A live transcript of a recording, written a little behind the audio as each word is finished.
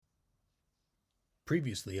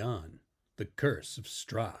Previously on The Curse of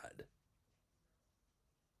Strahd.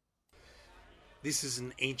 This is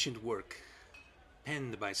an ancient work,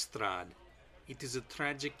 penned by Strahd. It is a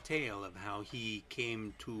tragic tale of how he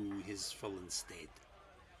came to his fallen state.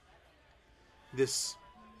 This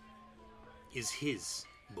is his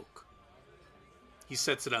book. He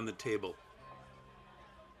sets it on the table.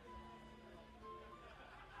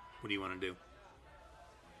 What do you want to do?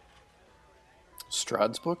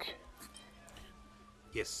 Strahd's book?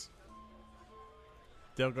 Yes.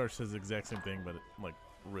 Delgar says the exact same thing, but like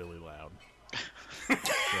really loud.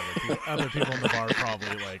 So other people in the bar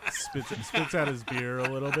probably like spits out his beer a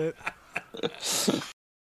little bit.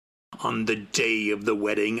 On the day of the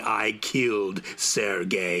wedding, I killed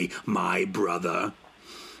Sergei, my brother.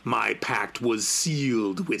 My pact was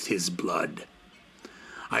sealed with his blood.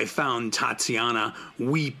 I found Tatiana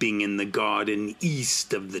weeping in the garden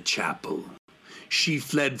east of the chapel. She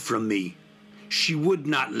fled from me. She would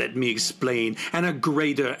not let me explain, and a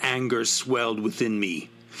greater anger swelled within me.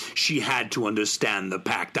 She had to understand the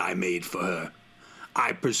pact I made for her.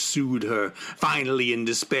 I pursued her. Finally, in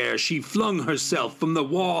despair, she flung herself from the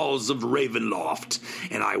walls of Ravenloft,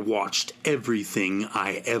 and I watched everything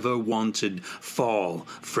I ever wanted fall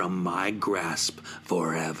from my grasp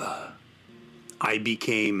forever. I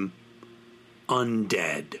became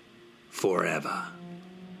undead forever.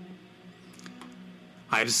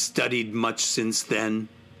 I've studied much since then.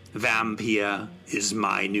 Vampire is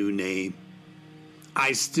my new name.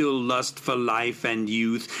 I still lust for life and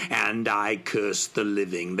youth, and I curse the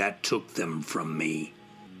living that took them from me.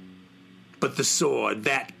 But the sword,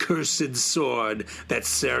 that cursed sword that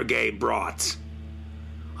Sergei brought,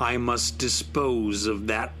 I must dispose of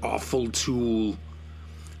that awful tool.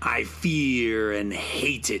 I fear and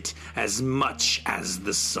hate it as much as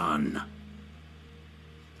the sun.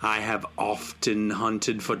 I have often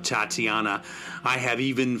hunted for Tatiana. I have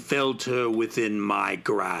even felt her within my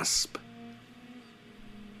grasp.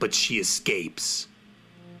 But she escapes.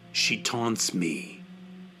 She taunts me.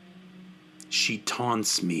 She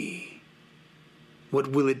taunts me. What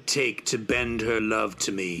will it take to bend her love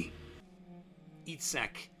to me?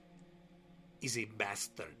 Itzhak is a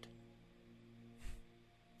bastard.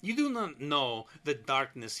 You do not know the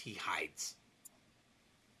darkness he hides.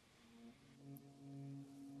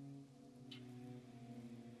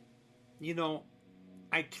 You know,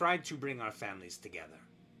 I tried to bring our families together.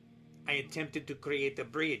 I attempted to create a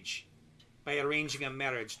bridge by arranging a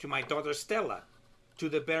marriage to my daughter Stella, to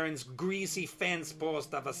the Baron's greasy fence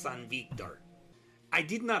post of a son Victor. I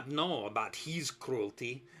did not know about his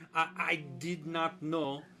cruelty. I did not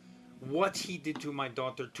know what he did to my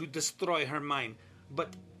daughter to destroy her mind,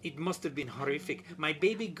 but it must have been horrific. My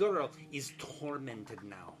baby girl is tormented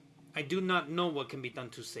now. I do not know what can be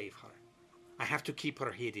done to save her. I have to keep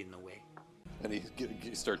her hidden away. And he's giving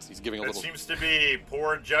a little... That seems to be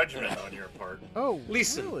poor judgment on your part. Oh,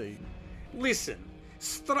 Listen. really? Listen,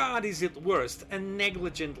 Strahd is at worst a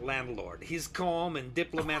negligent landlord. His calm and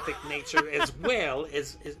diplomatic nature, as well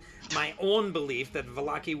as my own belief that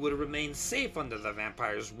Vallaki would remain safe under the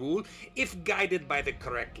vampire's rule if guided by the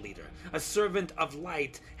correct leader. A servant of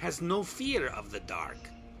light has no fear of the dark.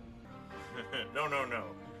 No.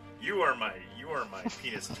 You are my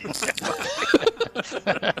penis teeth.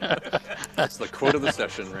 That's the quote of the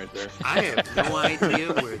session right there. I have no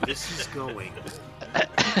idea where this is going.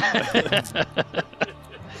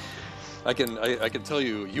 I can tell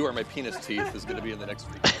you, "You Are My Penis Teeth" is going to be in the next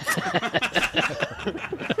week.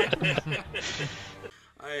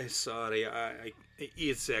 I'm sorry.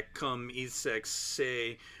 Itzhak come, Itzhak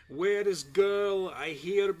say, where is girl? I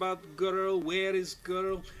hear about girl. Where is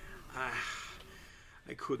girl?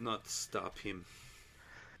 I could not stop him.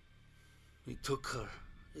 He took her.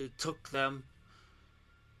 He took them.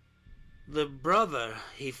 The brother,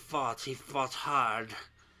 he fought hard.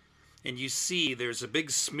 And you see there's a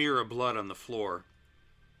big smear of blood on the floor.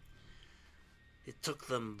 It took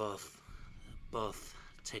them both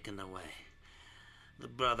taken away. The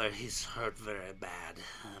brother, he's hurt very bad.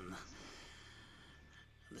 And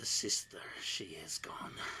the sister, she is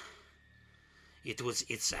gone. It was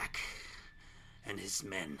Itzhak and his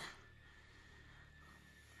men.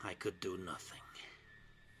 I could do nothing.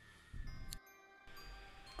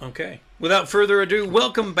 Okay. Without further ado,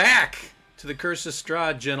 welcome back to the Curse of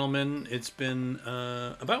Strahd, gentlemen. It's been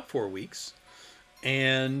about 4 weeks.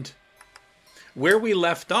 And where we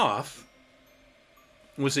left off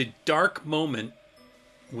was a dark moment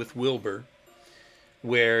with Wilbur,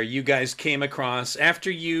 where you guys came across, after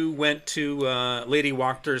you went to Lady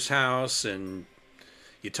Wachter's house and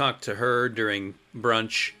you talked to her during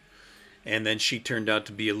brunch, and then she turned out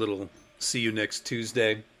to be a little see you next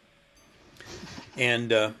Tuesday.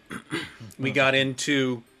 And we got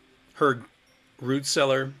into her root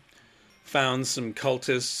cellar, found some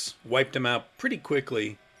cultists, wiped them out pretty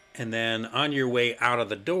quickly, and then on your way out of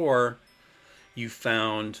the door, you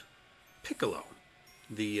found Piccolo,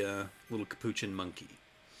 the little capuchin monkey,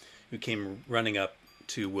 who came running up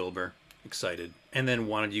to Wilbur, excited, and then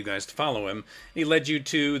wanted you guys to follow him. He led you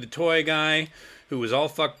to the toy guy, who was all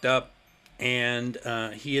fucked up, and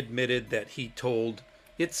he admitted that he told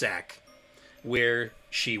Itzhak where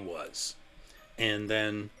she was. And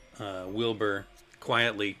then Wilbur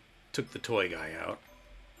quietly took the toy guy out.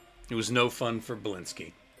 It was no fun for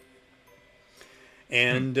Belinsky.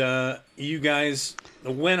 And you guys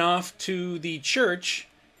went off to the church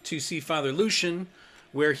to see Father Lucian,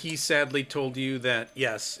 where he sadly told you that,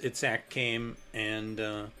 yes, Itzhak came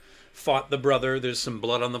and fought the brother. There's some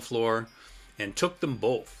blood on the floor, and took them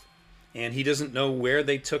both. And he doesn't know where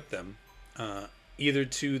they took them, either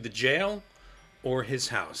to the jail or his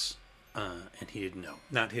house. And he didn't know.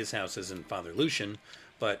 Not his house as in Father Lucian,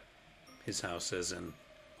 but his house as in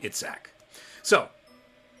Itzhak. So,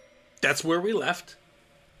 that's where we left.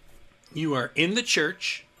 You are in the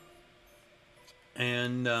church,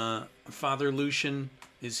 and Father Lucian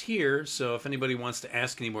is here, so if anybody wants to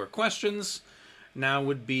ask any more questions, now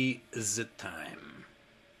would be the time.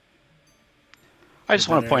 I just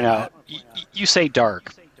want to point out, you say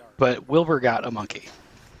dark, but Wilbur got a monkey.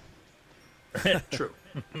 True.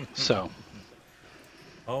 So.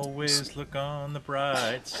 Always look on the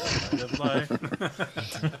bright side of life.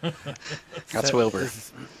 That's Wilbur.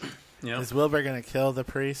 Is Wilbur going to kill the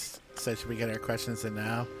priest? So should we get our questions in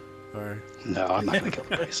now? Or No, I'm not going to kill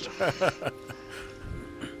the priest.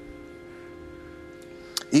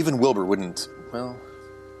 Even Wilbur wouldn't. Well,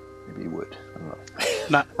 maybe he would. I don't know.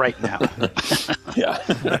 Not right now. Yeah,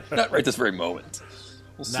 not right this very moment.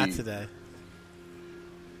 We'll not see. today.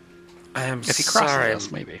 I am If he crosses sorry,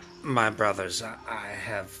 us, maybe. my brothers. I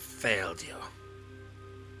have failed you.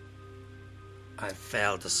 I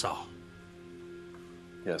failed us all.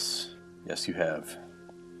 Yes, you have.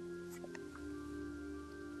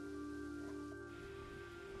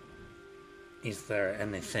 Is there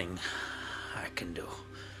anything I can do?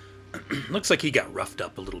 Looks like he got roughed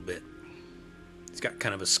up a little bit. He's got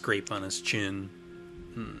kind of a scrape on his chin.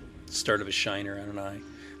 Start of a shiner on an eye.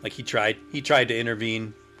 Like he tried to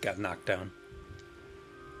intervene, got knocked down.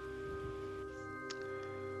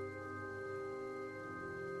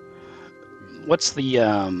 What's the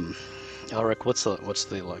Elric? What's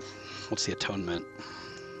the atonement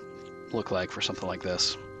look like for something like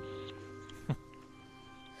this?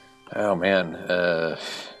 Oh man,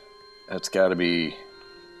 that's got to be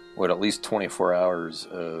at least 24 hours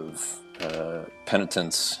of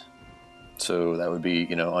penitence. So that would be,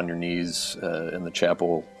 on your knees in the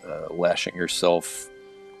chapel, lashing yourself,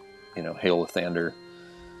 hail Lathander,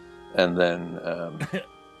 and then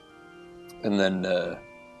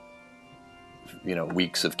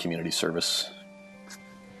weeks of community service.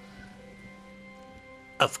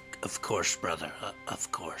 Of course, brother.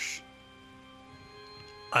 Of course.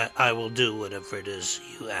 I will do whatever it is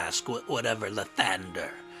you ask, whatever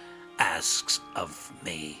Lathander asks of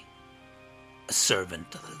me, a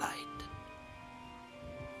servant of the light.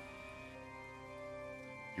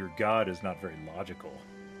 Your god is not very logical,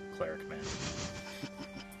 cleric man.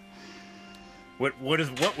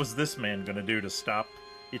 What was this man going to do to stop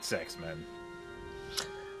Itzhak's men?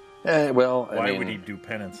 Why would he do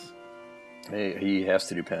penance? He has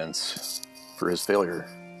to do penance for his failure.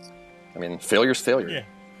 I mean, failure's failure.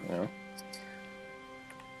 Yeah.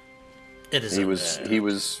 It is.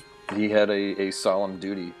 He had a solemn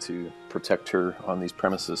duty to protect her on these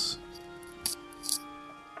premises.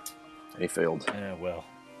 And he failed. Yeah, well.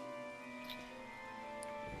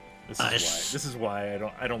 This is why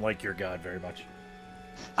I don't like your god very much.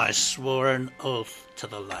 I swore an oath to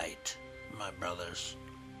the light, my brothers.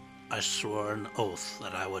 I swore an oath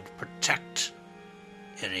that I would protect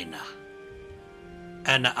Irina.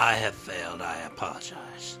 And I have failed. I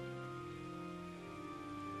apologize.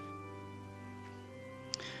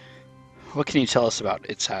 What can you tell us about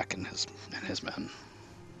Itzhak and his men?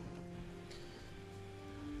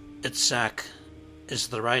 Itzhak is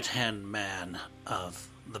the right-hand man of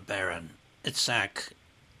the Baron. Itzhak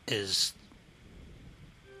is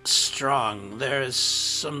strong. There is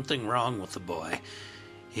something wrong with the boy.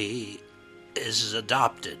 He is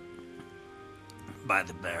adopted by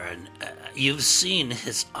the Baron. You've seen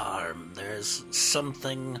his arm. There's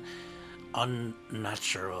something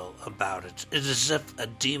unnatural about it. It is as if a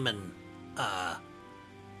demon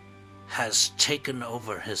has taken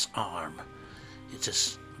over his arm. It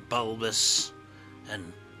is bulbous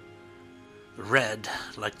and red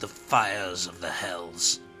like the fires of the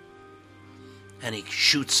hells, and he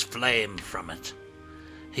shoots flame from it.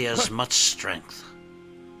 He has much strength.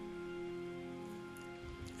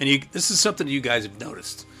 And this is something you guys have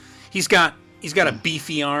noticed. He's got a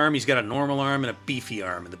beefy arm, he's got a normal arm, and a beefy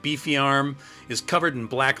arm. And the beefy arm is covered in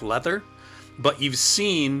black leather, but you've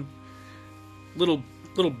seen little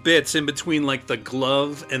bits in between, like the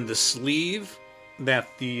glove and the sleeve, that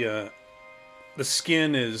the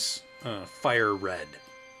skin is fire red.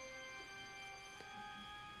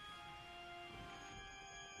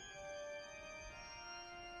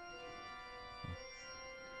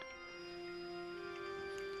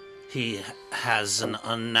 He has an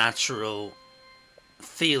unnatural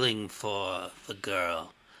feeling for the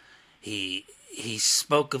girl. He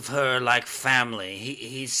spoke of her like family.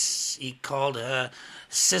 He called her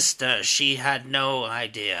sister. She had no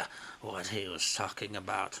idea what he was talking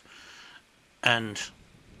about, and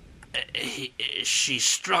she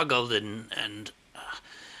struggled, and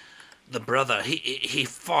the brother, he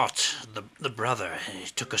fought the brother. He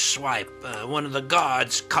took a swipe. One of the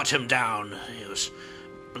guards cut him down. He was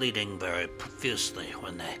bleeding very profusely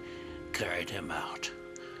when they carried him out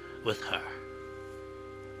with her.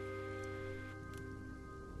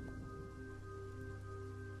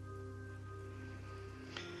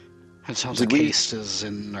 It sounds like haste is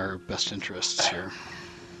in our best interests here.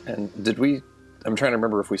 And did we... I'm trying to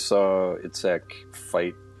remember if we saw Itzhak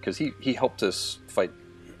fight, because he helped us fight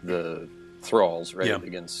the thralls, right? Yeah.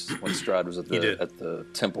 Against when Strahd was at He did. the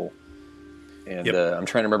temple. And Yep. I'm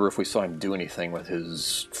trying to remember if we saw him do anything with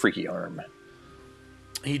his freaky arm.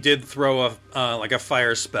 He did throw a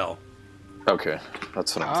fire spell Okay,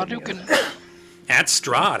 that's what I'm thinking. Hadouken. at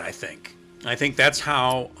Strahd, I think. I think that's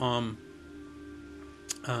how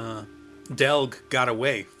Delg got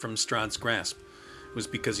away from Strahd's grasp. It was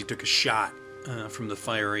because he took a shot from the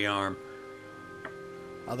fiery arm.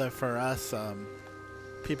 Although for us,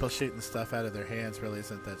 people shooting stuff out of their hands really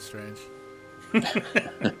isn't that strange.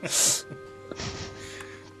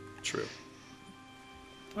 True.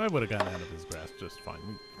 I would have gotten out of his grasp just fine.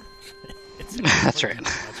 That's right.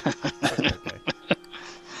 Okay.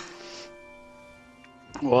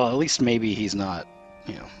 Well, at least maybe he's not,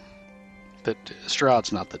 that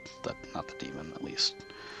Strahd's not the demon, at least.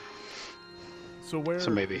 So where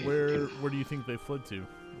maybe, where do you think they fled to?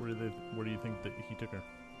 Where do you think that he took her?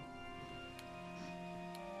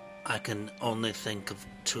 I can only think of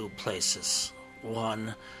two places.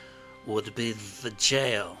 One would be the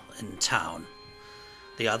jail in town.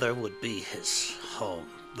 The other would be his home,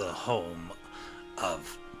 the home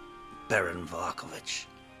of Baron Vlakovich.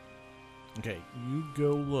 Okay, you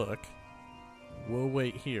go look. We'll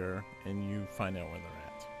wait here, and you find out where they're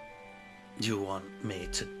at. You want me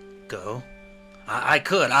to go? I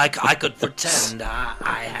could pretend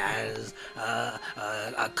I had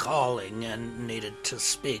a calling and needed to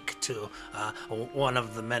speak to one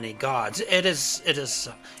of the many gods. It is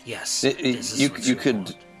yes. This is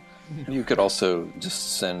what You could also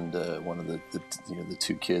just send one of the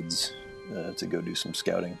two kids to go do some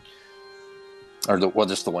scouting, or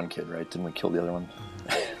just the one kid, right? Didn't we kill the other one?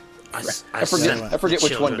 I forget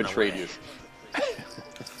which one betrayed you.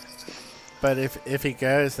 But if he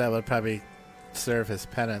goes, that would probably serve his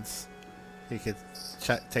penance. He could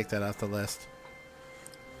take that off the list.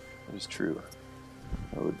 It was true.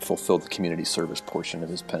 It would fulfill the community service portion of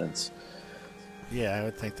his penance. Yeah, I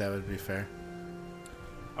would think that would be fair.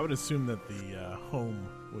 I would assume that the home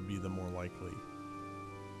would be the more likely.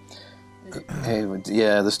 Hey,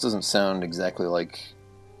 yeah, this doesn't sound exactly like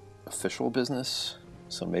official business,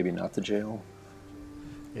 so maybe not the jail.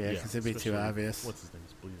 Yeah, because it'd be too especially obvious. What's his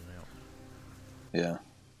name's bleeding out. Yeah.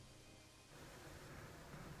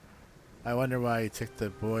 I wonder why he took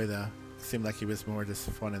the boy, though. It seemed like he was more just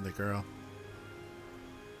wanting the girl.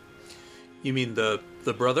 You mean the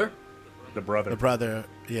brother? The brother. The brother,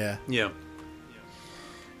 yeah. Yeah.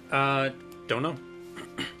 Don't know.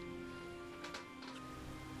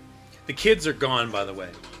 The kids are gone, by the way.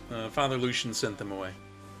 Father Lucian sent them away.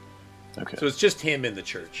 Okay. So it's just him in the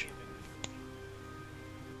church.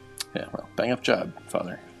 Yeah, well, bang up job,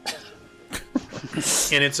 Father.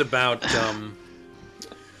 And it's about,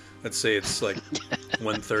 let's say it's like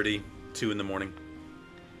 1:30, 2 in the morning.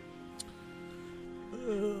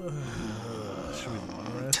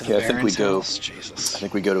 Yeah, I think we go. House. Jesus. I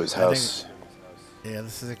think we go to his house. Yeah,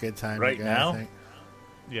 this is a good time Right to go, now? I think.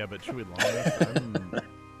 Yeah, but should we long rest?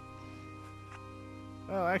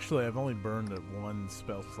 Well, actually, I've only burned at one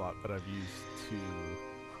spell slot, but I've used 2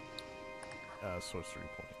 sorcery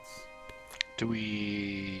points. Do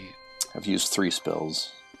we... I've used 3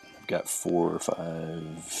 spells. I've got 4,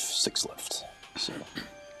 5, 6 left. So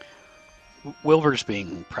Wilbur's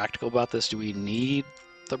being practical about this. Do we need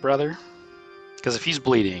the brother? Because if he's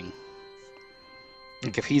bleeding,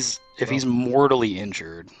 like if he's mortally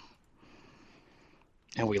injured,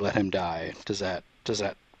 and we let him die, does that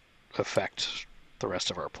affect the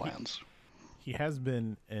rest of our plans? He has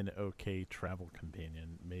been an okay travel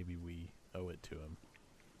companion. Maybe we owe it to him.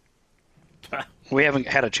 We haven't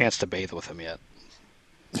had a chance to bathe with him yet.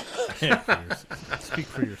 Speak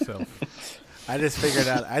for yourself. I just figured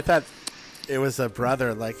out. I thought it was a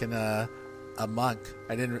brother, like in a monk.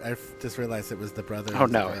 I just realized it was the brother. Oh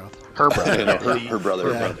of the no, girl. her brother. You know, her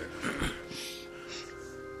brother. Yeah.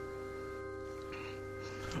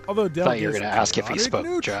 Although I thought you were going going to ask if he spoke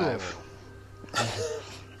jive.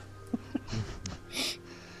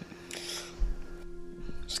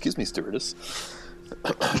 Excuse me, stewardess.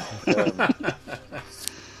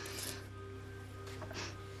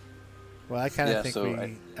 Well, I kind of Yeah, think so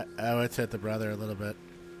we owe it to the brother a little bit.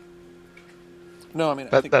 No, I mean,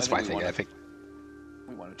 That's my thing. I think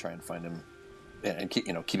we want to try and find him and keep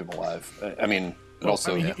him alive. I mean, but Well,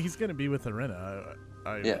 also, I mean, yeah. he's going to be with Arena,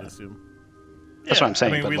 I would assume. that's what I'm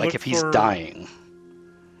saying. I mean, we but like, look if he's for- dying,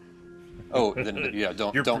 Oh, then yeah,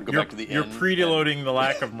 don't go back to the inn. You're preloading the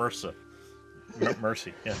lack of mercy.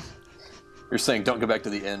 Mercy, yes. You're saying don't go back to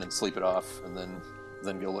the inn and sleep it off, and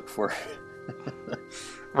then go look for.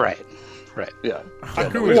 right. Yeah.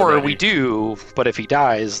 Haku is Or ready. we do, but if he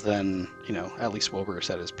dies, then at least Wilbur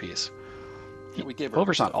said his piece. Yeah, we gave her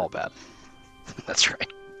Wilbur's not stuff. all bad. That's right.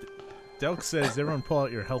 Delk says, everyone pull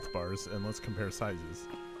out your health bars and let's compare sizes.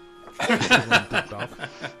 Everyone tipped off.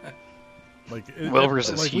 Wilbur's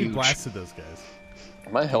is like we huge. blasted those guys.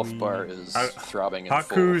 My health bar is throbbing and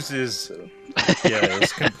Haku's full. is So.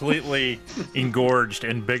 is completely engorged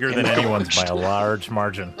and bigger than anyone's by a large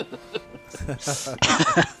margin.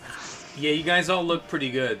 Yeah, you guys all look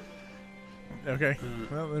pretty good. Okay.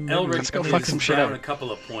 Well, then maybe Elric Let's go fuck is some shit down up. a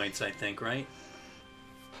couple of points, I think, right?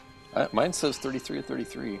 Mine says 33 or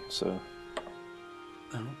 33. So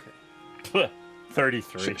Oh, okay.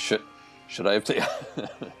 33. should I have taken?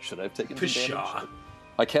 Should I have taken some Pshaw. damage?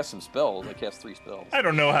 I cast some spells. I cast 3 spells. I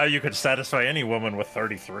don't know how you could satisfy any woman with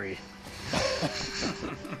 33.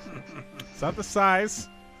 It's not the size.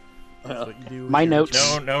 That's what you do with My your-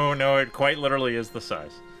 notes. No, it quite literally is the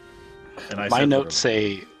size. And I My said notes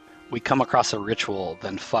literally. say we come across a ritual,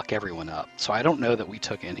 then fuck everyone up. So I don't know that we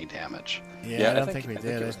took any damage. Yeah, I don't think we it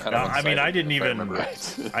did. was It. kind No, of I mean, I didn't exciting, if even. remember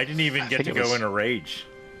right. I didn't even get think to it go was- in a rage.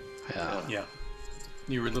 Yeah. Yeah.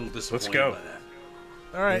 You were a little disappointed go. by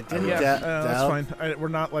that. All right. Didn't Yeah, Del- that's Del- fine. We're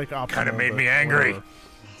not like optimal. Kinda made but me angry. whatever.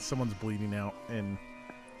 Someone's bleeding out, and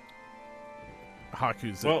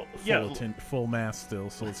Haku's Well, at yeah. full mass still,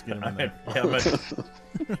 so let's get him in there. Yeah, but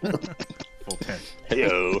full tent.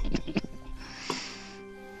 Heyo.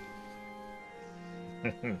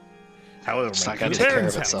 Hello, It's my not going to penis. take care of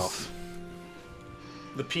Baron's itself.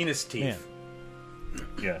 The penis teeth. Man,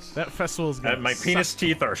 Yes. that festival is going to My penis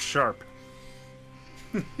teeth are sharp.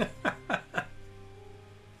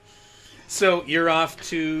 So you're off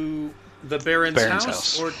to the Baron's, Baron's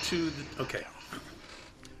house, house. or to the... Okay.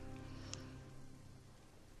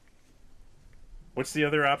 What's the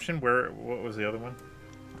other option? What was the other one?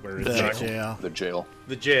 Where is The Zach? jail. The jail.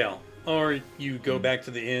 The jail. Or you go back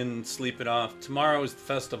to the inn, sleep it off. Tomorrow is the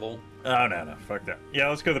festival. Oh, no. Fuck that. Yeah,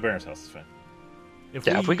 let's go to the Baron's house. It's fine.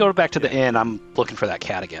 If we go back to the inn, I'm looking for that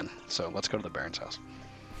cat again. So let's go to the Baron's house.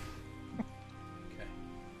 Okay.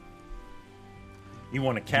 You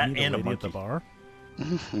want a You cat need and a lady monkey. at the bar.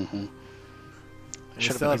 We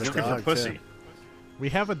Should've still been have a Looking for dog, pussy. too. We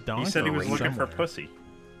have a donkey. He said he was looking somewhere. for pussy.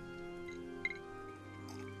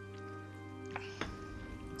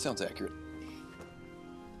 Sounds accurate.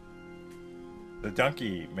 The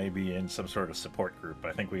donkey may be in some sort of support group.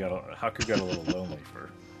 I think Haku got a little lonely for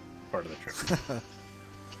part of the trip.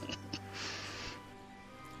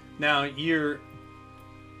 Now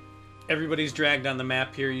everybody's dragged on the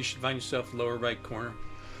map here. You should find yourself lower right corner.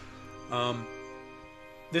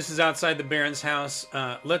 This is outside the Baron's house.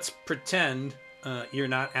 Let's pretend you're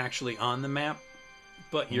not actually on the map,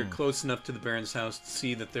 but you're close enough to the Baron's house to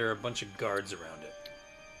see that there are a bunch of guards around it.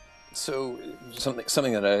 So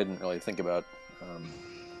something that I didn't really think about.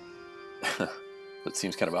 That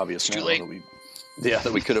seems kind of obvious It's too now late.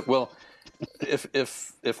 that we could have. Well,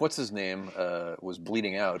 if what's his name was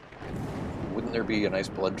bleeding out, wouldn't there be a nice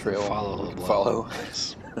blood trail Follow we the could blood.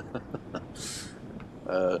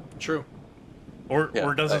 follow? True. Or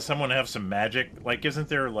Yeah, doesn't someone have some magic? Like, isn't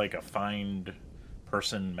there like a find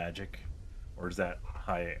person magic, or is that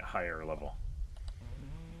higher level?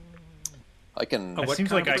 I can. Oh, It what seems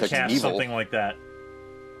kind like of I protection? cast Evil. something like that.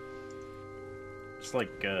 It's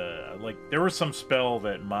like there was some spell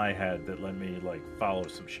that Mai had that let me like follow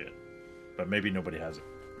some shit, but maybe nobody has it.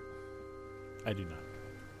 I do not.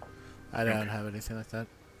 I don't have anything like that.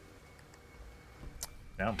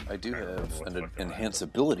 Now, I do can't remember have what the an fuck that was.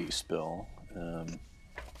 enhanceability spell. I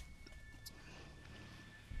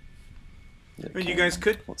mean, you guys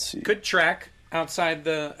Let's see. could track outside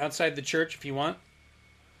the church if you want.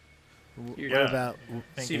 Yeah. What about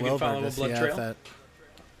See if you can Wilbur? follow a Does he blood have trail. that?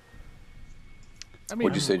 I mean,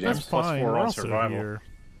 What'd you say, that's James? Plus fine. 4 We're on also survival. here.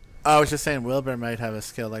 Oh, I was just saying Wilbur might have a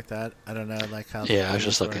skill like that. I don't know, like how. Yeah, I was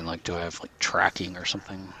just work. looking like, do I have like tracking or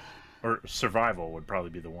something? Or survival would probably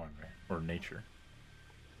be the one, right? Or nature.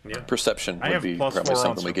 Yeah. Perception I would have be plus probably 4 on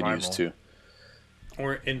something we could use survival. too.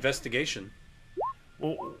 Or investigation.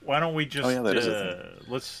 Well, why don't we just yeah, that is a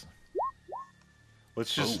let's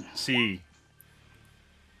just see.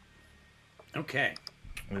 Okay.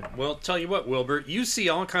 Well, tell you what, Wilbur, you see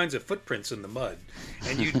all kinds of footprints in the mud,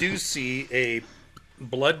 and you do see a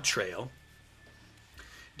blood trail.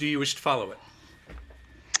 Do you wish to follow it?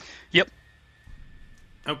 Yep.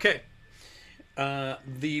 Okay.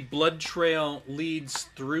 The blood trail leads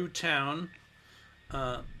through town,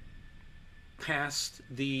 past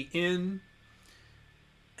the inn,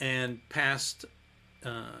 and past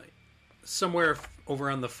somewhere over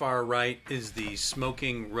on the far right is the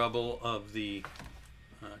smoking rubble of the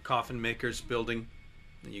coffin maker's building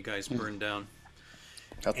that you guys burned down.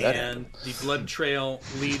 How'd that And happen? the blood trail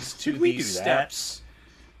leads to Did we the do that? steps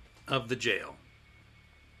of the jail.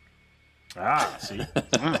 Ah, see.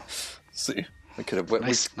 See, we could have.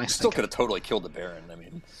 Nice we still thinking. could have totally killed the Baron. I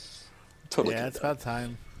mean, totally. Yeah, could it's have. about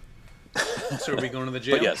time. So are we going to the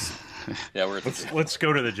jail? But yes, yeah, we're at the Let's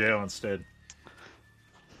go to the jail instead.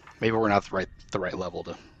 Maybe we're not the right level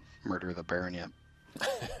to murder the Baron yet.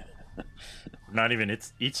 Not even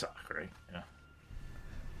Itzhak, right? Yeah.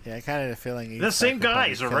 Yeah, I kind of had a feeling. The same Itzhak would probably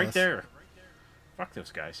guys are kill right us. there. Fuck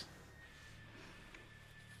those guys.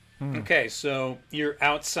 Okay, so you're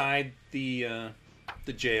outside the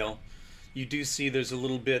jail. You do see there's a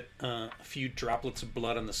little bit, a few droplets of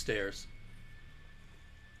blood on the stairs.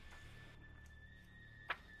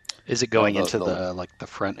 Is it going Oh, into the- the like the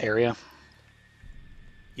front area?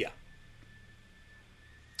 Yeah.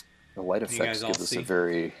 The light You effects guys all gives us see? a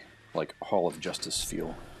very like Hall of Justice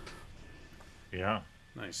feel. Yeah.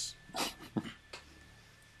 Nice.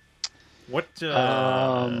 What? I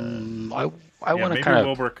yeah, want to maybe kind of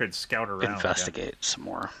Wilbur could scout around. yeah. investigate some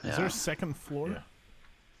more. Is Yeah. there a second floor? Yeah.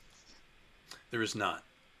 There is not.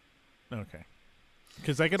 Okay.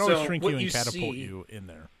 Because I could always So, shrink what you and you catapult see- you in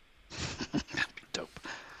there. Dope.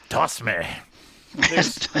 Toss me.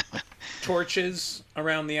 There's torches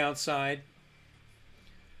around the outside.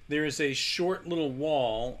 There is a short little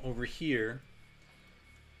wall over here,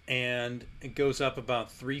 and it goes up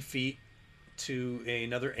about 3 feet to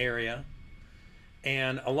another area.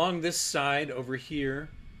 And along this side over here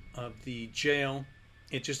of the jail,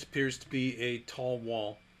 it just appears to be a tall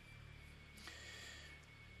wall.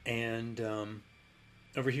 And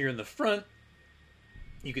over here in the front,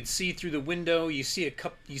 you can see through the window. You see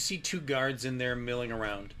you see 2 guards in there milling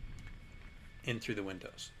around in through the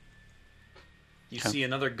windows. You Okay. see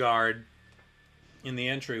another guard in the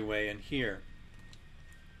entryway in here.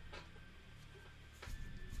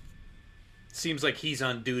 Seems like he's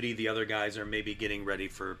on duty. The other guys are maybe getting ready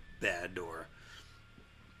for bed or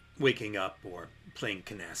waking up or playing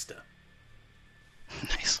canasta.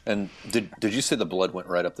 Nice. And did you say the blood went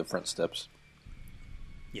right up the front steps?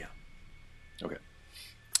 Yeah. Okay,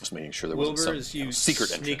 just making sure there wasn't Wilbur, some as you secret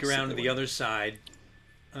sneak entrance around that to they the went- other side,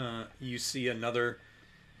 you see another.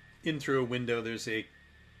 In through a window, there's a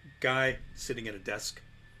guy sitting at a desk.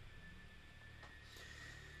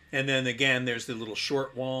 And then again, there's the little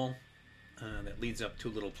short wall that leads up to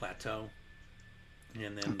a little plateau.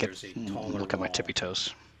 And then there's a taller Look at my wall tippy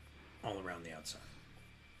toes. all around the outside.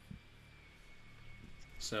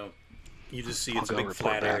 So you just see I'll it's a go big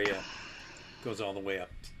report flat back. area. Goes all the way up.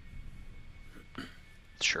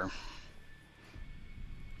 Sure.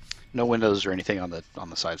 No windows or anything on the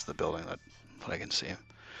sides of the building that I can see.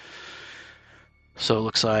 So it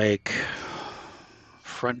looks like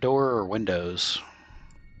front door or windows.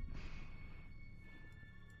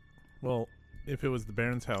 Well, if it was the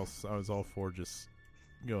Baron's house, I was all for just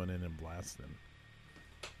going in and blasting.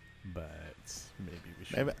 But maybe we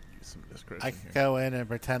should Maybe- use some discretion I here. could go in and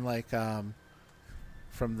pretend like from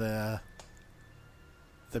the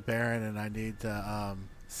Baron, and I need to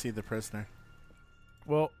see the prisoner.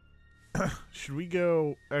 Well, should we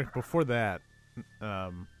go before that?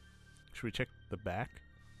 Should we check the back?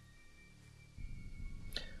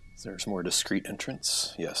 Is there some more discreet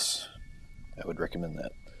entrance? Yes, I would recommend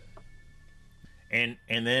that. And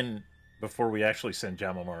then before we actually send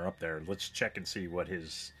Jamamar up there, let's check and see what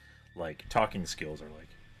his talking skills are like.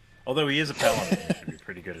 Although he is a paladin, he should be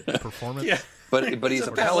pretty good at that. Performance. Yeah. But he's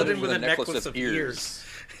a paladin with a necklace of ears.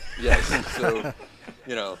 Yes, so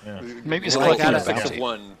Maybe it's we're like like a 6 bounty. of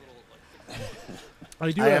 1.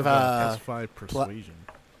 I do I have have, +5 persuasion.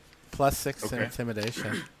 +6 Okay. in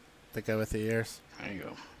intimidation to go with the ears. There you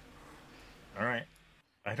go. All right.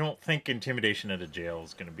 I don't think intimidation at a jail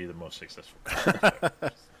is going to be the most successful.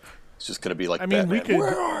 It's just going to be like I mean, we Batman. could-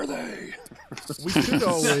 Where are they? We could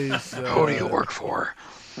always Who do you work for?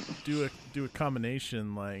 do a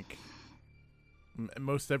combination like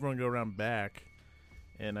most everyone go around back,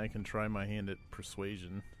 and I can try my hand at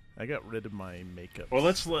persuasion. I got rid of my makeup. Well,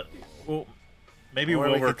 maybe Or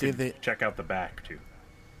we Wilbur could do could check out the back too.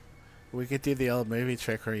 We could do the old movie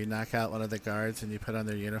trick where you knock out one of the guards and you put on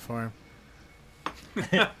their uniform.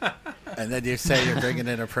 And then you say you're bringing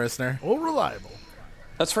in a prisoner. Oh, reliable.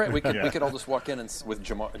 That's right. We could Yeah. we could all just walk in and with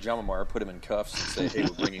Jamamar, put him in cuffs, and say, "Hey,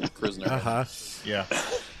 we're bringing a prisoner." Uh-huh. Yeah.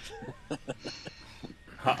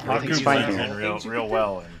 Everything's Haku fine blends here. in real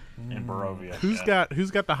well in Barovia.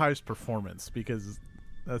 Who's got the highest performance? Because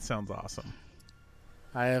that sounds awesome.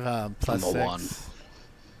 I have +6. I'm a 1.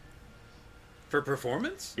 For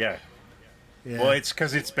performance? Yeah. Yeah. Well, it's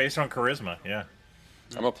because it's based on charisma. Yeah.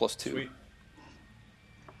 I'm a +2. Sweet.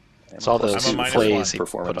 It's all those I'm a -1 plays he put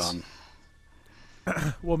performance. on.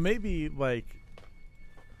 Well, maybe like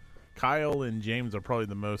Kyle and James are probably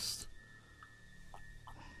the most,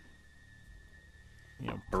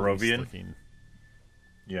 Barovian? police-looking.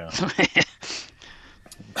 Yeah.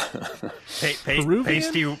 Peruvian?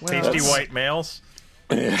 Pasty Well, white males.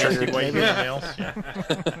 Pasty white males.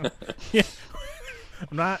 Yeah.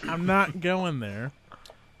 I'm not going there.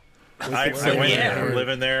 I went there. I'm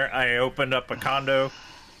living there. I opened up a condo.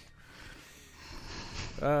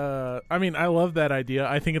 I mean, I love that idea.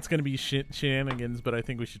 I think it's going to be shenanigans, but I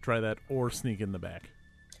think we should try that or sneak in the back.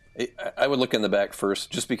 I would look in the back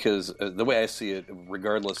first, just because the way I see it,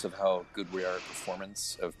 regardless of how good we are at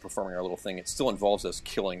performing our little thing, it still involves us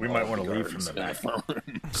killing. We all might of wanna the leave guards from the in back. farm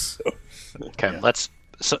room. So, Okay, let's.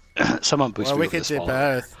 Someone boost Well, me we with could this do wall.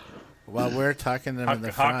 both. While we're talking to them in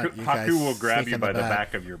the front, you guys Haku will grab sneak you in by the back.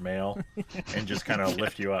 back of your mail and just kind of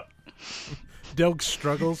lift you up. Doug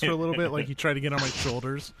struggles for a little bit, like he tried to get on my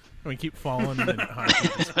shoulders, and we keep falling, and then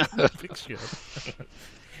Haku just picks you up.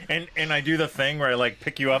 And I do the thing where I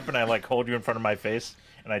pick you up and I hold you in front of my face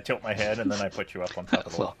and I tilt my head and then I put you up on top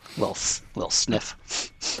of the wall. Little sniff.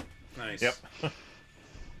 Nice. Yep.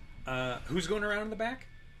 Who's going around in the back?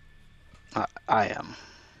 I am.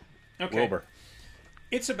 Okay. Wilbur.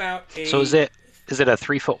 It's about a... So is it a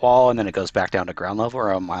 3-foot wall and then it goes back down to ground level,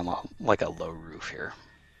 or am I on like a low roof here?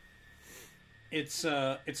 It's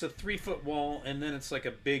a 3-foot wall, and then it's like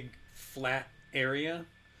a big flat area.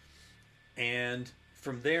 And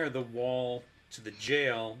from there, the wall to the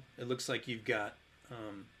jail, it looks like you've got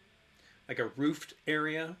like a roofed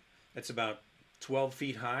area that's about 12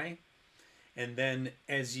 feet high. And then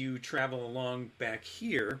as you travel along back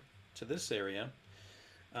here to this area,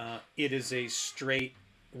 it is a straight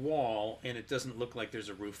wall, and it doesn't look like there's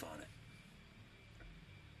a roof on it.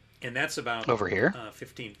 And that's about Over here?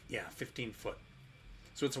 15 foot.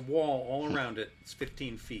 So it's a wall all around it. It's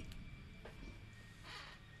 15 feet.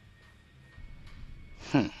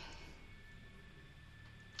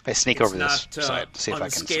 I sneak It's over this not, side, see if I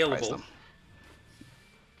can surprise unscalable. them.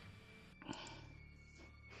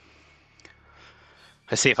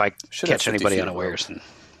 I see if I Should have catch 50 anybody feet of unawares and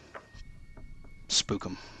spook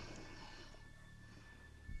them.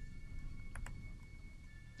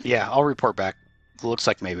 Yeah, I'll report back. Looks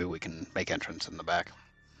like maybe we can make entrance in the back.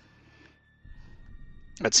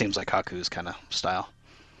 That seems like Haku's kind of style.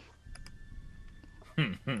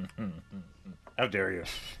 How dare you?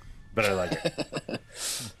 But I like it.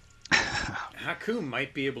 Haku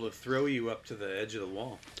might be able to throw you up to the edge of the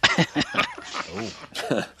wall.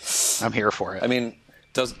 I'm here for it. I mean,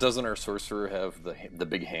 doesn't our sorcerer have the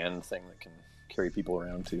big hand thing that can carry people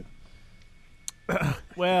around too?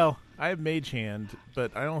 Well, I have mage hand,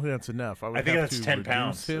 but I don't think that's enough. I think have that's to 10 reduce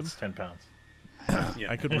pounds. him. It's 10 pounds.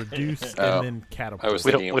 Yeah. I could reduce and Oh. then catapult. I was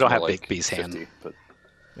We don't- thinking it we was don't more have Big like B's 50, hand. but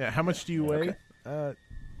Yeah, how much do you weigh,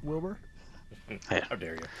 Wilbur? How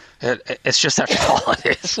dare you? It's just how tall it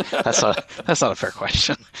is. That's not a fair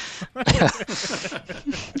question.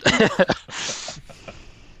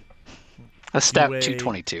 A stat weigh-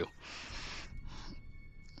 222.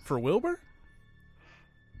 For Wilbur?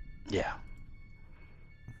 Yeah.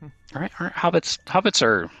 All right. Hobbits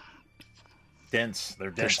are Dense.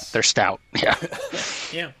 They're they're, dense. they're stout. Yeah.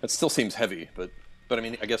 Yeah. it still seems heavy. But I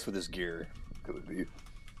mean, I guess with his gear, it would be.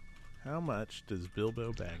 How much does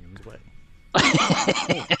Bilbo Baggins weigh?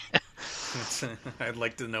 I'd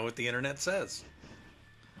like to know what the internet says.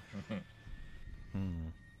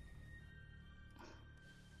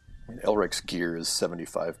 Elric's gear is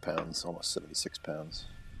 75 pounds, almost 76 pounds.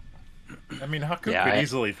 I mean, Haku Yeah, could I-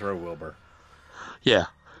 easily throw Wilbur. Yeah.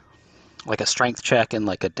 Like a strength check and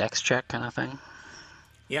like a dex check kind of thing?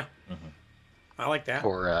 Yeah. I like that.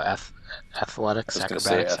 Or athletics, I was gonna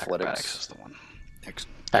say acrobatics. athletics. Acrobatics is the one.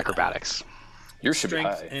 Acrobatics. Yours should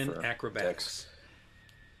Strength be high and for acrobatics.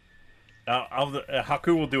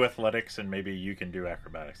 Haku will do athletics, and maybe you can do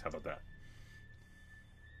acrobatics. How about that?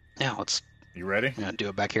 Yeah, let's You ready? do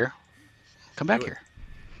it back here. Come back Do it. here.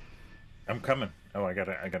 I'm coming. Oh, I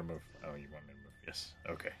gotta move. Oh, you want me to move? Yes.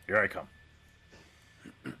 Okay, here I come.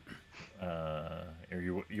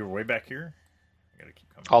 You're way back here. I gotta keep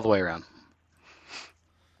coming. All the way around.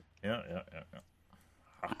 Yeah.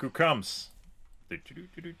 Haku comes.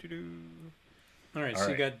 Do-do-do-do-do-do. All right, All so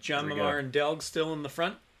you right, got John here we go. Mamar and Delg still in the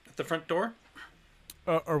front, at the front door.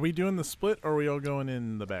 Are we doing the split, or are we all going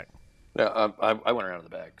in the back? No, I went around in the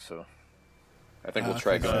back, so I think we'll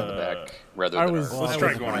try going in the back rather I than was- our, Let's I try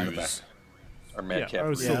was going in the back. cruise, our Yeah, madcap I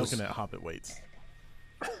was cruise. still looking at Hobbit weights.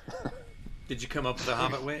 Did you come up with a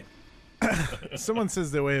hobbit weight? Someone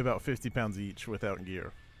says they weigh about 50 pounds each without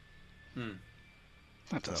gear.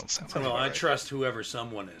 That doesn't sound Well, I right. trust whoever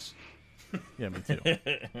someone is. Yeah, me too.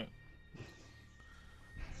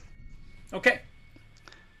 Okay.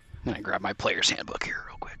 I'm gonna grab my player's handbook here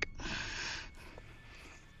real quick.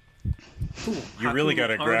 You really Haku got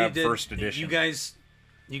to already grab did- first edition. You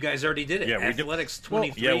guys already did it. Yeah, we did- Athletics Well,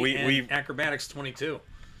 23 yeah, and we- acrobatics 22. Well,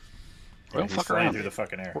 Don't he's fuck flying around. through the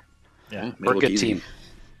fucking air. Yeah. We're a good team.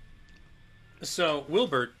 So,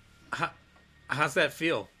 Wilbert, how's that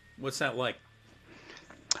feel? What's that like?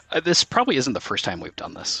 This probably isn't the first time we've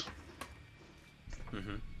done this.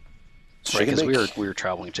 Shake and Because bake. we were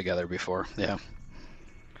traveling together before. Yeah.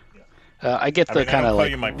 I get I the mean, I kind don't of call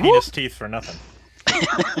like you my penis teeth for nothing.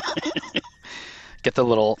 get the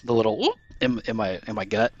little whoop in my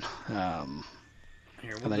gut. Here,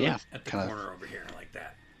 we'll And then, do yeah, it at the kinda- corner over here like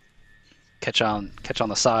that. catch on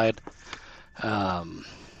the side. And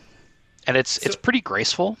it's pretty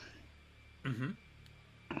graceful. Mhm.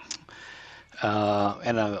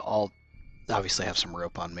 And I'll obviously have some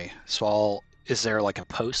rope on me. So is there like a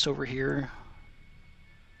post over here?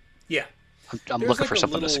 Yeah. I'm There's looking like for a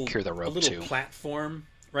something to little- secure the A rope little to. platform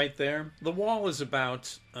right there. The wall is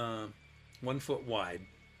about 1 foot wide,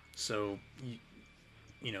 so you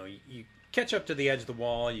catch up to the edge of the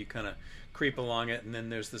wall. You kind of creep along it, and then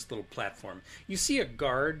there's this little platform. You see a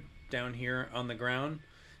guard down here on the ground,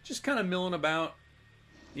 just kind of milling about.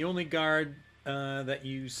 The only guard that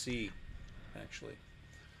you see, actually,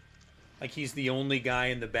 like he's the only guy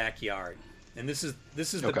in the backyard, and this is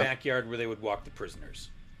the Okay. backyard where they would walk the prisoners.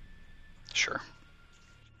 Sure.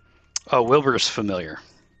 Oh, Wilbur's familiar.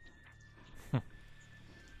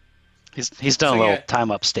 He's done So, a little yeah.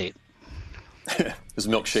 time upstate. His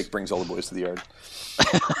milkshake brings all the boys to the yard.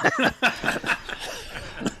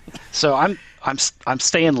 So I'm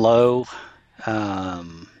staying low,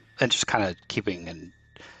 and just kind of keeping an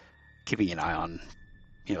eye on,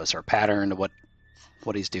 is there a pattern to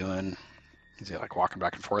what he's doing? Is he like walking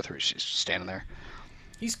back and forth, or is he just standing there?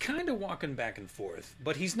 He's kind of walking back and forth,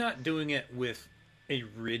 but he's not doing it with a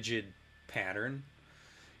rigid pattern.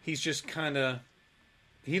 He's just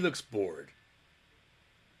he looks bored.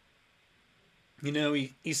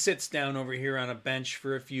 He sits down over here on a bench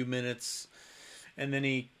for a few minutes, and then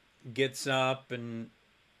he gets up and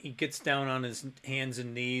he gets down on his hands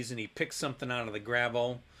and knees and he picks something out of the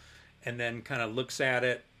gravel and then kind of looks at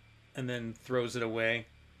it and then throws it away,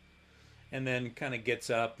 and then kind of gets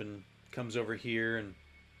up and comes over here, and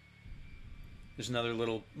there's another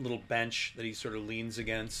little bench that he sort of leans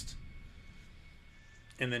against,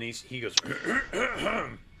 and then he goes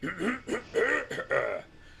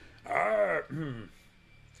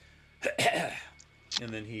and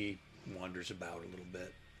then he wanders about a little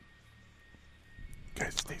bit.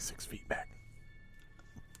 Guys, stay 6 feet back.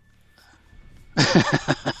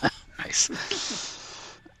 Nice.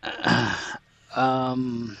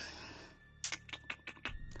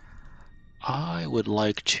 I would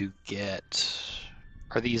like to get.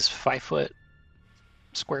 Are these 5-foot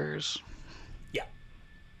squares? Yeah.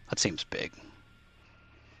 That seems big.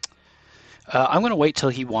 I'm gonna wait till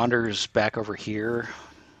he wanders back over here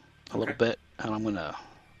a little bit, and I'm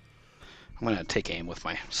gonna take aim with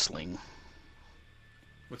my sling.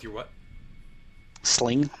 With your what?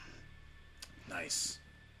 Sling? Nice.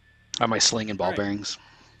 My sling and ball Alright. bearings.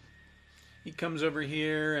 He comes over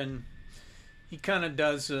here and he kind of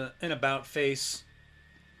does an about face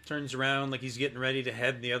turns around like he's getting ready to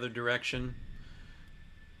head in the other direction.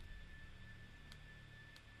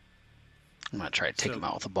 I'm gonna try to take him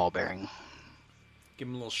out with a ball bearing. Give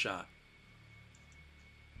him a little shot.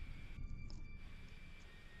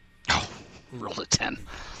 Oh, rolled a 10.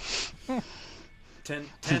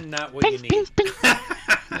 10 not what you need.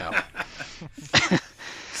 No.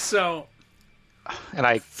 So, and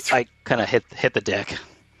I kind of hit the deck,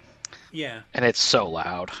 yeah. and it's so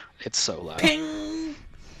loud. It's so loud. Ping!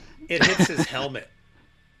 It hits his helmet.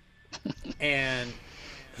 And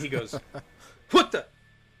he goes, "What the?"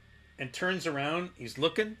 And turns around. He's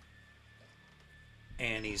looking.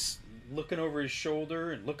 And he's looking over his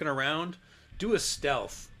shoulder and looking around. Do a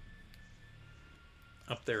stealth.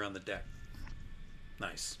 Up there on the deck.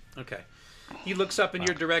 Nice. Okay. He looks up in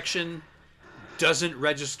your direction. Doesn't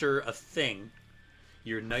register a thing.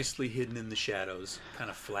 You're nicely hidden in the shadows. Kind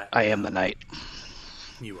of flat. I am the knight.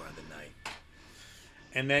 You are the knight.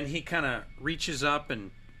 And then he kind of reaches up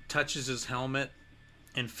and touches his helmet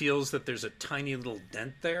and feels that there's a tiny little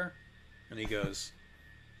dent there. And he goes,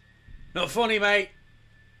 "Not funny, mate.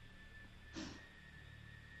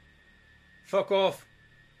 Fuck off."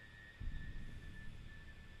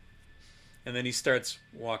 And then he starts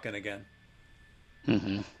walking again.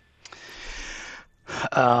 Mm-hmm.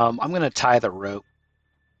 I'm going to tie the rope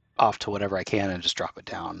off to whatever I can and just drop it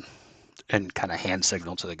down and kind of hand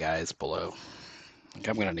signal to the guys below. I'm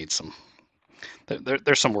going to need some...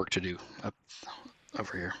 There's some work to do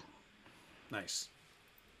over here. Nice.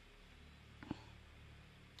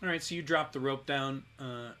 All right, so you drop the rope down.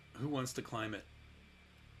 Who wants to climb it?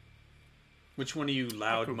 Which one of you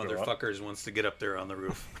loud Haku motherfuckers wants to get up there on the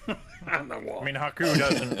roof? On the wall. I mean, Haku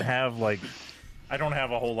doesn't have, like... I don't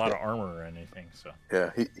have a whole lot of armor or anything, so...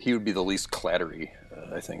 Yeah, he would be the least clattery,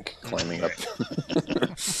 I think, climbing up.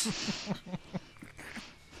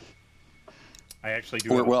 I actually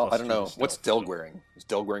do. Or, well, I don't +2 know. stealth, What's so- Delg wearing? Is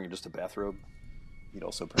Delg wearing just a bathrobe? He'd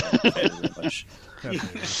also probably very much.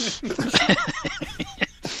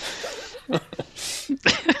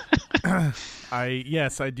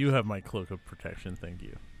 Yes, I do have my cloak of protection. Thank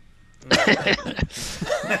you.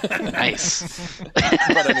 Nice.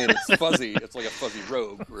 But I mean, it's fuzzy. It's like a fuzzy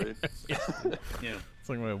robe, right? Yeah. It's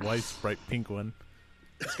like my wife's bright pink one.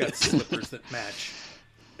 It's got slippers that match.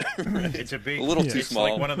 It's a big, A little too it's small.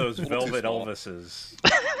 like one of those A little too velvet small. Elvises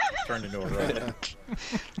turned into a robe.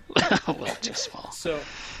 A little too small. So,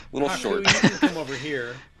 Little Haku, short. you can come over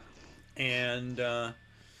here and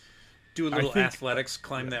do a little think- athletics,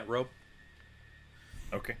 climb that rope.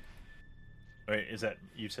 Okay. Wait, is that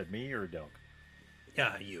you said me or Delk?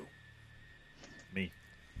 Yeah, you. Me.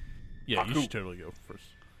 Yeah, you Haku. should totally go first.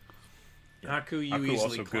 Haku, you Haku easily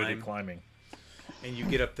also good climb. at climbing. And you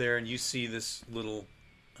get up there and you see this little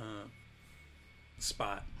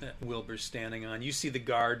spot that Wilbur's standing on. You see the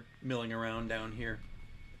guard milling around down here.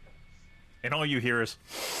 And all you hear is,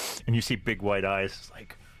 and you see big white eyes. It's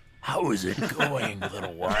like, how is it going,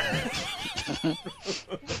 little one?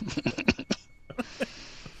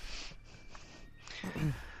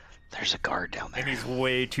 There's a guard down And there. he's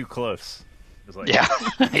way too close. It's like, Yeah,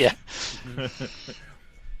 yeah.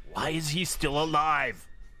 why is he still alive?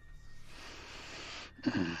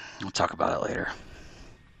 We'll talk about it later.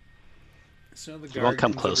 So the He guard won't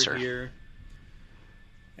come comes closer. over here,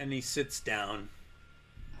 and he sits down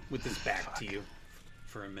with his back to you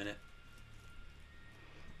for a minute.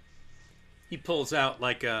 He pulls out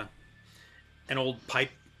like an old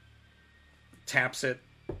pipe, taps it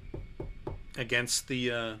against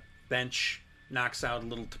the bench, knocks out a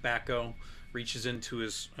little tobacco, reaches into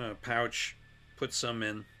his pouch, puts some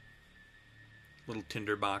in little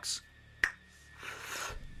tinder box.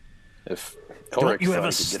 If Don't Elric you have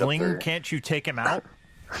thought a he could get up sling? there- Can't you take him out?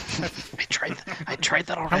 I tried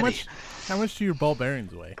that already. How much do your ball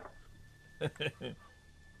bearings weigh?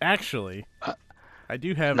 Actually, I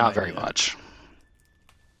do have Not an very idea. much.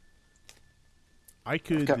 I I've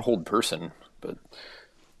could got hold person, but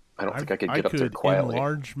I don't think I could get up there could quietly.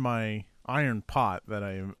 enlarge my iron pot that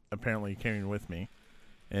I am apparently carrying with me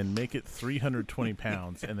and make it 320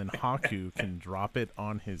 pounds, and then Haku can drop it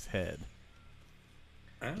on his head.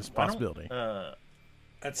 It's a possibility. That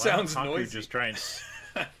Why sounds don't Haku noisy. just try and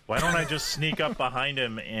why don't I just sneak up behind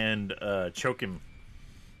him and choke him?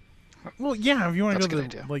 Well, yeah, if you want to That's go a the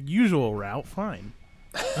good idea. usual route, fine.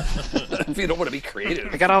 If you don't want to be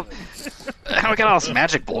creative. I got all this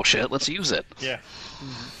magic bullshit. Let's use it. Yeah.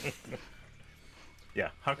 Yeah,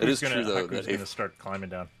 It is Haku's true, though, Haku's that gonna if- start climbing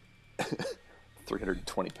down.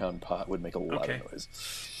 320-pound pot would make a lot Okay. of noise.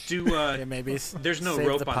 Do Yeah, maybe there's no save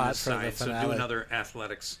rope the on pot this for the side, so do finale. another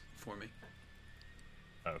athletics for me.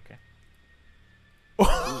 Okay.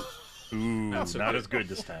 Ooh, not as good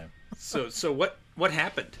this time. So what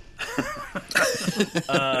happened?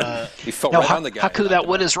 He fell No, right on the guy. Haku, that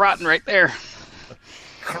wood is rotten right there.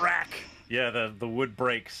 Crack! Yeah, the wood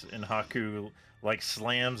breaks and Haku like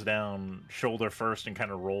slams down shoulder first and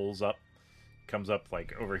kind of rolls up, comes up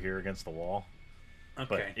like over here against the wall. Okay.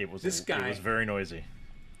 But it was guy, very noisy.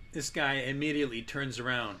 This guy immediately turns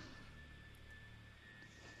around.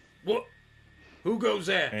 What? Who goes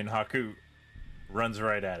there? And Haku runs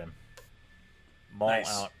right at him. Maul Nice.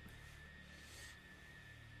 out.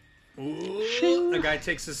 Ooh, the guy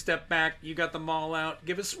takes a step back. You got the maul out.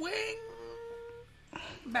 Give a swing.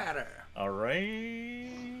 Batter. All right.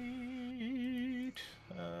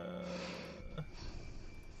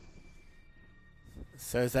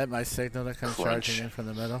 So is that my signal to come charging in from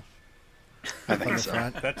the middle? I think so.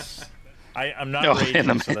 Front? That's. I'm not No, raging, in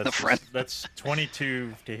the so front. that's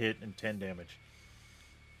 22 to hit and 10 damage.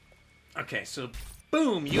 Okay, so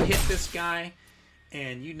boom, you hit this guy,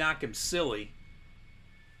 and you knock him silly,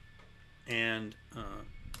 and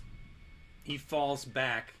he falls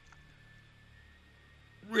back.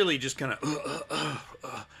 Really, just kind of.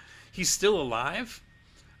 He's still alive,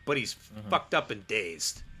 but he's fucked up and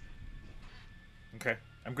dazed. Okay,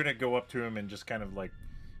 I'm gonna go up to him and just kind of like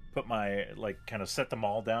put my kind of set them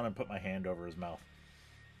all down and put my hand over his mouth.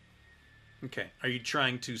 Okay, are you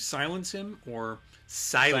trying to silence him or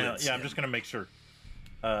silence? Yeah, him? I'm just gonna make sure.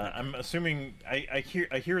 I'm assuming I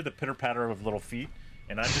hear the pitter patter of little feet,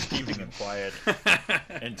 and I'm just keeping him quiet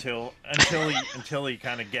until he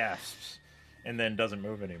kind of gasps, and then doesn't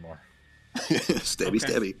move anymore. Stabby.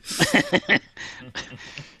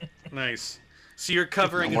 Nice. So you're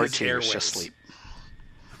covering More his tears, airways. just sleep.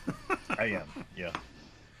 I am, yeah.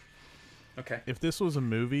 Okay. If this was a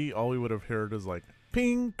movie, all we would have heard is like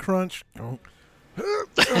ping, crunch. Oh.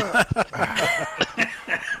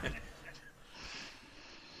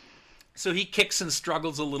 So he kicks and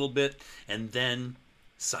struggles a little bit, and then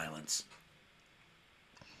silence.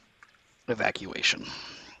 Evacuation.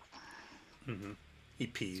 He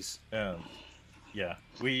pees. Yeah.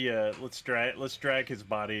 We let's drag his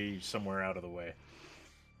body somewhere out of the way.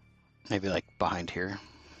 Maybe like behind here.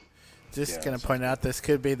 Just Yeah, going to point out this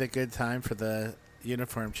could be the good time for the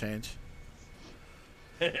uniform change.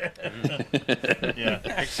 Yeah,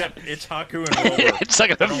 except it's Haku and Wilbur. It's not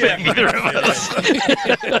gonna fit either of us.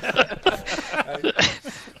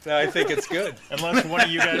 I think it's good. Unless one of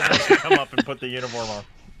you guys wants to come up and put the uniform on.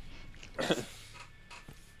 The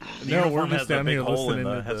No, we're uniform just has a down big here hole listening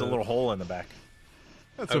in the to has a the- little hole in the back.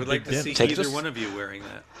 That's I a would like big to see dent. Take either this- one of you wearing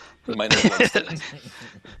that. He might not have liked it.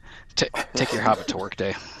 Take your Hobbit to work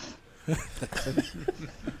day.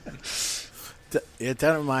 Yeah,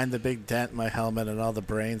 don't mind the big dent in my helmet and all the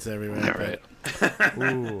brains everywhere. All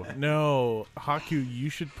right. Ooh, no, Haku, you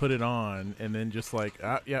should put it on and then just like,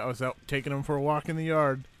 yeah, I was out taking him for a walk in the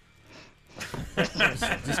yard.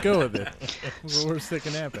 just go with it. We're sick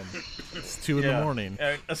and napping. It's 2 in the morning.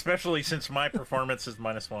 Especially since my performance is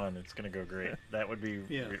 -1, it's going to go great. That would be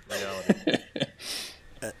Yeah. reality.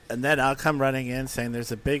 And then I'll come running in saying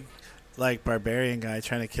there's a big, like, barbarian guy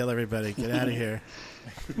trying to kill everybody. Get out of here.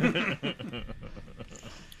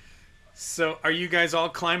 So are you guys all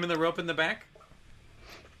climbing the rope in the back?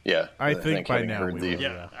 Yeah, I think by having now heard we the- will.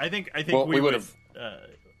 Yeah, I think Well, we we would would've- have.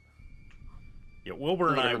 Yeah, Wilbur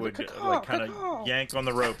and I would like kind of yank on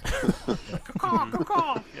the rope.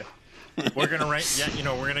 Yeah. We're gonna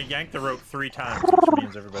we're gonna yank the rope 3 times, which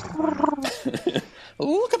means everybody.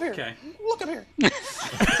 Look up here! Okay. Look up here!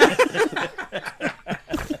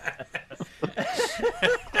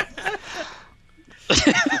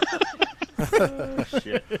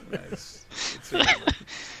 Shit. Nice.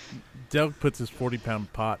 Doug puts his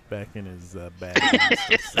 40-pound pot back in his bag. And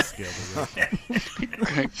starts to scale the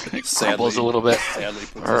rope. Crumbles a little bit. Sadly,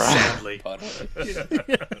 puts All his right. Sadly. pot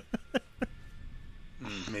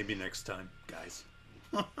on. Maybe next time, guys.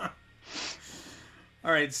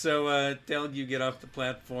 All right, so Del, you get off the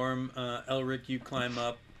platform. Elric, you climb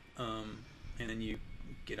up, and then you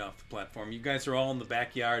get off the platform. You guys are all in the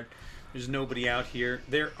backyard. There's nobody out here.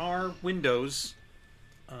 There are windows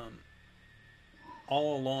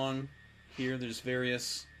all along here. There's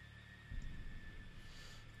various.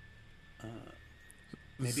 Does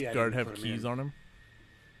Maybe I the guard didn't have put 'em keys in. on him?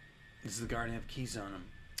 Does the guard have keys on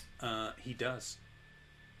him? He does.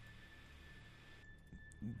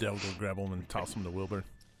 Del go grab him and toss him to Wilbur.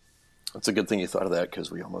 It's a good thing you thought of that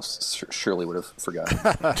because we almost surely would have forgotten.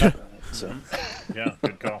 So Yeah,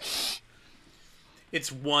 good call.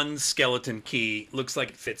 It's one skeleton key. Looks like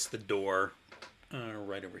it fits the door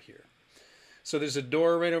right over here. So there's a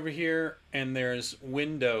door right over here, and there's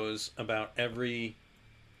windows about every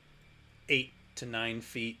 8 to 9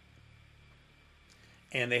 feet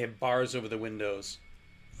and they have bars over the windows.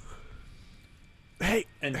 Hey,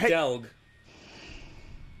 And hey, Delg,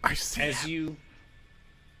 I see. as you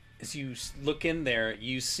look in there,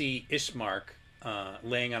 you see Ishmark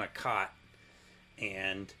laying on a cot,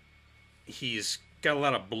 and he's got a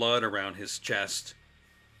lot of blood around his chest,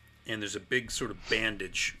 and there's a big sort of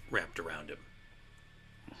bandage wrapped around him.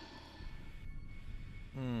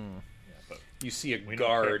 Yeah, but You see a We don't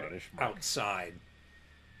care guard about Ishmark. outside.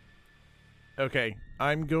 Okay,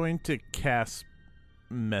 I'm going to cast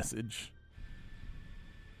message.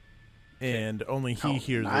 And only he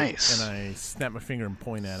hears nice. it, and I snap my finger and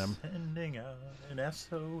point at him. sending out an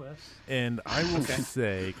SOS. And I will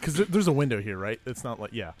say, because there's a window here, right? It's not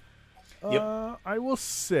like, yeah. Yep. I will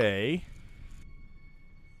say,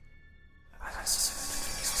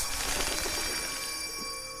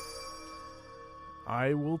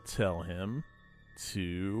 I will tell him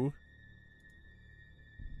to,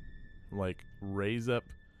 like, raise up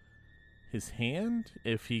his hand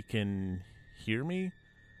if he can hear me.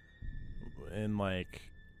 And, like,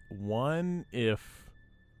 1, if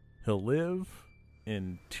he'll live,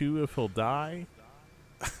 and 2, if he'll die.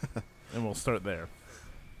 And we'll start there.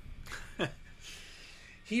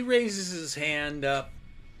 He raises his hand up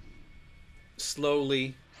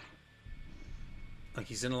slowly, like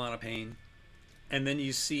he's in a lot of pain. And then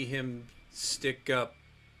you see him stick up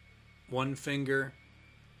one finger,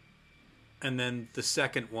 and then the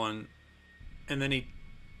second one, and then he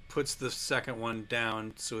puts the second one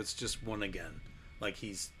down, so it's just one again. Like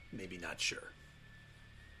he's maybe not sure.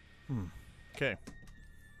 Okay.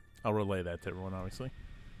 I'll relay that to everyone, obviously.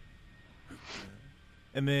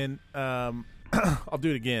 And then I'll do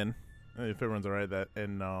it again, if everyone's all right with that,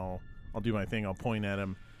 and I'll do my thing. I'll point at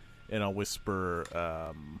him, and I'll whisper,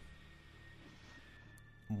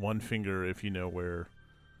 one finger if you know where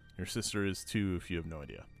your sister is, 2 if you have no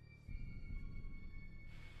idea.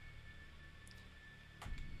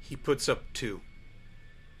 He puts up 2.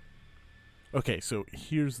 Okay, so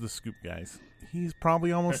here's the scoop, guys. He's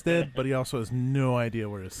probably almost dead, but he also has no idea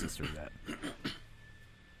where his sister's at.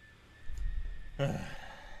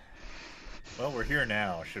 Well, we're here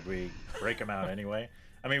now. Should we break him out anyway?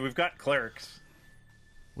 I mean, we've got clerics.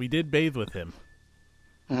 We did bathe with him.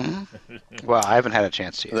 Well, I haven't had a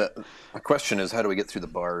chance to. The question is, how do we get through the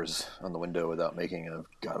bars on the window without making a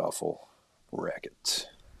god-awful racket?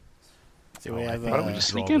 Do we have Why don't we a,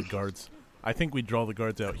 just Draw sneak in? the guards. I think we draw the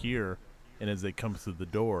guards out here, and as they come through the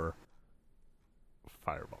door,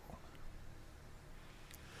 fireball.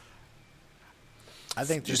 I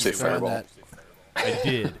think Did you just say throwing fireball? that. I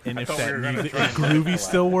did, and if thought we that were gonna music, try if and Groovy fireball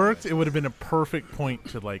still after. worked, it would have been a perfect point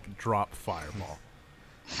to like drop fireball.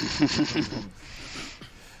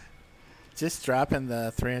 Just dropping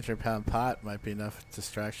the 300-pound pot might be enough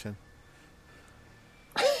distraction.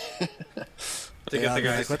 To get Yeah, the they're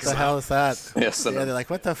guys like, what to the come hell out. is that? Yes, Yeah, they're like,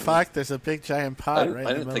 what the fuck? There's a big giant pot right in the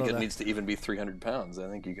I didn't middle think of it the... needs to even be 300 pounds. I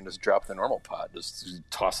think you can just drop the normal pot, just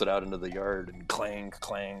toss it out into the yard and clang,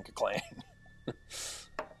 clang, clang.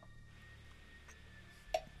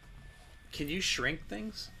 Can you shrink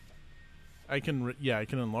things? I can, I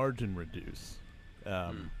can enlarge and reduce.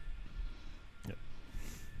 Yep.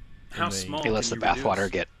 How And they- small? He lets the can you bathwater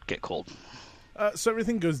reduce? get cold. So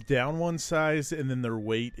everything goes down one size, and then their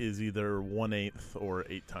weight is either 1/8 or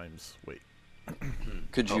 8 times weight.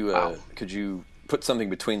 Could you put something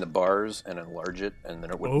between the bars and enlarge it, and then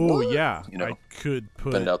it would? Oh work, yeah, you know. I could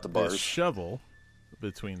put bend out the this bars. shovel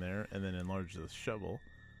between there, and then enlarge the shovel,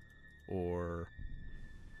 or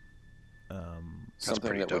Something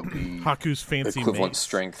pretty that would be Haku's fancy equivalent mace.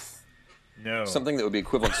 strength. No. Something that would be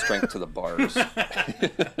equivalent strength to the bars.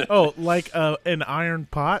 Oh, like an iron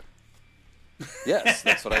pot. Yes,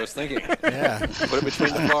 that's what I was thinking. Yeah. Put it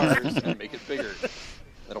between the bars and make it bigger.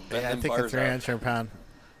 That'll bend Yeah, I them think a bars out. 300-pound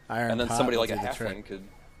iron And then pot somebody would like a do the trick. halfling could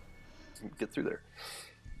get through there,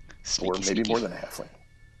 Sneaky, or maybe sneaky. more than a halfling.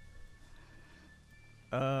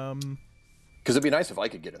 Because it'd be nice if I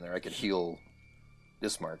could get in there. I could heal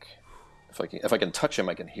Ismark. If I can touch him,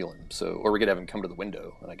 I can heal him. So, or we could have him come to the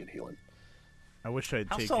window and I could heal him. I wish I'd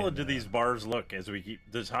How taken. solid do these bars look as we keep...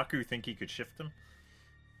 Does Haku think he could shift them?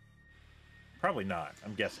 Probably not.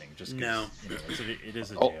 I'm guessing. Just 'cause, No. You know, it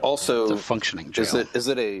is a Al- jail. Also, It's a functioning jail. is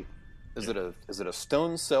it a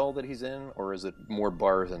stone cell that he's in, or is it more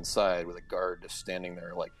bars inside with a guard just standing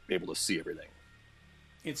there, like able to see everything?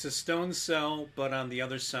 It's a stone cell, but on the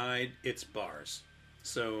other side, it's bars.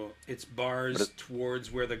 So it's bars But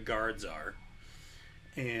towards where the guards are,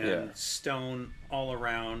 and Yeah. stone all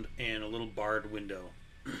around, and a little barred window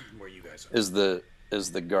where you guys are. Is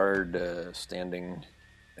the guard standing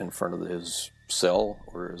in front of his cell,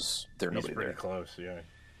 or is there He's nobody pretty there? close, yeah.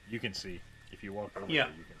 You can see. If you walk over Yeah.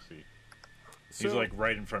 there, you can see. He's So- like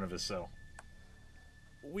right in front of his cell.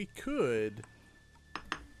 We could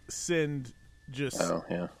send just Oh,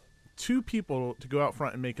 yeah. 2 people to go out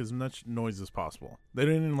front and make as much noise as possible. They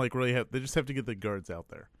don't even really have. They just have to get the guards out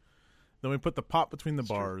there. Then we put the pot between the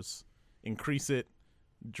bars, increase it,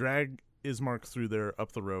 drag Ismark through there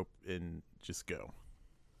up the rope, and just go.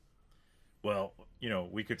 Well,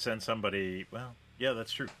 we could send somebody. Well, yeah,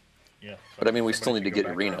 that's true. Yeah. But, I mean, we still somebody need to could go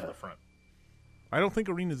get back around Arena. the front. I don't think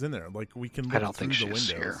Arena's in there. Like we can look I don't through think the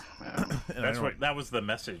she's windows. here. Yeah. And That's I what don't- that was the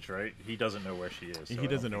message, right? He doesn't know where she is. So He I don't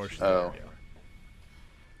doesn't think know where she's she is. Oh. there.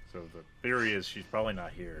 So the theory is she's probably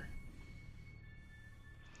not here.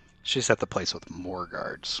 She's at the place with more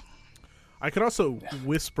guards. I could also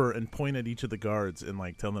whisper and point at each of the guards and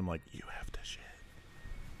like tell them like you have to shit.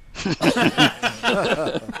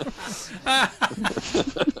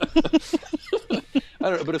 I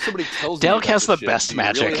don't know, but if somebody tells Delk you you have has to the shit, best do you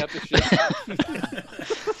really magic. have to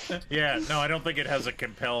shit? Yeah, no, I don't think it has a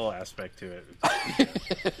compel aspect to it.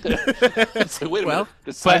 It's like, wait a minute.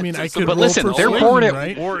 But I mean, I could but roll listen, they're persuasion, bored at-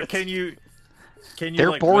 right? Or can you They're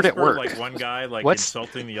like bored at whisper, work. like one guy like What's-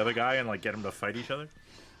 insulting the other guy and like get them to fight each other?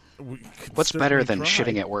 We could What's better than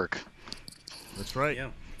certainly shitting try. at work? That's right. Yeah.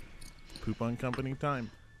 Poop on company time.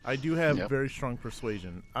 I do have Yep. very strong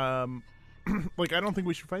persuasion. Like I don't think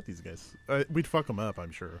we should fight these guys. We'd fuck them up,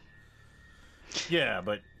 I'm sure. Yeah,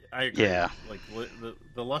 but I agree. Yeah. Like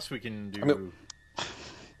the less we can do. I mean,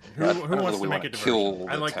 who I don't know wants that we to make wanna a kill diversion?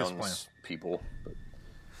 I the like this plan. townspeople, but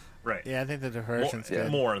Right. Yeah, I think the diversion's good.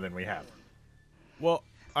 More than we have. Well,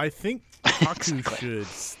 I think Haku should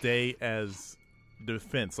stay as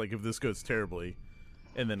defense. Like if this goes terribly,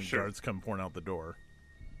 and then Sure. guards come pouring out the door.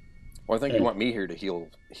 well, I think you want me here to heal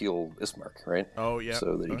Ismark, right? Oh yeah.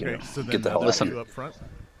 So that you okay. can So then get the hell out of Listen. here. you up front.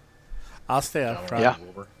 I'll stay up front. Yeah.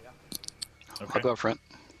 Okay. I'll go up front.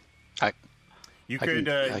 You I could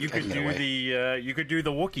can- I you could can get do away. you could do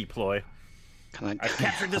the Wookiee ploy. Can I? I've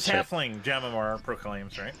captured this That's right. halfling, Jamamar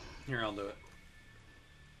proclaims, right? Here, I'll do it.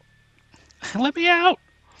 Let me out!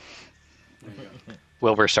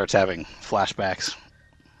 Wilbur starts having flashbacks.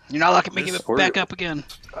 You're not letting me This- get back up again.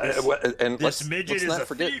 And This midget let's is not a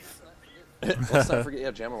forget. thief. Let's not forget.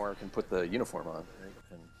 Yeah, Jamamar can put the uniform on, right?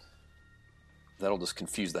 And that'll just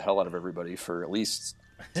confuse the hell out of everybody for at least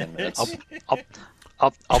 10 minutes.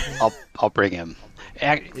 I'll bring him.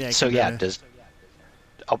 So keep yeah, it.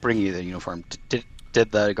 I'll bring you the uniform.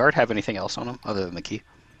 Did the guard have anything else on him other than the key?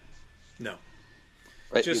 No,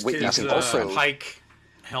 Right, just wait, you his can also pike,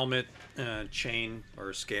 helmet, chain,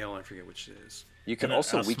 or scale. I forget which it is. you can And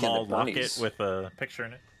also a weekend small at locket Bernie's. with a picture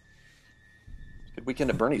in it. Weekend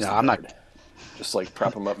at Bernie's. No, the I'm not- guard. Just like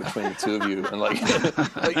prop him up between the two of you and like,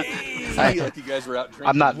 hey, like you guys were out drinking.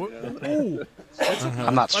 I'm not. Ooh.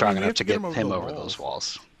 I'm not strong we enough have to to get get him over him the over walls. those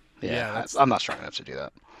walls. Yeah, Yeah, that's- I'm not strong enough to do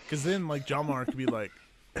that. Because then, like, John Mark could be like,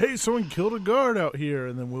 hey, someone killed a guard out here.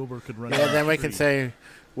 And then Wilbur could run Yeah, down then the we could street. say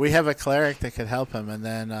we have a cleric that could help him, and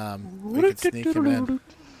then we could sneak him in.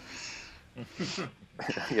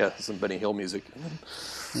 Yeah, some Benny Hill music.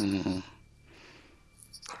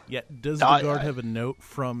 Yeah, does the I- guard have a note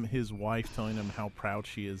from his wife telling him how proud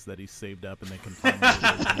she is that he saved up and they can find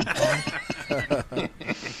him?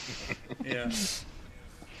 Yeah.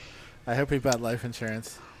 I hope he bought life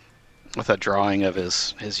insurance. With a drawing of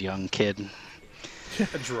his young kid.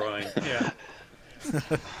 A drawing. Yeah.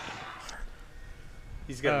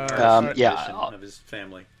 He's got an Um, art yeah, edition I'll- of his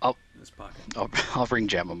family I'll- in his pocket. I'll bring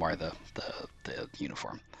Jamamar the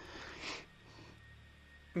uniform.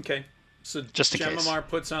 Okay. So Just in case. Jamamar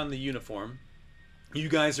puts on the uniform. You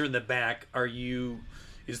guys are in the back.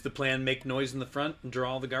 Is the plan make noise in the front and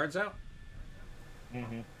draw all the guards out?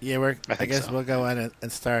 Yeah, I I think guess so. we'll go in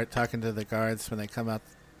and start talking to the guards when they come out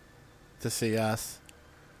to see us.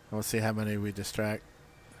 And we'll see how many we distract.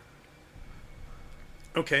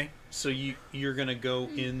 Okay. So you're gonna go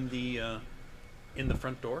in the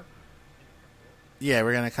front door? Yeah,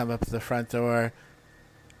 we're gonna come up to the front door,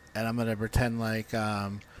 and I'm gonna pretend like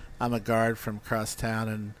I'm a guard from across town,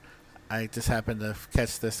 and I just happened to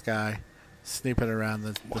catch this guy snooping around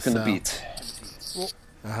the Walking the cell. beat.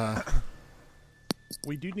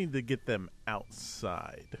 We do need to get them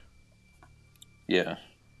outside, Yeah,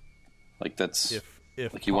 like that's if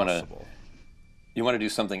Like you wanna- possible. you want to do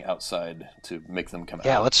something outside to make them come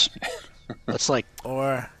Yeah, out. let's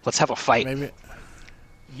Or let's have a fight. maybe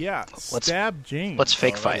Yeah, Let's- stab James. let's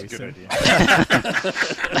fake Oh, fight. that's Good Jason.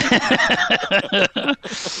 idea.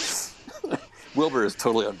 Wilbur is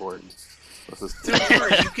totally on board. This is- Don't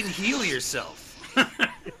worry, you can heal yourself.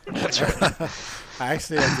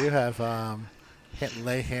 actually I do have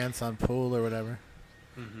lay hands on pool or whatever.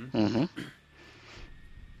 Mm-hmm.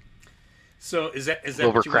 So is that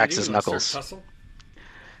Wilbur what you cracks wanna do? his You wanna start knuckles. tussle?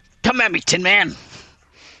 Come at me, Tin Man.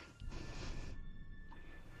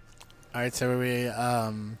 All right, so are we?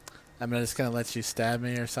 I'm just gonna let you stab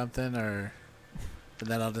me or something, or and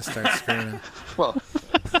then I'll just start screaming. Well,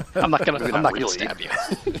 I'm not gonna. Maybe I'm not not gonna really. stab you.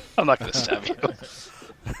 I'm not gonna stab you.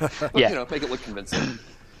 but, Yeah. you know, make it look convincing.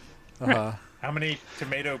 How many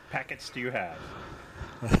tomato packets do you have?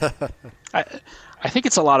 I think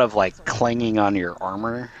it's a lot of like clanging on your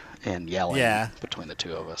armor and yelling Yeah. between the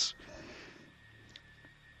two of us.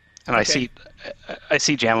 And I see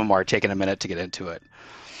Jamamar taking a minute to get into it.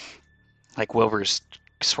 Like Wilbur's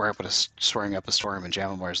swearing up a storm, and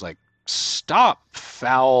Jamamar's like, "Stop,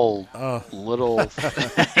 foul little."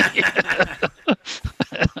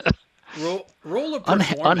 Roll a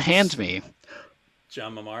performance. Unhand me.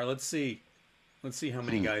 John Mamar. Let's see how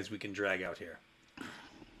many guys we can drag out here.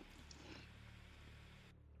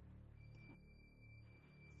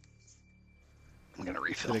 I'm gonna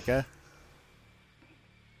refill. Did it go?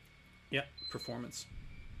 Yep, performance.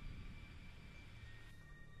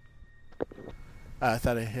 I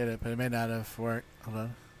thought I hit it, but it may not have worked. Hold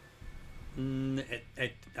on.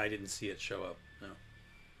 I didn't see it show up. No.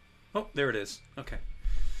 Oh, there it is. Okay.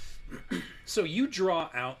 So you draw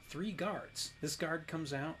out 3 guards. This guard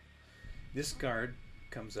comes out. This guard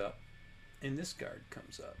comes up, and this guard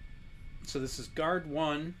comes up. So this is guard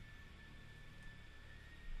 1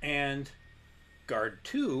 and guard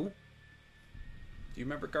 2. Do you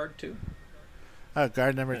remember guard 2? Oh,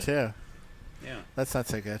 guard number 2. Yeah. That's not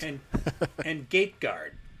so good. And gate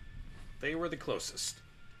guard. They were the closest.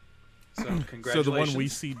 So So congratulations. the one we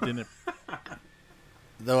see didn't.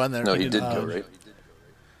 The one that No, he we did didn't- go, right?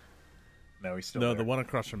 No, he's still No, there. the one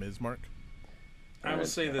across from Ismark. I will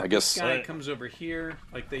say that I this guess- guy comes over here,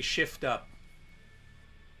 like they shift up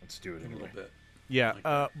Let's do it a little anyway. bit.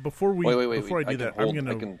 Yeah. Before we Wait. before I do that, I'm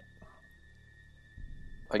gonna.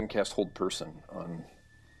 I can cast Hold Person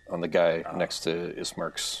on the guy next to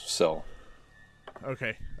Ismark's cell.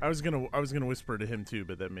 Okay, I was gonna whisper to him too,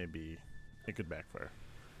 but that may be it could backfire.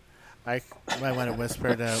 I might want to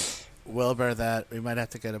whisper to Wilbur that we might have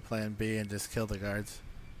to go to Plan B and just kill the guards.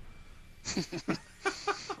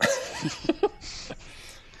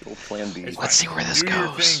 Little Plan B. Let's see where this Do your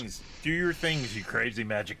goes. things. Do your things, you crazy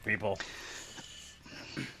magic people.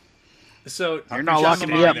 So You're not locking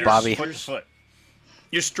me up, Bobby. Foot to foot.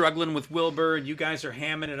 you're struggling with Wilbur, and you guys are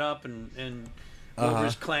hamming it up, and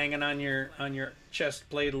Wilbur's clanging on your chest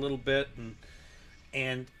plate a little bit,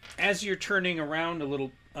 and as you're turning around a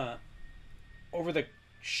little over the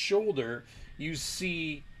shoulder, you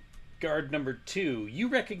see guard number 2. You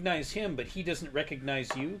recognize him, but he doesn't recognize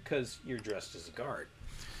you because you're dressed as a guard.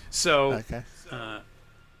 So Okay.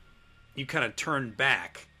 you kind of turn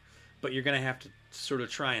back, but you're going to have to sort of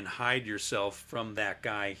try and hide yourself from that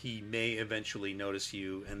guy. He may eventually notice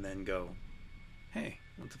you and then go, "Hey,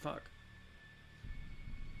 what the fuck?"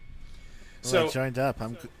 Well, I joined up.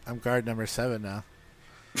 I'm guard number 7 now.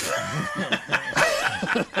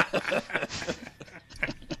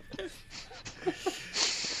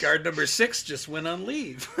 Guard number 6 just went on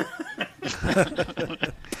leave.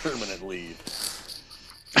 Permanent leave.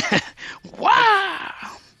 Wow!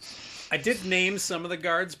 I did name some of the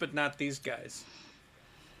guards, but not these guys.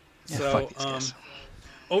 Yeah, So, fuck these guys.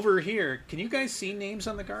 over here, can you guys see names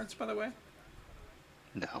on the guards, by the way?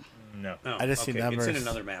 No. No. Oh, I just see It's numbers. in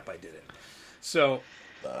another map. I did it. So,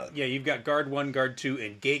 yeah, you've got guard 1, guard 2,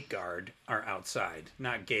 and gate guard are outside.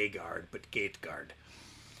 Not gay guard, but gate guard.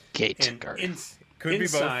 Gate And guard. Could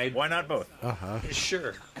inside, be both. Why not both?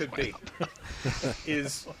 Sure, could be.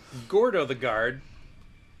 Is Gordo the guard?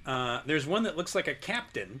 There's one that looks like a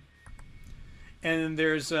captain, and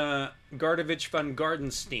there's Gardovich von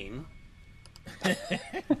Gardenstein.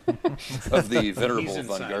 Of the venerable He's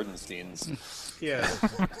von inside. Gardensteins. Yeah,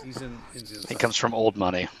 he's in. It comes from old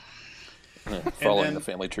money. Following then- the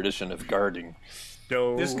family tradition of guarding.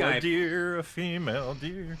 This guy- A deer, a female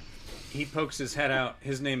deer. He pokes his head out.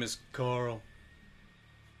 His name is Carl.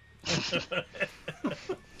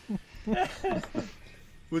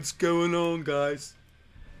 What's going on, guys?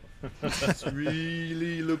 It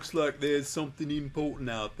really looks like there's something important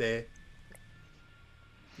out there.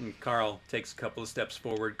 And Carl takes a couple of steps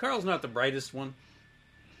forward. Carl's not the brightest one.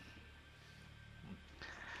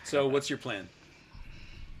 So, what's your plan?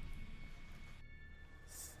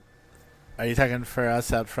 Are you talking for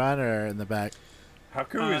us out front or in the back?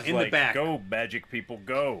 Haku is in the like, back. go, magic people,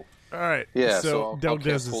 go. All right. Yeah, So so I'll Doug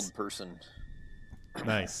does cast his Hold Person.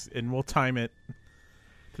 nice, and we'll time it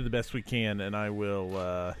to the best we can, and I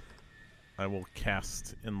will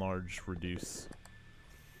cast Enlarge Reduce.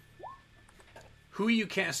 Who are you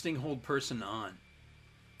casting Hold Person on?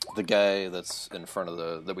 The guy that's in front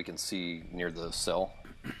of that we can see near the cell.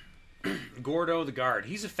 Gordo the guard.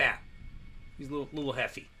 He's a fat. He's a little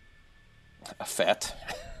heavy. A fat.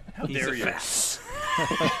 How He's dare a you?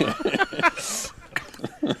 fat.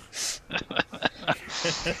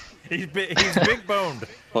 He's big boned.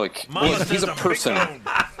 Look, Mama he's says a I'm person. big-boned.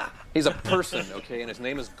 He's a person, okay, and his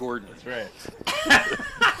name is Gordon. That's right.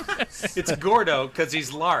 It's Gordo because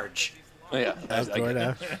he's large. Oh, yeah, That's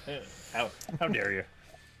Gordo. How dare you?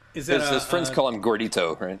 Is that his friends call him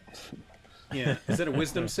Gordito, right? Yeah. Is that a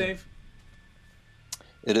wisdom save?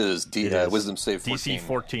 It is. It is. Wisdom save 14. DC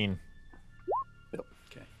 14. Yep.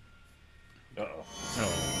 Okay. Uh-oh.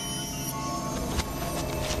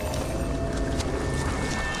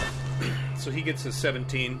 So he gets a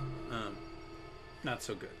 17. Not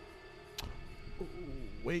so good.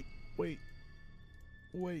 Wait.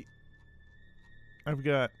 I've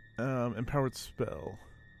got empowered spell.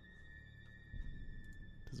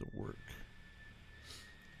 Does it work?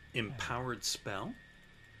 Empowered spell?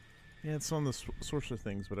 Yeah, it's on the sorcerer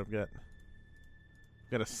things, but I've got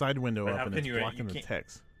a side window But up how and can it's you- blocking you the can't-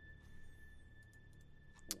 text.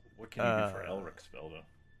 What can you do for Elric's spell, though?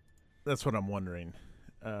 That's what I'm wondering.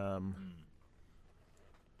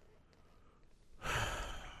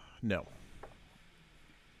 No.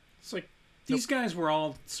 It's like these guys were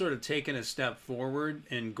all sort of taking a step forward,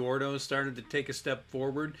 and Gordo started to take a step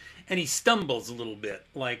forward, and he stumbles a little bit.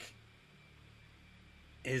 Like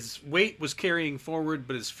his weight was carrying forward,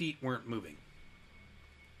 but his feet weren't moving.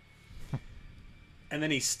 And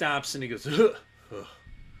then he stops and he goes, and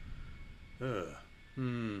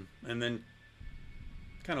then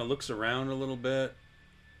kind of looks around a little bit.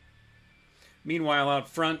 Meanwhile, out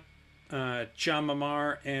front, John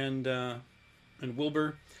Mamar and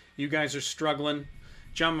Wilbur, you guys are struggling.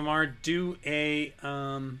 John Mamar, do a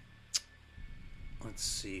let's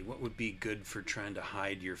see, what would be good for trying to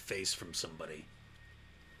hide your face from somebody?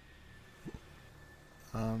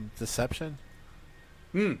 Deception?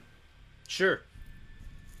 Sure.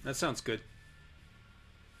 That sounds good.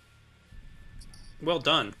 Well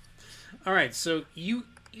done. All right, so you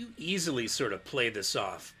easily sort of play this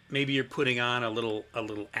off. Maybe you're putting on a little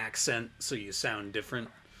accent so you sound different,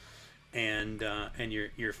 and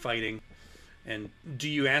you're fighting. And do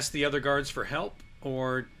you ask the other guards for help,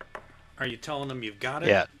 or are you telling them you've got it?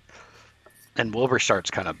 Yeah. And Wilbur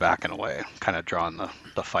starts kind of backing away, kind of drawing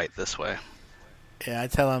the fight this way. Yeah, I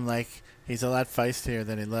tell him, like, he's a lot feistier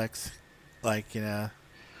than he looks. Like, you know,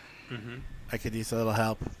 I could use a little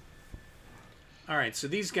help. All right, so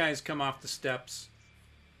these guys come off the steps.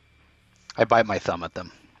 I bite my thumb at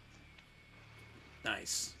them.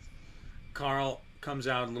 Nice. Carl comes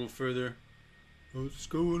out a little further. What's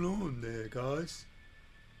going on there, guys?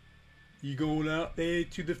 You going out there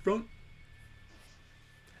to the front?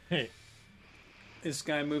 Hey. This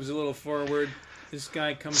guy moves a little forward. This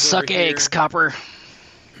guy comes Suck over eggs, here. Copper.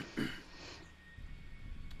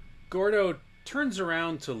 Gordo turns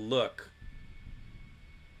around to look.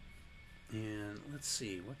 And let's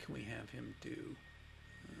see, what can we have him do?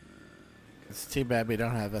 It's too bad we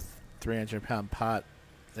don't have a 300-pound pot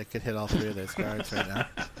that could hit all three of those guards right now.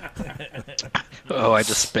 Oh, I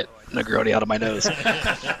just spit Negroni out of my nose.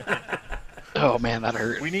 Oh man, that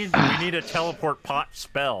hurt. We need a teleport pot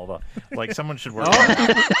spell. Like someone should work. on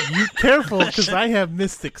You careful, because I have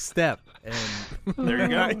Mystic Step, and There you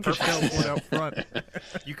go. I can teleport out front.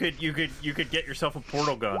 You could get yourself a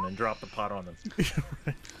portal gun and drop the pot on them.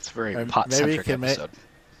 It's a very Or pot-centric maybe you can episode.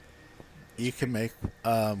 You can make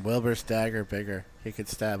Wilbur's dagger bigger. He could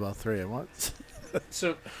stab all three at once.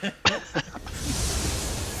 So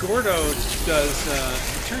Gordo does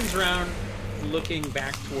he turns around looking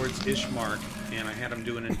back towards Ishmark, and I had him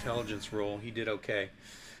do an intelligence roll. He did okay.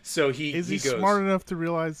 So Is he he goes, smart enough to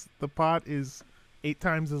realize the pot is 8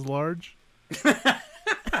 times as large?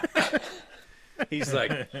 he's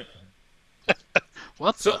like,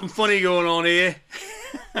 What? something funny going on here.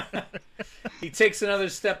 He takes another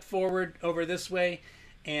step forward over this way,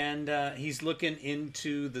 and he's looking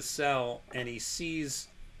into the cell, and he sees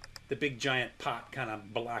the big giant pot kind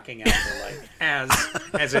of blocking out the light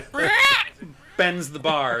as it bends the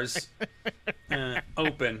bars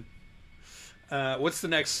open. What's the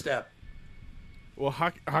next step? Well,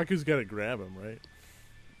 Haku's got to grab him, right?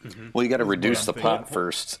 Well, you got to reduce I'm the thinking. pot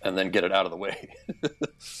first, and then get it out of the way.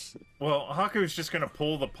 Well, Haku's just gonna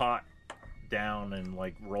pull the pot down and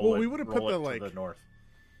like roll Well, it. we would've roll put it the, to like- the north.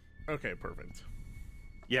 Okay, perfect.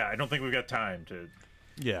 Yeah, I don't think we've got time to.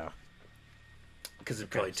 Yeah. Because it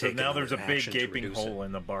probably So takes. now there's a big gaping hole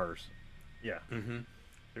in the bars. Yeah.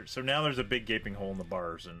 So now there's a big gaping hole in the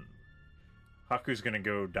bars, and Haku's gonna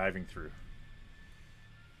go diving through.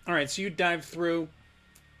 All right, so you dive through.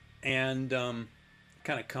 and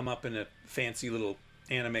kind of come up in a fancy little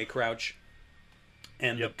anime crouch.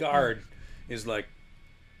 And the guard is like,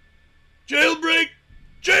 jailbreak!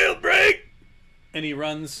 Jailbreak! And he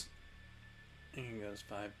runs. And he goes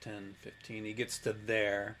 5, 10, 15. He gets to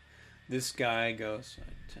there. This guy goes 5,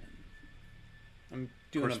 10. I'm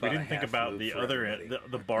doing Of course, about we didn't think about the other everybody.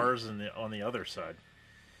 the bars on the other side.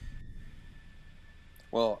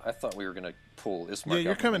 Well, I thought we were going to pull Ismark. Yeah,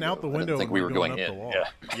 you're coming out the I didn't window think and we we're were going going up in. the wall.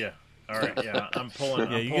 Yeah. Yeah. All right. Yeah, I'm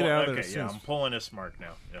pulling. Yeah, I'm you pulling, get out of there okay, as yeah, soon as- I'm pulling Ismark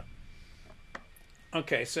now. Yeah.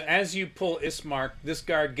 Okay, so as you pull Ismark, this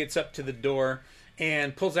guard gets up to the door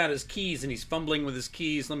and pulls out his keys, and he's fumbling with his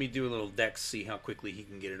keys. Let me do a little dex, see how quickly he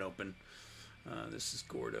can get it open. This is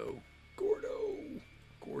Gordo.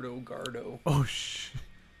 Gardo. Oh, shit.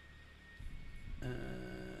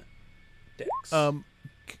 Dex.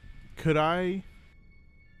 Could I,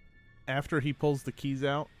 after he pulls the keys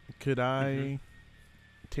out, could I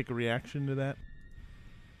take a reaction to that?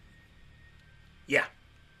 Yeah.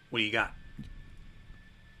 What do you got?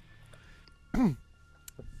 I'm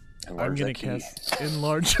Enlarge going that to key. cast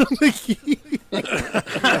Enlarge on the key.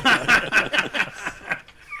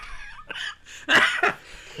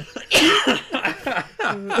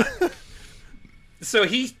 So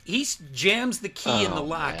he jams the key in the Oh,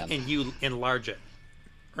 lock, man. and you enlarge it,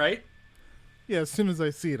 right? Yeah, as soon as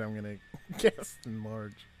I see it, I'm going to cast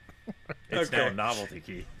Enlarge. It's now a novelty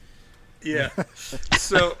key. Yeah.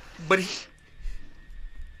 So, but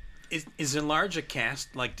is enlarge a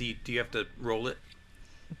cast? Like, do you have to roll it?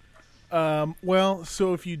 Well,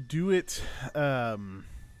 so if you do it,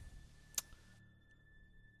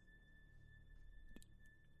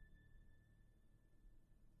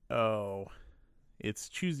 it's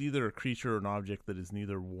choose either a creature or an object that is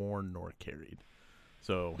neither worn nor carried.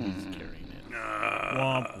 So he's carrying it.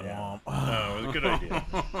 Womp womp. Oh, it was a good idea.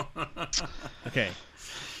 Okay.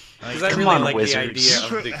 Because I Come really on, like wizards. the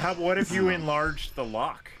idea of the. What if you enlarged the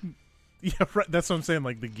lock? Yeah, right. That's what I'm saying.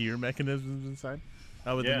 Like the gear mechanisms inside.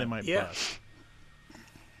 Oh, but then Yeah. they might Yeah. bust.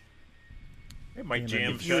 It might And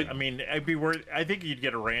jam if you shut. would- I mean, I'd be worried. I think you'd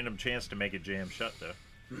get a random chance to make it jam shut, though.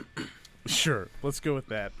 Sure, let's go with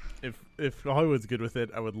that. If Hollywood's good with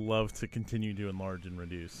it, I would love to continue to enlarge and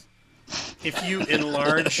reduce. If you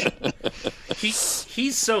enlarge,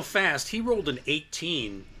 he's so fast. He rolled an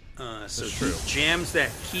 18, so he jams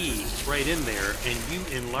that key right in there, and you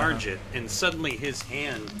enlarge it, and suddenly his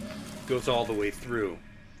hand goes all the way through.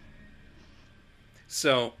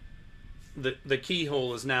 So the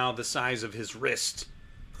keyhole is now the size of his wrist,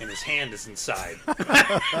 and his hand is inside.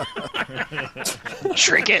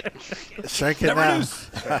 Shrink it. Shrink it now.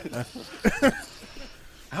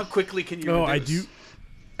 How quickly can you? Oh, I reduce? do.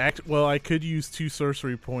 Well, I could use 2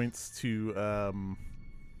 sorcery points to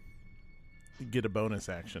get a bonus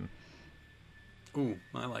action. Ooh,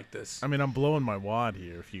 I like this. I mean, I'm blowing my wad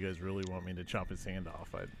here. If you guys really want me to chop his hand off,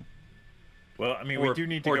 Well, I mean, Or- we do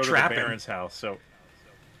need to or go to the trap him. Baron's house, so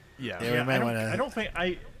yeah. Yeah, we might want I to. don't think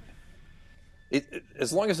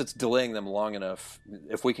As long as it's delaying them long enough,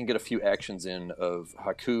 if we can get a few actions in of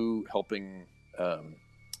Haku helping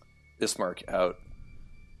Ismark out,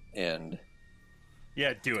 and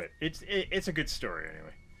Yeah, do it. It's a good story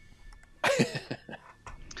anyway.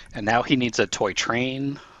 And now he needs a toy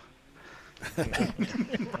train.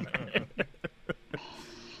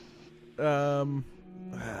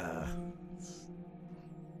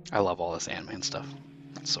 I love all this Ant-Man stuff.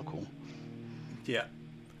 That's so cool. Yeah.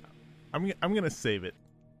 I'm gonna save it.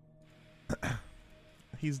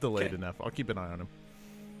 He's delayed Okay. enough. I'll keep an eye on him.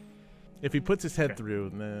 If he puts his head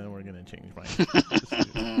through, then we're gonna change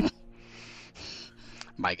mine.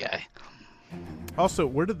 My guy. Also,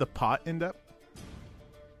 where did the pot end up?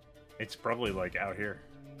 It's probably like out here.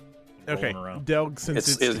 Okay, rolling around. Delg, since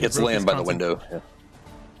it's it broke laying his by the window. Yeah.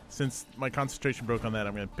 Since my concentration broke on that,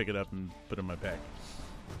 I'm gonna pick it up and put it in my bag.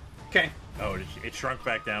 Okay. Oh, it shrunk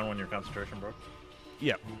back down when your concentration broke.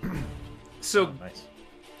 Yeah. So Nice.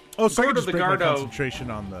 Oh, so I Gordo can just the break my Gardo-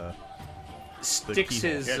 concentration on the. sticks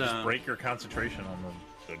keyhole. his Yeah, just break your concentration on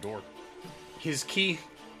the door. his key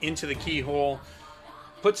into the keyhole,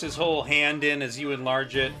 puts his whole hand in as you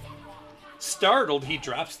enlarge it. Startled, he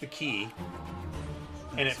drops the key,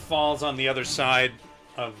 and it falls on the other side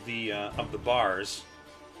of the bars.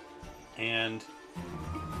 And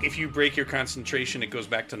if you break your concentration, it goes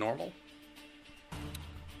back to normal.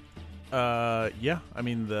 Yeah. I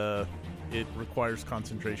mean it requires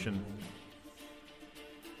concentration,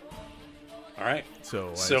 All right.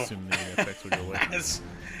 so I So- assume the effects would go away.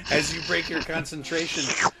 As you break your concentration,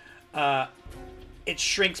 it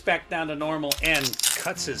shrinks back down to normal and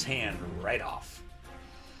cuts his hand right off.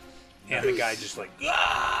 And the guy just like,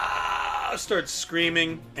 "Ah!" starts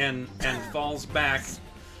screaming and falls back.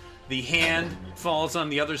 The hand falls on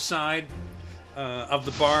the other side of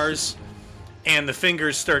the bars, and the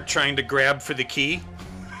fingers start trying to grab for the key.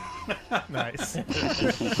 Nice.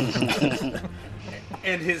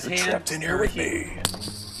 And his hand trapped in here with me.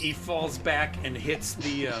 He falls back and hits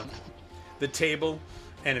the table,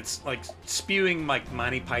 and it's like spewing like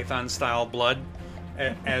Monty Python style blood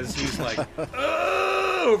as he's like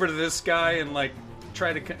over to this guy and like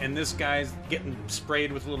and this guy's getting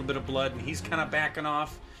sprayed with a little bit of blood, and he's kind of backing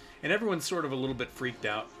off, and everyone's sort of a little bit freaked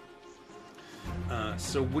out.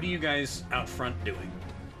 So what are you guys out front doing?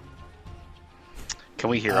 Can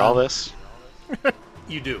we hear all this?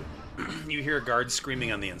 You do. You hear a guard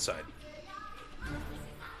screaming on the inside.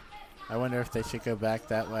 I wonder if they should go back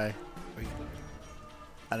that way.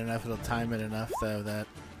 I don't know if it'll time it enough, though, that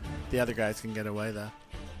the other guys can get away, though.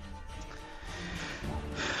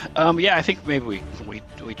 Yeah, I think maybe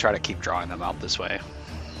we try to keep drawing them out this way.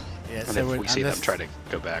 Yeah, And so if we see them try to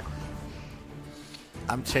go back.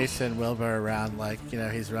 I'm chasing Wilbur around like,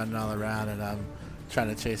 he's running all around, and I'm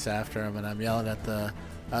trying to chase after him, and I'm yelling at the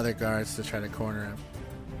other guards to try to corner him.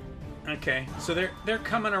 Okay, so they're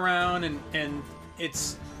coming around, and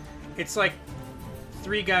it's like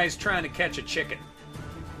three guys trying to catch a chicken.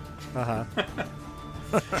 Uh-huh.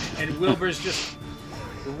 And Wilbur's just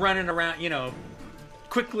running around,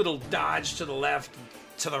 quick little dodge to the left,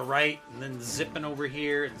 to the right, and then zipping over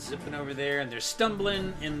here and zipping over there, and they're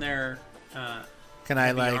stumbling in their Can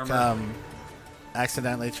I, armor.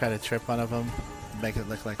 accidentally try to trip one of them? Make it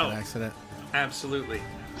look like an accident? Absolutely.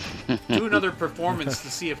 Do another performance to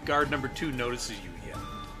see if guard number 2 notices you yet.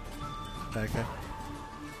 Okay.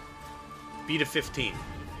 Beat a 15.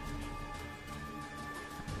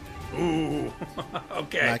 Ooh.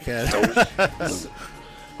 Okay. Not good.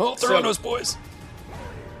 Oh, they're on those boys.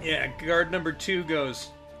 Yeah, guard number 2 goes,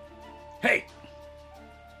 "Hey!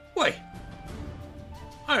 Wait!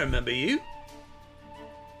 I remember you.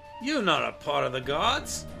 You're not a part of the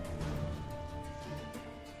guards."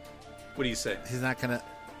 What do you say? He's not gonna...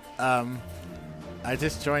 I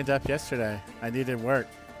just joined up yesterday. I needed work.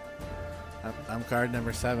 I'm guard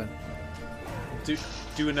number 7.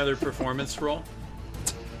 Do another performance roll.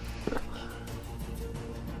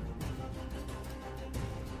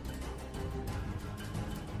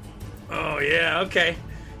 Oh, yeah, okay.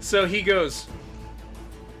 So he goes,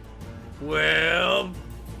 "Well,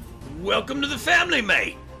 welcome to the family,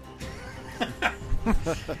 mate.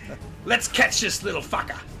 Let's catch this little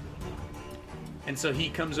fucker." And so he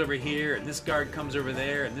comes over here, and this guard comes over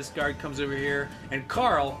there, and this guard comes over here, and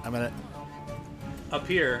Carl I'm gonna... up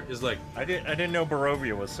here is like, I didn't know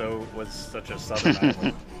Barovia was such a southern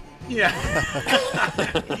island. yeah.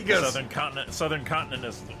 He goes, Southern continent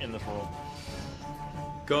is in this world.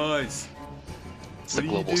 "Guys, It's the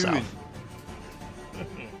what are you global doing?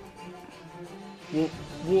 south.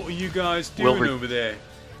 What are you guys doing Wilbur- over there?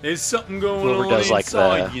 There's something going Wilbur on does like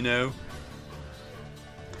inside, the-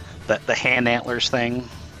 The hand antlers thing.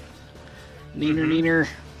 Neener, neener.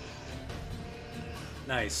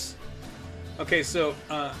 Nice. Okay, so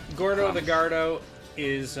Gordo the Gardo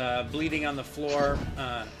is bleeding on the floor.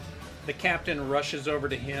 The captain rushes over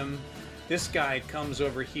to him. This guy comes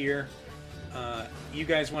over here. You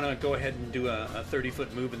guys want to go ahead and do a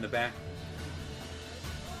 30-foot move in the back?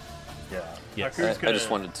 Yeah. Yes. Haku's I just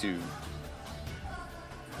wanted to.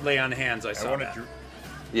 Lay on hands, I saw that.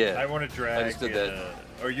 Yeah. I want to drag. I just did that.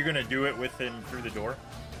 Are you gonna do it with him through the door?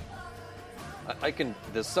 I can.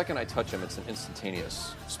 The second I touch him, it's an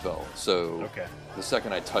instantaneous spell. So Okay. the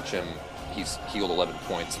second I touch him, he's healed 11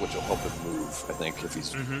 points, which will help him move. I think if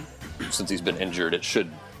he's since he's been injured, it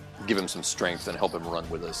should give him some strength and help him run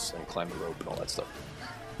with us and climb the rope and all that stuff.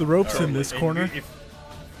 The rope's in this corner.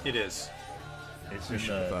 It is. It's We in should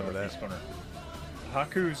have the thought of northeast that. corner.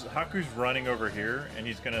 Haku's running over here, and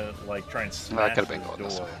he's gonna like try and That smash could've been this going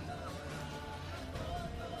this door. way.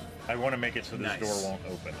 I want to make it so this Nice. door won't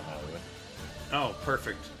open, Hollywood. Oh,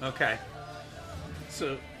 perfect. Okay.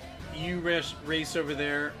 So you race over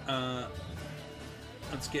there.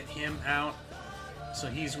 Let's get him out. So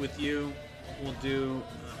he's with you. We'll do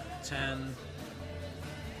 10,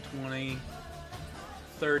 20,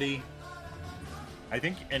 30. I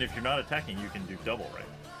think, and if you're not attacking, you can do double, right?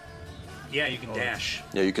 Yeah, you can dash.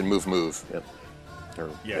 Yeah, you can move. Yep. Or,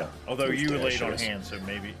 Yeah. Although move you dash, laid I on guess. hands, so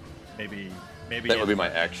maybe. That would be my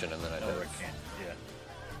action, and then I'd Oh, have. I can't. Yeah.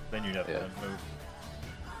 Then you'd have Yeah. to move.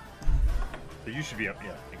 So you should be up.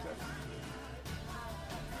 Yeah, exactly.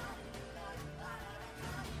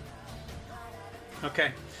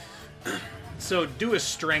 Okay. So do a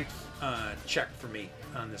strength check for me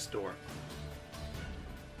on this door.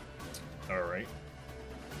 All right.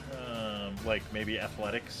 Like maybe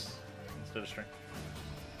athletics instead of strength,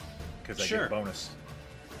 because I Sure. get a bonus.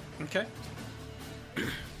 Okay.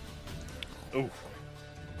 Ooh,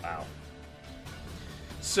 wow.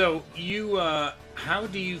 So you, how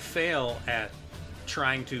do you fail at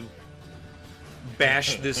trying to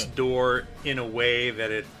bash this door in a way that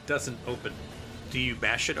it doesn't open? Do you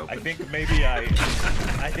bash it open? I think maybe I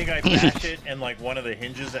bash it and like one of the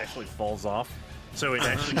hinges actually falls off, so it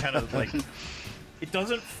actually kind of like it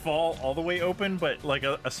doesn't fall all the way open, but like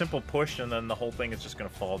a simple push and then the whole thing is just gonna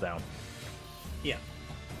fall down. Yeah.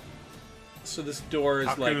 So this door is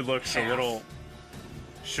Haku like looks half. a little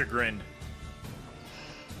chagrined.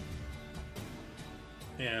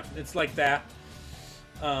 Yeah, it's like that.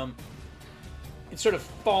 It sort of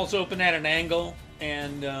falls open at an angle,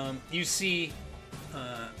 and you see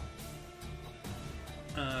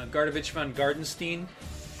Gardovich von Gardenstein,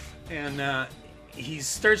 and he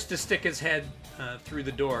starts to stick his head through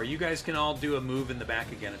the door. You guys can all do a move in the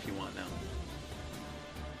back again if you want now.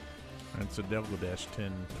 And so Del will dash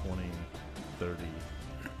 10, 20, 30.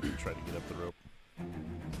 Try to get up the rope.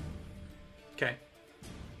 Okay.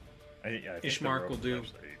 I think Ishmark the rope will do.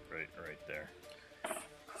 is actually right there.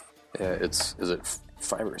 Yeah, is it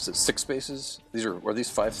 5 or is it 6 spaces? Are these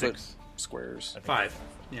 5 foot 6. squares? I think 5.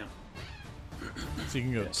 Yeah. So you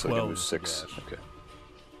can go Yeah, so I can 12 move 6. dash. Okay.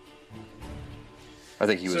 I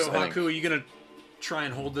think he was. So Haku, are you gonna try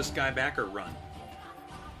and hold this guy back or run?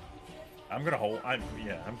 I'm gonna hold. I'm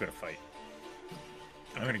gonna fight.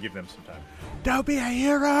 I'm gonna give them some time. Don't be a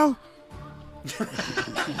hero!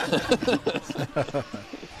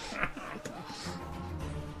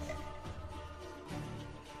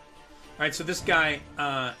 All right, so this guy,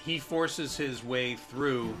 he forces his way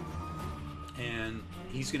through, and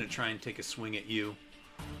he's going to try and take a swing at you.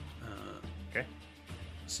 Okay.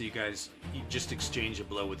 So you just exchange a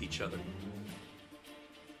blow with each other.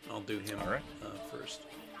 I'll do him All right. First.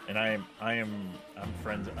 And I'm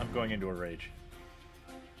friends. I'm going into a rage.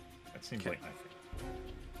 That seems Okay. like my thing.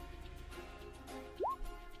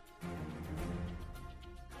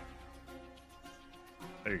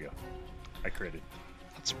 There you go. I critted.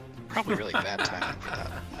 That's probably really bad timing for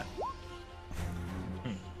that.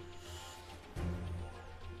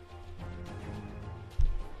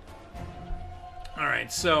 All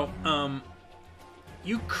right, so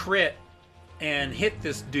you crit and hit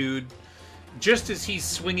this dude just as he's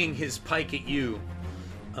swinging his pike at you,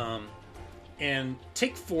 and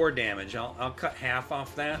take 4 damage. I'll cut half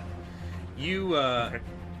off that. You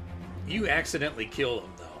accidentally kill him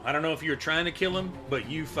though. I don't know if you were trying to kill him, but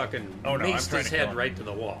you fucking Oh, no, I'm maced trying his to kill head him. right to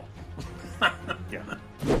the wall. Yeah.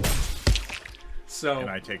 So And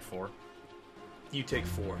I take 4. you take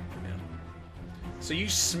 4. Yeah. So you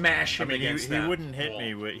smash I him mean, against he that wouldn't hit wall.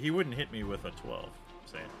 me with he wouldn't hit me with a 12. I'm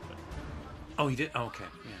saying, but Oh, he did. Oh, okay,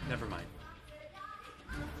 yeah. Never mind.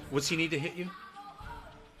 What's he need to hit you?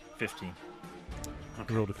 15.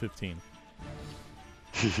 I rolled a 15.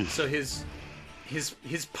 So his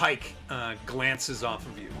pike glances off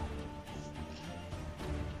of you.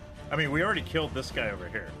 I mean, we already killed this guy over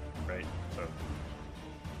here, right?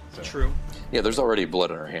 So True. Yeah, there's already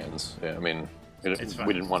blood on our hands. Yeah, I mean, It's fine.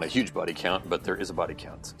 we didn't want a huge body count, but there is a body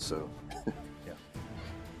count. So Yeah.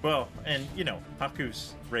 Well, and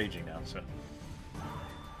Haku's raging now, so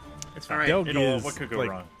it's fine. All right. Del What could go like,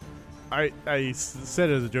 wrong? I said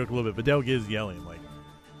it as a joke a little bit, but Del is yelling like,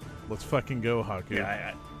 "Let's fucking go, Haku!"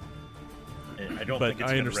 Yeah, I don't but think it's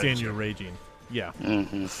I gonna understand register. you're raging. Yeah.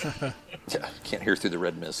 yeah, can't hear through the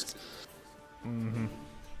red mist.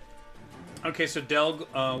 Okay, so Delg,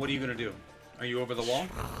 what are you gonna do? Are you over the wall?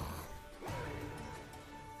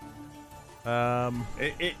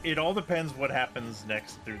 It all depends what happens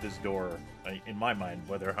next through this door. In my mind,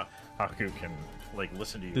 whether Haku can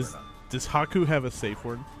listen to you or not. Does Haku have a safe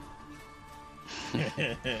word?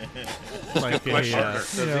 Like like a dog.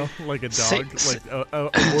 Like a word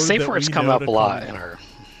Safe that words we come know up to a lot call.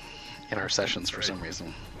 in our sessions for some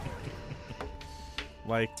reason.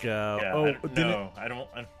 Like Yeah, I don't.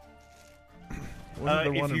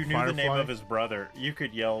 Wasn't the If one you in knew the name Firefly? of his brother, you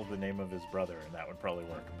could yell the name of his brother, and that would probably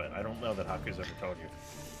work. But I don't know that Haku's ever told you.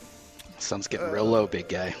 Sun's getting real low, big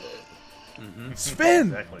guy. Sven!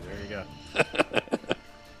 Exactly. There you go.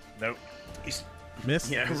 Nope. He's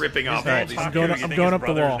Miss? ripping off all Alright, these. I'm Haku, going you up- think I'm going his up the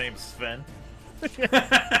brother's wall. name's Sven?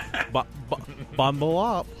 Bundle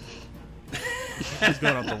up. He's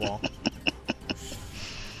going up the wall.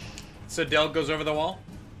 So Delg goes over the wall.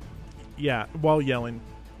 Yeah, while yelling.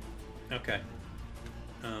 Okay.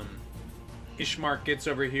 Ishmark gets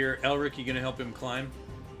over here. Elric, you gonna help him climb?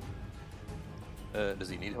 Does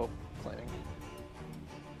he need help climbing?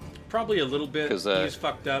 Probably a little bit. 'Cause, He's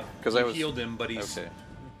fucked up. 'cause You I was- healed him, but he's Okay.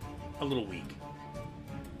 a little weak.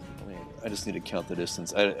 I just need to count the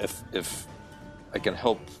distance. If I can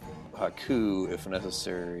help Haku if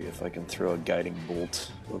necessary, if I can throw a guiding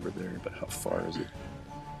bolt over there, but how far is it?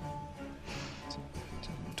 10,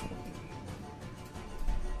 20.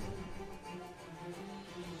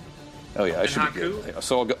 Oh yeah, I should be good.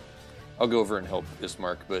 So I'll go over and help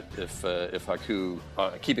Ismark, but if Haku,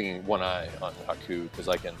 keeping one eye on Haku, because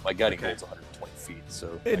my guiding bolt's 120 feet,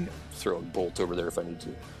 so I can throw a bolt over there if I need to.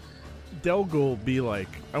 Delg will be like,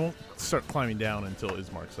 I won't start climbing down until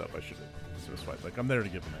Ismark's up. I should specify. Like, I'm there to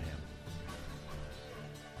give him a hand.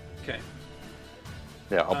 Okay.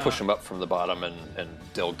 Yeah, I'll push him up from the bottom, and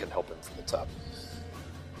Delg can help him from the top.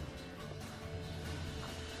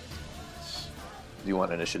 Do you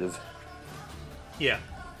want initiative? Yeah.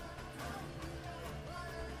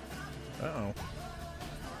 Uh-oh.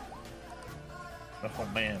 Oh,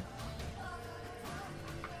 man.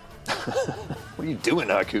 What are you doing,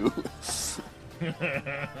 Haku?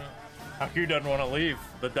 Haku doesn't want to leave.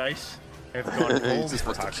 The dice have gone cold. He just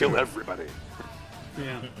wants to kill everybody.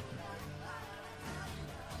 Yeah.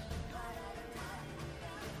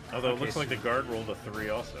 Although it looks like the guard rolled a 3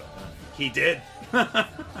 also. He did. Okay.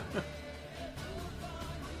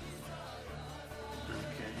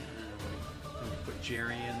 Let me put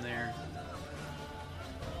Jerry in there.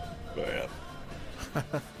 Go ahead. Gordo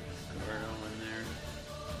in there.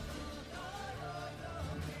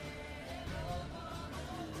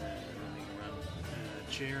 Let me run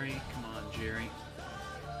Jerry. Come on, Jerry.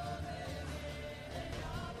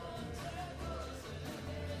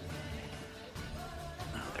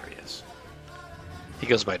 Oh, there he is. He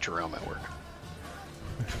goes by Jerome at work.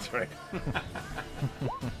 That's right.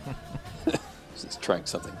 He's trying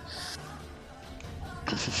something.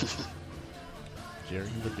 Jerry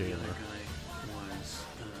the The jailer. other guy was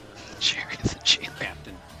Jerry the jailer.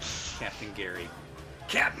 Captain Gary.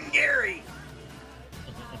 Captain Gary!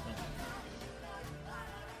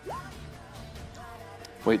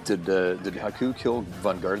 Wait, did Haku kill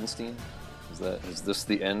von Gardenstein? Is this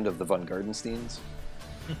the end of the von Gardensteins?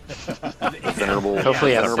 Venerable.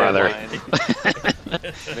 Hopefully he has a brother. line.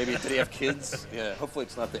 Maybe did he have kids? Yeah. Hopefully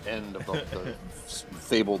it's not the end of the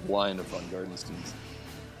fabled line of von Gardensteins.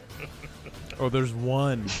 Oh, there's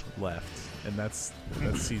one left, and that's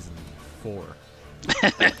season 4.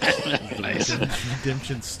 Nice.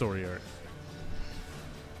 Redemption story arc.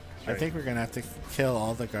 I think we're going to have to kill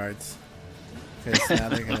all the guards. Because now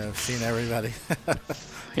they're going to have seen everybody.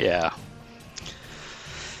 Yeah.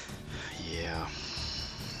 Yeah.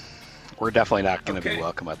 We're definitely not going to be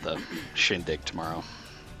welcome at the shindig tomorrow.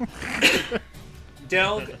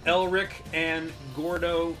 Delg, Elric, and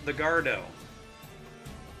Gordo the Gardo.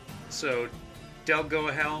 So, Delg, go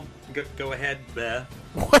ahead. Bleh.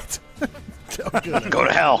 What? Go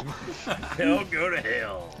to hell. Hell, go to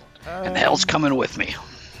hell. And hell's coming with me.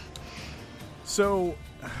 So,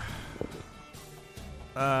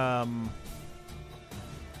 I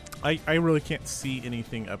really can't see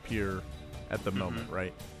anything up here at the moment,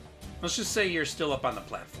 right? Let's just say you're still up on the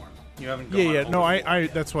platform. You haven't gone Yeah. over No, the wall I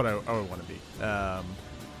yet. that's what I would want to be.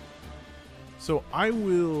 So I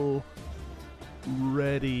will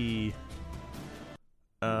ready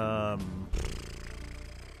a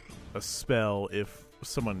spell if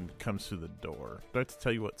someone comes through the door. Do I have to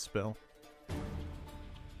tell you what spell?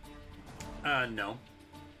 No.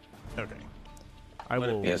 Okay. I Let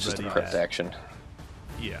it will be. Yeah, it's just a ready prepped that. action.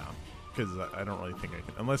 Yeah, because I don't really think I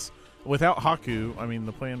can. Unless, without Haku, I mean,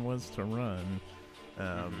 the plan was to run.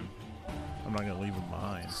 I'm not going to leave him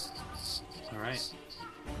behind. All right.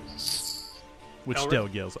 Which Elric?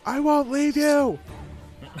 Delg yells, I won't leave you!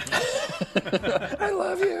 I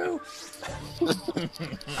love you.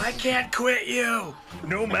 I can't quit you.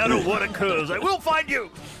 No matter what occurs, I will find you.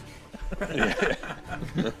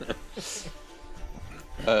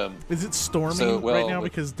 Is it storming So, well, right now?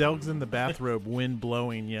 with- Because Delg's in the bathrobe, wind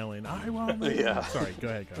blowing, yelling, I won't leave you. Yeah. Sorry, go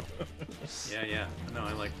ahead, go. Yeah. No,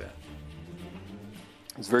 I like that.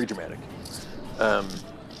 It's very dramatic.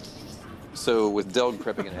 So with Delg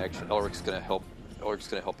prepping an action, Elric's going to help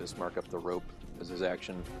Ismark up the rope as his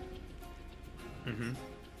action.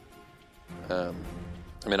 I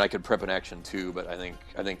mean, I could prep an action too, but I think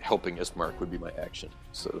helping Ismark would be my action.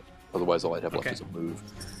 So otherwise, all I'd have left Okay. is a move.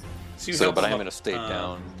 you So, help but I him am up, going to stay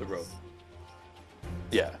down the rope.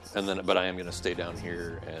 Yeah, but I am going to stay down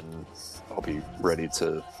here, and I'll be ready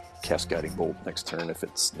to cast Guiding Bolt next turn if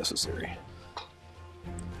it's necessary.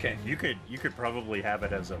 Okay. You could probably have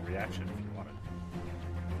it as a reaction if you wanted.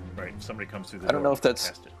 Right, if somebody comes through the I don't door, know if that's-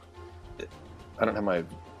 cast it. I don't have my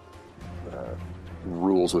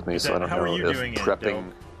rules with me, so I don't How know are you if doing it, prepping.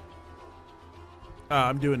 Delg?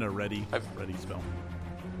 I'm doing a ready spell.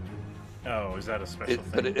 Oh, is that a special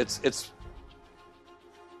thing? But it's.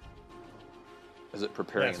 Is it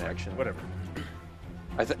preparing an action? Whatever.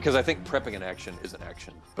 Because I think prepping an action is an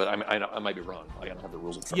action, but I might be wrong. I don't have the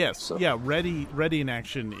rules in front Yes, of me. So. yeah. Ready in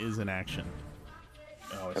action is an action,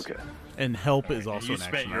 Oh, I see. Okay. and help is And also you an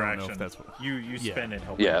spent action. your I don't know action. if that's what. You spend it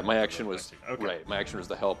helping. Yeah, my action was Okay. right. My action was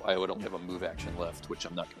the help. I would only have a move action left, which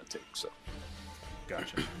I'm not going to take. So.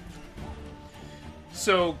 Gotcha.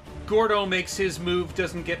 So Gordo makes his move,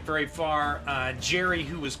 doesn't get very far. Jerry,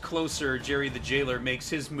 who was closer, Jerry the jailer, makes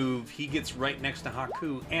his move. He gets right next to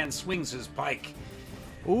Haku and swings his pike.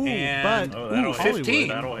 Ooh, And- but Oh, that'll hit. 15.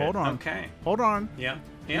 That'll hit. hold on, Okay. hold on. Yeah.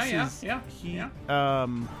 This Yeah. is-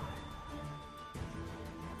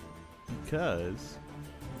 Because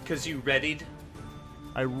Because you readied.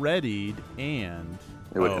 I readied and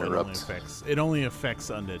It would It only interrupt. affects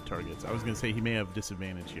undead targets. I was going to say he may have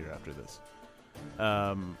disadvantage here after this.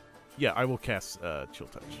 Yeah, I will cast Chill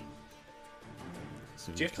Touch.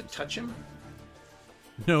 Do you have to touch him?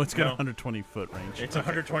 No, it's got No. 120-foot range. It's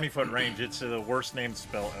 120-foot range. It's the worst named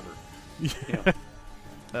spell ever.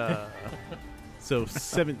 So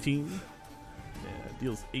 17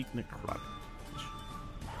 deals 8 necrotic.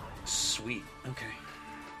 Sweet. Okay.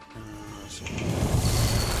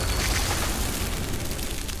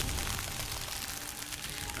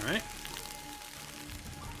 All right.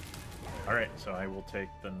 All right, so I will take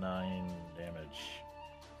the 9 damage.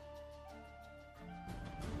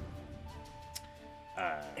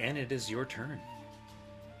 And it is your turn.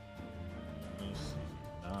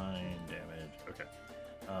 9 damage. Okay.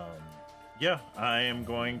 Yeah, I am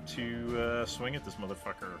going to swing at this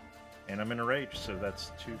motherfucker, and I'm in a rage, so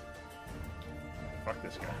that's 2. Fuck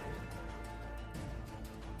this guy.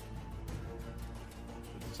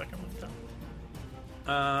 The second one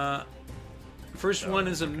down. First one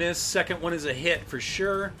is a miss. Second one is a hit for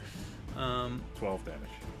sure. 12 damage.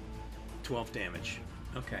 12 damage.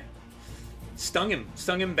 Okay. Stung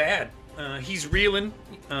him bad. He's reeling.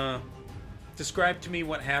 Describe to me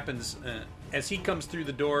what happens as he comes through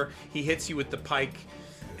the door. He hits you with the pike,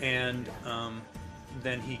 and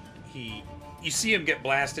then you see him get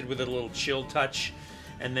blasted with a little chill touch,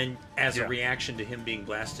 and then as a Yeah. reaction to him being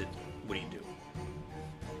blasted, what do you do?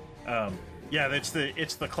 Yeah, it's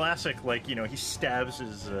the classic, like, you know, he stabs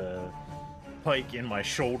his pike in my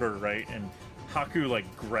shoulder, right, and Haku like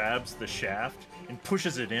grabs the shaft and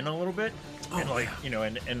pushes it in a little bit, and like, you know,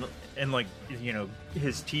 and like, you know,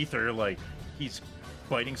 his teeth are like, he's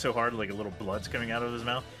biting so hard, like a little blood's coming out of his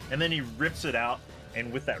mouth, and then he rips it out,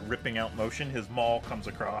 and with that ripping out motion, his maul comes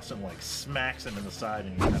across and like smacks him in the side,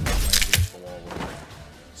 and he kind of lands against the wall with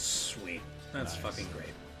it. Sweet. That's fucking great.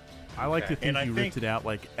 I like to Okay. think And I you think- ripped it out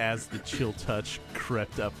like as the Chill Touch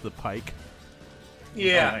crept up the pike.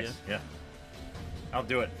 Yeah. Oh, nice. Yeah. I'll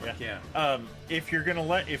do it. Yeah. Yeah. If you're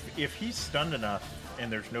gonna if he's stunned enough and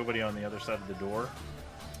there's nobody on the other side of the door,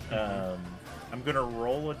 I'm gonna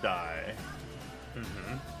roll a die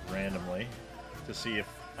randomly to see if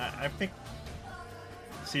I think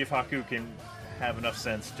see if Haku can have enough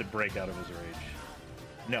sense to break out of his rage.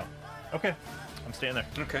 No. Okay. I'm staying there.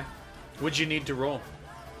 Okay. What'd you need to roll?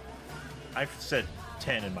 I've said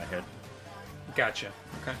 10 in my head. Gotcha.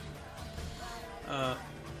 Okay.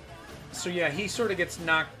 So yeah, he sort of gets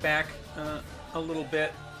knocked back a little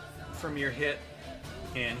bit from your hit,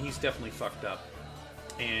 and he's definitely fucked up.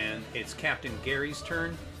 And it's Captain Gary's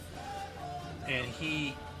turn, and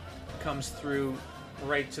he comes through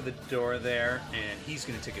right to the door there, and he's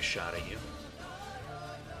going to take a shot at you.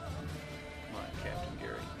 Come on, Captain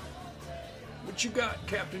Gary. What you got,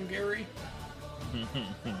 Captain Gary?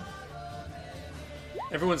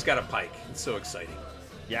 Everyone's got a pike. It's so exciting.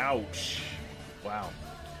 Youch. Wow.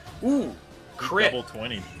 Ooh, crit. Double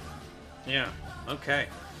 20. Yeah. Okay.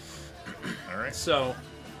 All right. So,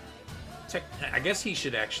 I guess he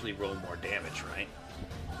should actually roll more damage, right?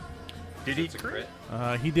 Did he It's a crit?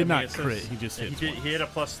 He did I mean, not it says- crit. He just hit. He had a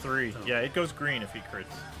 +3. Oh. Yeah, it goes green if he crits.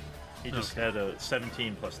 He just had a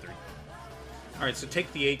 17 +3. All right. So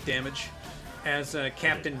take the 8 damage as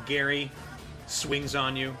Captain Gary swings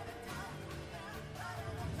on you.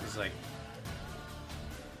 He's like,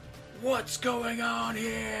 "What's going on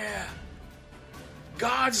here?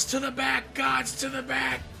 Gods to the back! Gods to the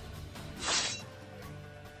back!"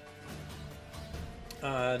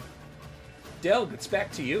 Delg, it's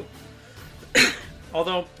back to you.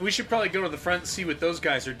 Although, we should probably go to the front and see what those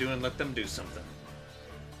guys are doing. Let them do something.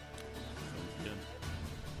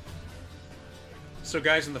 So,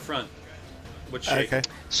 guys in the front, what's shaking? Okay.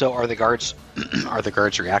 So are the guards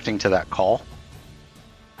reacting to that call?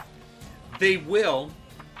 They will,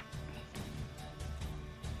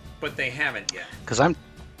 but they haven't yet. Because I'm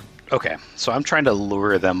Okay, so I'm trying to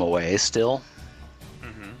lure them away still.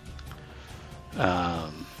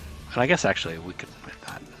 And I guess actually we could.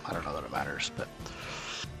 I don't know that it matters, but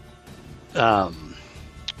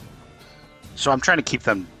so I'm trying to keep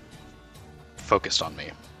them focused on me.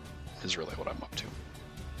 Is really what I'm up to.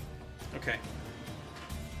 Okay.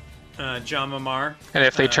 John Mamar. And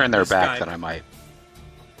if they turn their this back, guy- then I might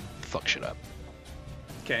fuck shit up.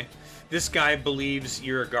 Okay. This guy believes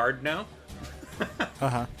you're a guard now.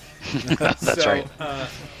 That's right.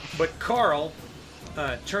 But Carl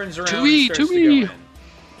turns around To-wee, and starts to to-wee. go in.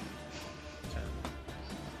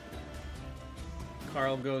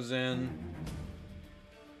 Carl goes in.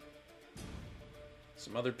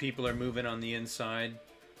 Some other people are moving on the inside.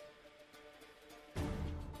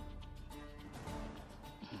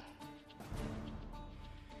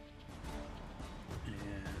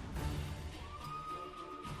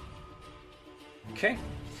 Okay.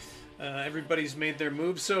 Everybody's made their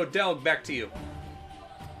move. So, Delg, back to you.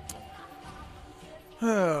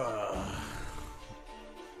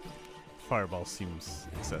 Fireball seems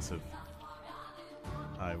excessive.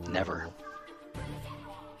 I will, Never.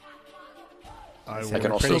 I We're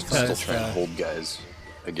can also pretty still close, try uh, and hold guys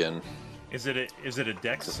again. Is it a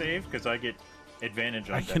dex save? Because I get advantage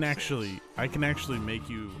on I dex can saves. actually make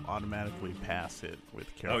you automatically pass it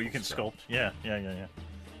with careful. Oh, you can stealth. sculpt. Yeah.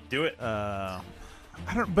 Do it. I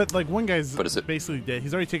don't. But like one guy's But is it- basically dead.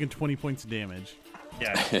 He's already taken 20 points of damage.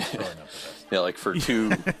 Yeah, it's throwing up the best. Yeah, like for two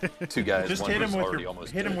guys, Just one hit was him with already your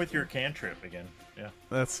almost hit him dead. with your cantrip again.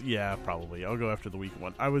 Yeah. Probably. I'll go after the weak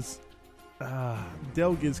one. I was.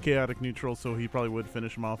 Delg is chaotic neutral, so he probably would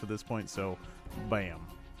finish him off at this point. So, bam.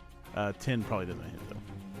 10 probably doesn't hit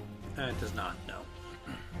though. It does not, no.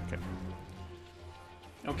 Okay.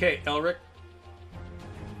 Okay, Elric.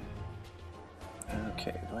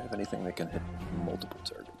 Okay, do I have anything that can hit multiple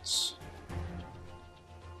targets?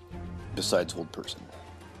 Besides hold person.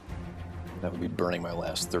 That would be burning my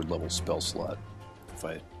last 3rd level spell slot if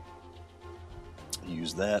I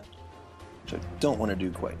use that, which I don't want to do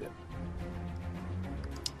quite yet.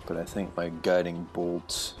 But I think my guiding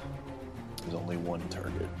bolt is only 1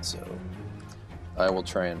 target, so I will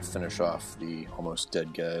try and finish off the almost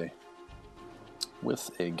dead guy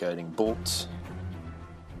with a guiding bolt.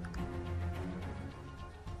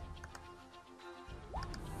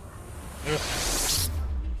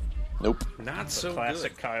 Nope. Not so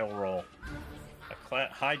Classic good. Kyle roll.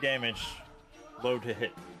 High damage, low to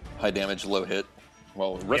hit. High damage, low hit.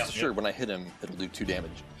 Well, rest Yeah, assured, yeah. when I hit him, it'll do 2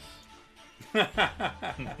 damage.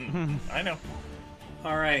 I know.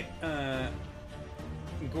 All right.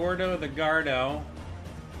 Gordo the Gardo.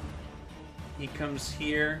 He comes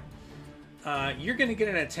here. You're going to get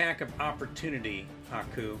an attack of opportunity,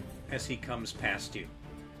 Haku, as he comes past you.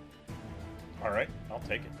 All right, I'll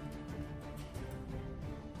take it.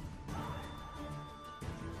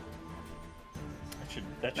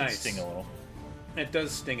 That should Nice. sting a little. It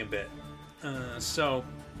does sting a bit. So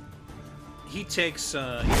he takes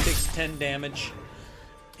 10 damage,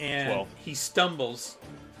 and 12. he stumbles.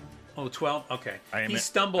 Oh, 12? Okay. I He am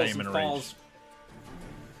stumbles and enraged. falls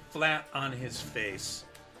flat on his face,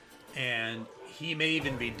 and he may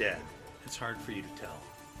even be dead. It's hard for you to tell.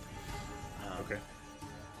 Okay.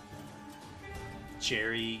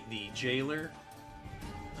 Jerry, the jailer.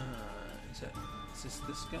 Is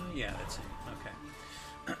this guy? Yeah, that's him.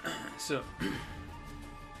 Okay. So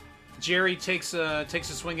Jerry takes a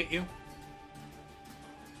swing at you.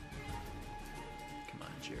 Come on,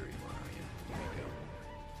 Jerry, where are you? There you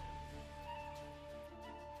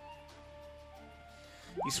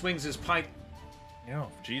go. He swings his pike. Oh,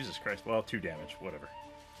 Jesus Christ. Well, 2 damage. Whatever.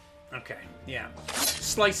 Okay, yeah,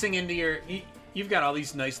 slicing into your. You've got all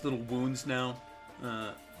these nice little wounds now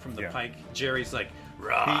from the Yeah. pike. Jerry's like,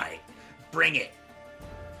 right, bring it.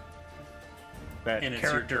 That And it's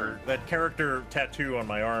your character, that character tattoo on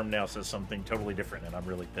my arm now says something totally different, and I'm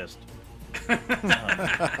really pissed.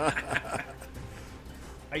 I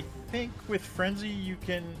think with Frenzy you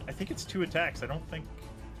can. I think it's 2 attacks. I don't think.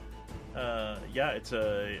 Yeah, it's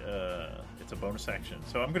a bonus action.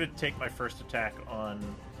 So I'm going to take my first attack on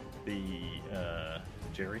the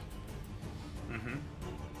Jerry. Mm-hmm.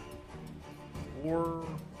 Or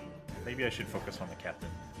maybe I should focus on the captain.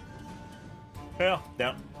 Well,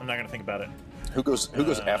 no, I'm not going to think about it. Who goes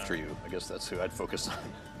after you? I guess that's who I'd focus on.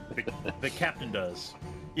 The captain does.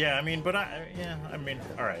 Yeah, I mean, but all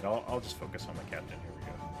right, I'll just focus on the captain. Here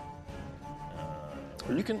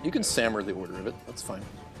we go. Or you can Sammer the order of it. That's fine.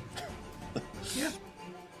 Yeah.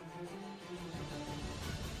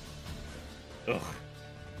 Ugh,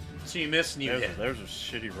 So you miss and you hit. those are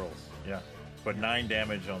shitty rolls. Yeah, but 9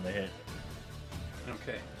 damage on the hit.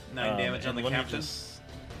 Okay. 9 damage on and the let me captain.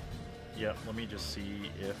 Yep. Let me just see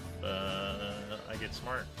if I get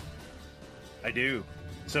smart. I do.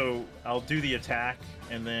 So I'll do the attack,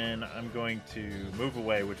 and then I'm going to move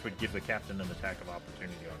away, which would give the captain an attack of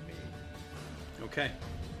opportunity on me. Okay.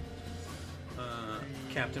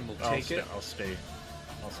 Captain will take it. I'll stay here.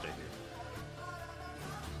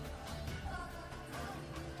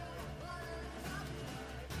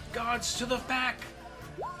 Guards to the back!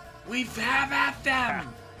 We have at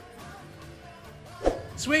them!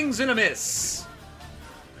 Swings and a miss.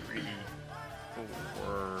 3,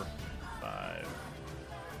 4, 5,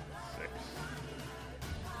 6.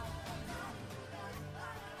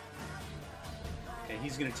 Okay,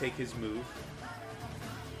 he's going to take his move.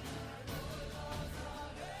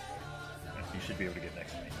 You should be able to get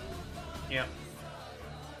next to me. Yep.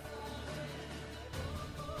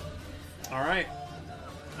 All right.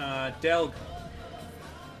 Delg.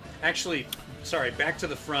 Actually, sorry, back to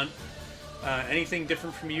the front. Anything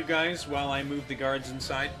different from you guys while I move the guards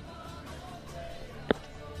inside?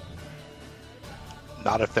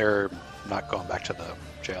 Not if they're not going back to the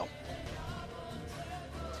jail.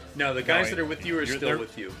 No, the guys No, that are with you are you're still there.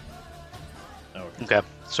 with you. Oh, okay. Okay,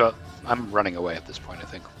 so I'm running away at this point, I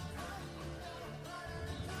think.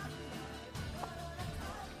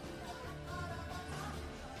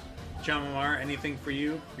 John Mamar, anything for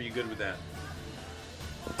you? Are you good with that?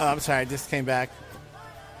 Oh, I'm sorry. I just came back.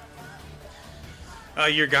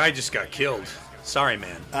 Your guy just got killed. Sorry,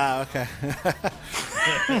 man. Okay.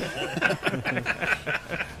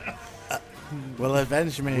 Will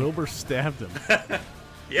avenge me. Wilbur stabbed him.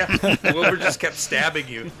 Yeah, Wilbur just kept stabbing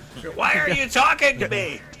you. Why are you talking to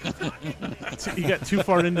me? You got too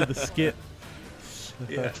far into the skit.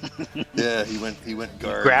 Yeah. Yeah, he went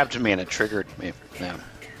guard. Grabbed me and it triggered me. Yeah.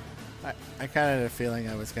 I kind of had a feeling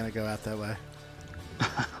I was going to go out that way.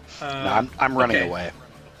 No, I'm running okay. away.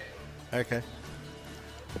 Okay.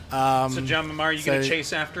 So, John Mamar, are you going to so-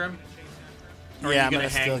 chase after him? Or Yeah, are I'm you going gonna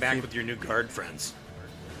to hang still back keep- with your new guard friends?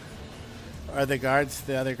 Are the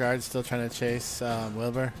other guards, still trying to chase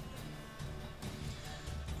Wilbur?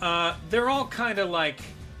 They're all kind of like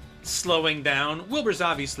slowing down. Wilbur's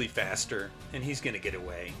obviously faster, and he's going to get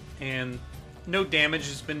away. And no damage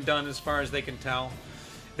has been done as far as they can tell.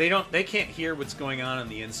 They can't hear what's going on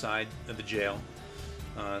the inside of the jail.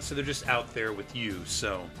 So they're just out there with you.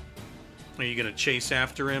 So are you going to chase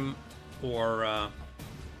after him or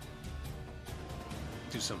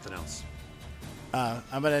do something else?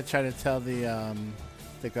 I'm gonna try to tell the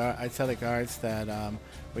guard. I tell the guards that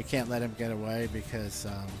we can't let him get away because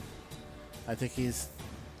I think he's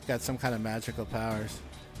got some kind of magical powers.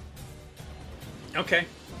 Okay.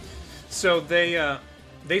 So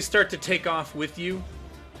they start to take off with you,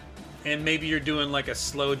 and maybe you're doing like a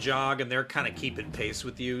slow jog, and they're kind of keeping pace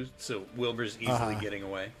with you. So Wilbur's easily getting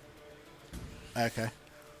away, Okay.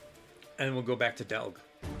 and we'll go back to Delg.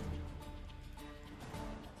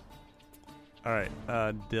 All right,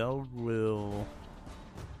 Del will.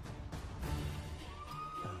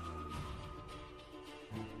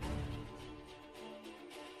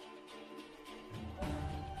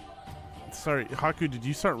 Sorry, Haku, did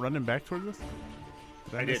you start running back towards us?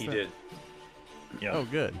 I miss did. He that? did. Yeah. Oh,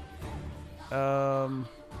 good. Are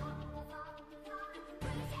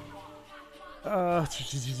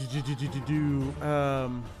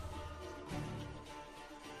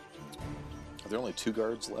there only 2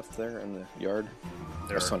 guards left there in the yard?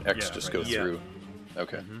 There I saw an are- X yeah, just right. go Yeah. through.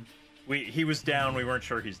 Okay. He was down. We weren't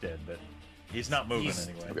sure he's dead, but he's not moving He's-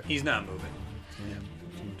 anyway. Okay. He's not moving. 10,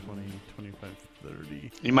 15, 20, 25,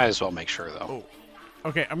 30. You might as well make sure, though.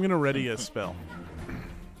 Okay, I'm going to ready a spell.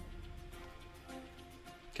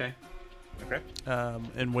 Okay. Okay.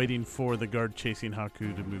 And waiting for the guard chasing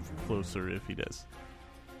Haku to move closer if he does.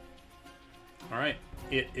 All right.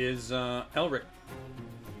 It is Elric.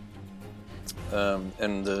 And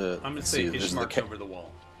the I'm going to let's say see, there's Ishmark's the over the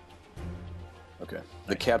wall. Okay.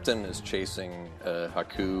 The captain is chasing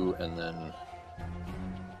Haku, and then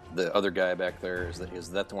the other guy back there is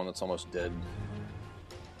that the one that's almost dead?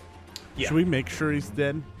 Yeah. Should we make sure he's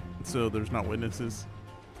dead so there's not witnesses?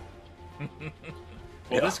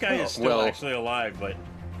 Well, this guy is still Well- actually alive, but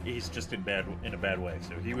he's just in a bad way.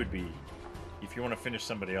 So he would be, if you want to finish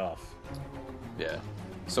somebody off. Yeah.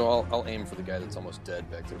 So I'll aim for the guy that's almost dead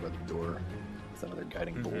back there by the door with another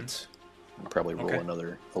guiding bolt. And probably roll Okay.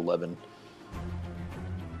 another 11.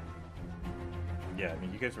 Yeah, I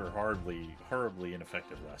mean, you guys were horribly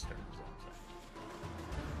ineffective last turn. So.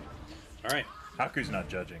 All right. Haku's not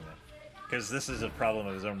judging that, because this is a problem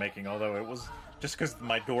of his own making. Although it was just because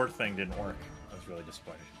my door thing didn't work, I was really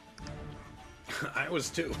disappointed. I was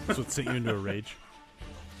too. That's what sent you into a rage.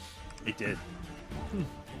 It did.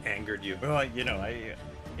 angered you. Well,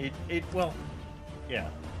 yeah.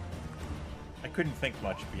 I couldn't think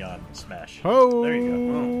much beyond smash. Oh, There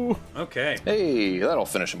you Oh, okay. Hey, that'll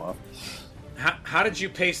finish him off. How did you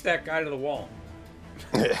pace that guy to the wall?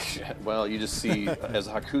 Well, you just see as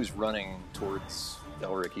Haku's running towards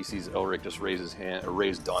Elric, he sees Elric just raise his hand, or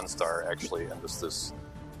raise Dawnstar actually, and just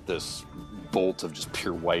this bolt of just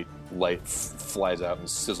pure white light flies out and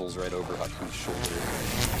sizzles right over Haku's shoulder.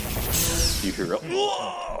 You hear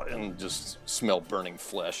 "Whoa!" and just smell burning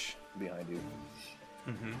flesh behind you.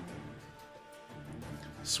 Mm-hmm.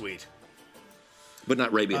 Sweet. But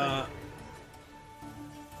not right behind you.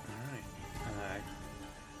 Alright.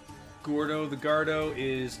 Gordo the Gardo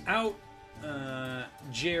is out.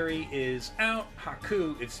 Jerry is out.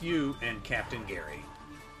 Haku, it's you and Captain Gary.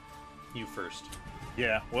 You first. go.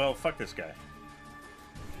 Yeah, well, fuck this guy.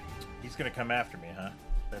 He's gonna come after me, huh?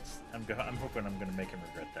 I'm hoping I'm gonna make him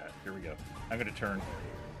regret that. Here we go. I'm gonna turn.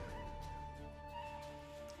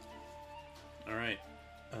 Alright.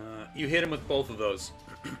 You hit him with both of those.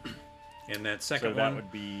 And that second So that one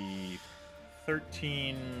would be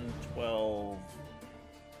 13, 12,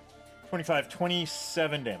 25,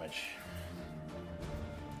 27 damage.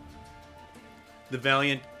 The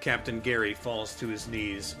valiant Captain Gary falls to his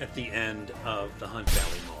knees at the end of the Hunt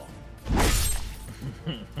Valley Mall.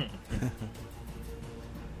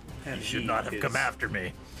 And You should he not have is- come after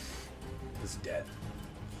me. is dead.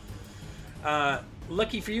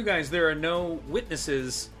 Lucky for you guys, there are no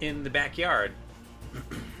witnesses in the backyard.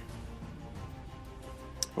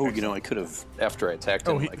 Oh, I could have, after I attacked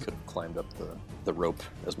him, Oh, I could have climbed up the rope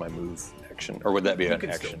as my move action. Or would that be an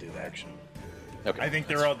can still action? do that. Action. Okay. I think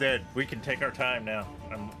they're all dead. We can take our time now.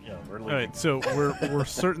 We're leaving. all right. So we're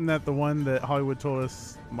certain that the one that Hollywood told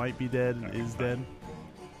us might be dead is dead.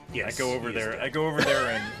 Yes, I go over he is there. dead. I go over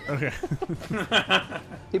there and Okay.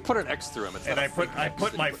 He put an X through him. It's and not I a put fake I X.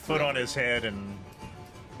 put my foot on his head and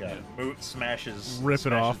smashes Rip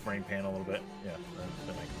it off. his brain pan a little bit. Yeah,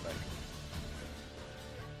 then I come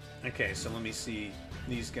back. Okay, so let me see.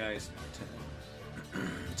 These guys 10,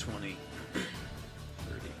 20, 30.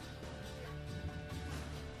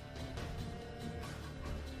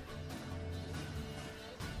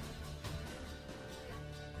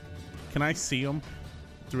 Can I see them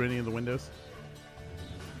through any of the windows?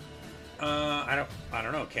 I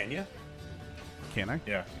don't know. Can you? Can I?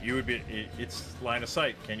 Yeah, you would be. It's line of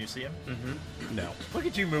sight. Can you see him? No. Look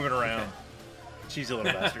at you moving around. Cheesy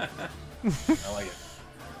little bastard. I like it.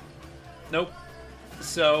 Nope.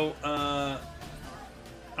 So,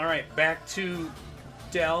 all right, back to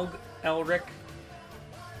Delg, Elric,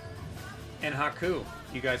 and Haku.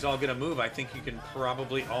 You guys all get a move. I think you can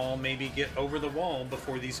probably all maybe get over the wall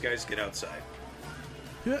before these guys get outside.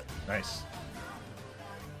 Yeah. Nice.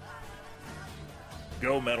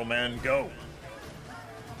 Go, Metal Man, go.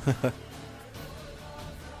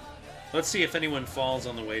 Let's see if anyone falls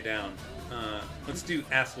on the way down. Let's do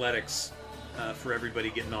athletics for everybody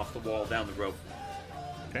getting off the wall down the rope.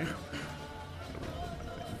 Okay.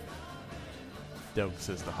 Doug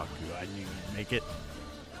says to Haku, I knew you'd make it.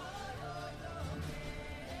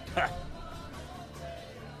 Ha.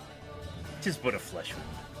 Just but a flesh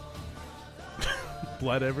wound.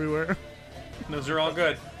 Blood everywhere. Those are all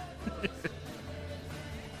good.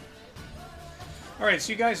 All right,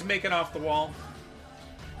 so you guys make it off the wall,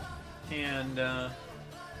 and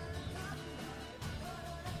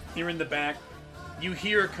you're in the back. You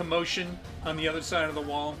hear a commotion on the other side of the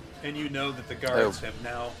wall, and you know that the guards have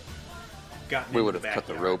now gotten. We in would the have cut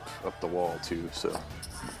the backyard. rope up the wall too,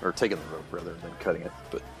 or taken the rope rather than cutting it.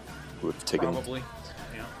 But we would have Probably.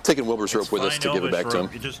 Yeah. taken Wilbur's rope It's with us fine to give it Elvis back to him.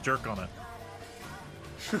 rope. You just jerk on it.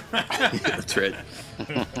 That's right.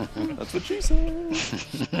 That's what she said.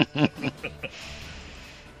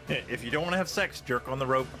 If you don't want to have sex, jerk on the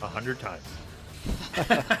rope 100 times.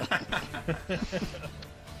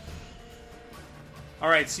 All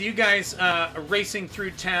right, so you guys are racing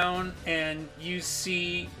through town, and you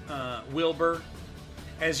see Wilbur.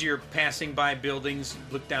 As you're passing by buildings, you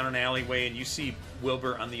look down an alleyway, and you see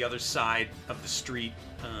Wilbur on the other side of the street.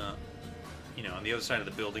 On the other side of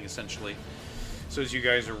the building, essentially. So as you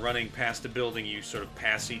guys are running past the building, you sort of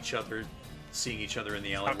pass each other, seeing each other in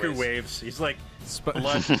the alleyways. Haku waves. He's like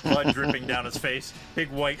blood dripping down his face. Big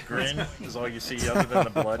white grin is all you see other than the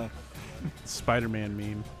blood. Spider-Man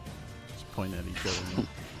meme. Just point at each other.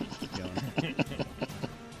 And keep going.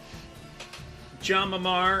 John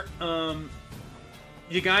Mamar,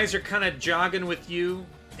 you guys are kind of jogging with you,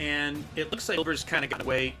 and it looks like Wilbur's kind of got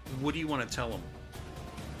away. What do you want to tell him?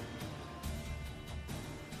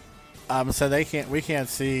 So we can't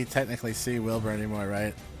technically see Wilbur anymore,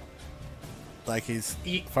 right? like he's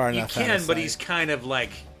You, far you enough. out can, of but sight? he's kind of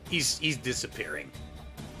like he's disappearing.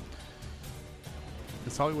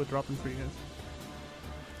 Is Hollywood dropping for you guys?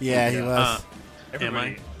 Yeah, he was.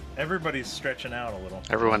 Everybody's stretching out a little.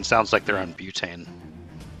 Everyone sounds like they're on butane.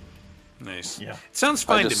 Nice. Yeah. It sounds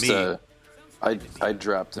fine to me. I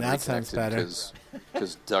dropped and That sounds reconnected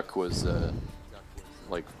because Duck was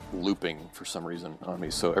like looping for some reason on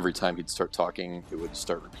me. So every time he'd start talking, it would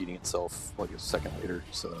start repeating itself like a second later.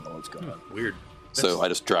 So I don't know what's going on. Weird. So I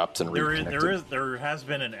just dropped and reconnected. There has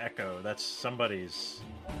been an echo. That's somebody's.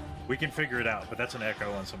 We can figure it out, but that's an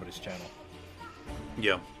echo on somebody's channel.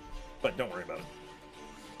 Yeah. But don't worry about it.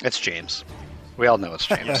 It's James. We all know it's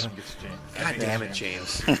James. It's James. God damn it,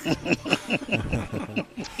 James.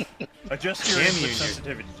 Adjust your Damn input you,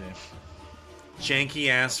 sensitivity, James. Janky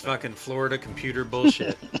ass fucking Florida computer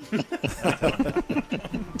bullshit.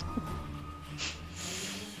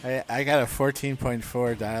 I got a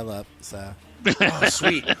 14.4 dial-up, so Oh,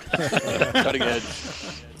 sweet. Cutting edge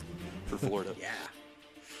for Florida. Yeah.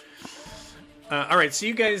 All right, so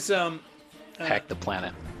you guys, Hack the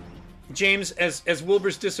planet. James, as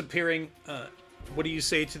Wilbur's disappearing, what do you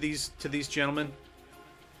say to these gentlemen?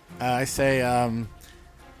 I say,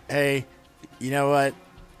 hey, you know what?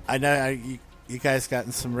 I know you guys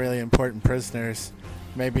gotten some really important prisoners.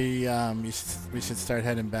 Maybe we should start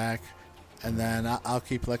heading back, and then I'll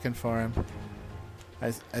keep looking for him.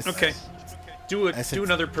 Okay. Do said-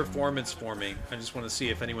 another performance for me. I just want to see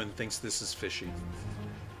if anyone thinks this is fishy.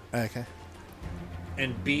 Okay.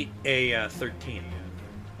 And beat a 13.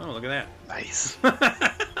 Oh, look at that. Nice.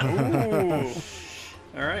 Ooh.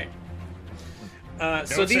 All right. No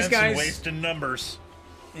So these sense in guys, wasting numbers.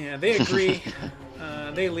 yeah, they agree.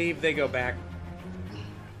 They leave. They go back.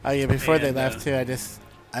 Oh yeah, before they And, left too,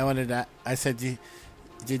 I said,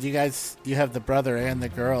 did you guys? You have the brother and the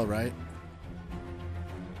girl, right?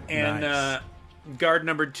 And Nice. guard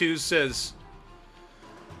number 2 says,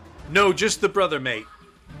 "No, just the brother, mate."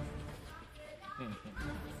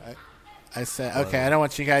 I said, okay, I don't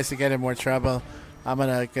want you guys to get in more trouble. I'm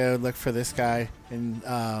gonna go look for this guy, and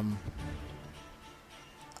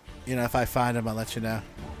if I find him, I'll let you know.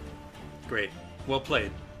 Great. Well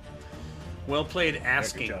played. Well played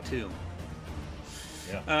asking, job. too.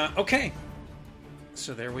 Yeah. Okay.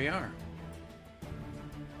 So there we are.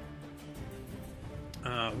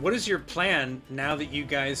 What is your plan now that you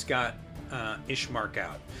guys got Ishmark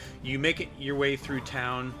out? You make it your way through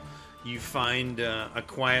town. You find a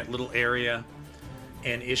quiet little area,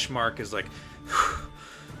 and Ishmark is like,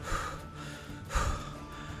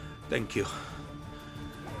 "Thank you.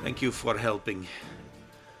 Thank you for helping.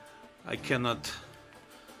 I cannot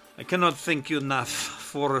thank you enough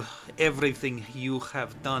for everything you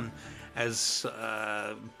have done as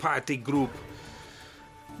a party group.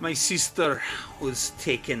 My sister was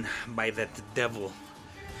taken by that devil.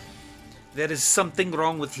 There is something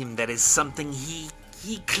wrong with him. There is something he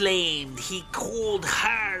claimed. He called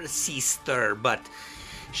her sister, but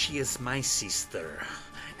she is my sister.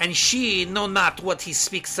 And she know not what he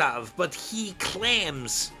speaks of, but he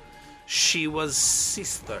claims she was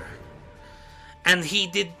sister. And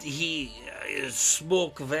he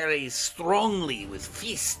spoke very strongly with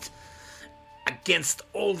fist against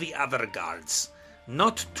all the other guards,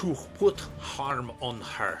 not to put harm on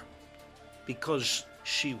her, because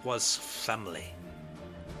she was family."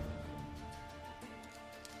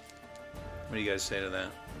 What do you guys say to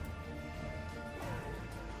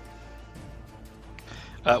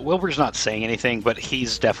that? Wilbur's not saying anything, but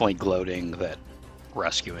he's definitely gloating that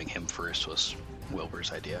rescuing him first was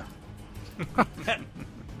Wilbur's idea.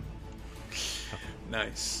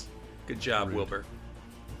 Nice. Good job, Wilbur.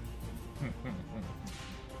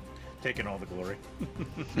 Taking all the glory.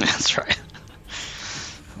 That's right.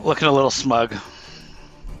 Looking a little smug.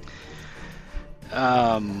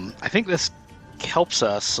 I think this helps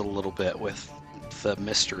us a little bit with the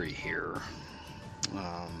mystery here.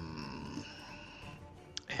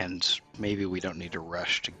 And maybe we don't need to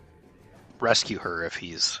rush to rescue her if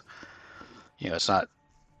he's, it's not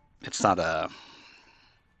a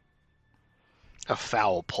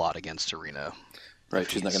foul plot against Arena. Right,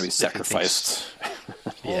 she's not going to be sacrificed.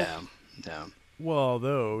 Yeah. Well,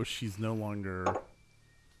 although she's no longer,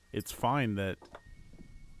 it's fine that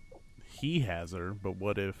he has her, but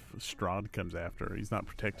what if Strahd comes after her? He's not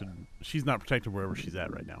protected. She's not protected wherever she's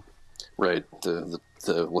at right now. Right, the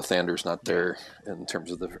Lathander's not there in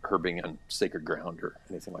terms of her being on sacred ground or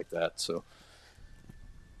anything like that. So,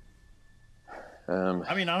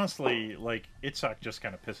 I mean, honestly, like, Itzhak just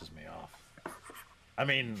kind of pisses me off. I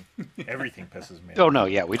mean, everything pisses me off. Oh no,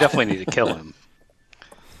 yeah, we definitely need to kill him.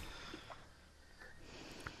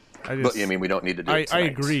 But I mean, we don't need to do it I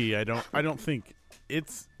tonight. agree. I don't think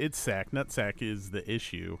it's Sack. Nutsack is the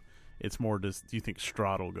issue. It's more just, do you think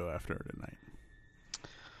Strahd will go after her tonight?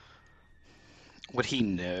 Would he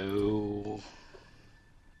know?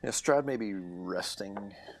 Yeah, Strahd may be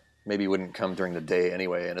resting. Maybe he wouldn't come during the day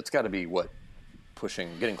anyway, and it's got to be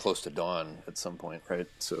getting close to dawn at some point, right?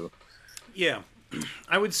 So, Yeah,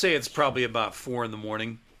 I would say it's probably about 4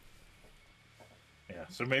 a.m. Yeah,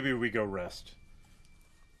 so maybe we go rest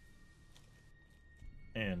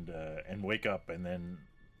and wake up, and then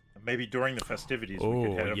maybe during the festivities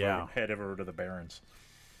we could head over to the Barrens.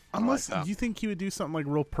 Unless, do you think he would do something like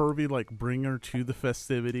real pervy, like bring her to the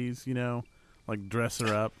festivities, like dress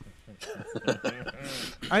her up?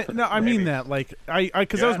 I mean that, like,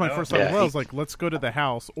 because that was my first thought. I was like, let's go to the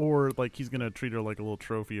house, or like he's gonna treat her like a little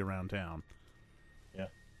trophy around town. Yeah,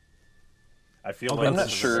 I feel like I'm not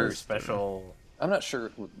this is sure. a very special. I'm not sure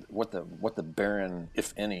what the Baron,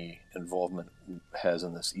 if any, involvement has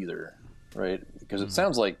in this either, right? Because it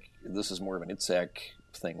sounds like this is more of an Itzhak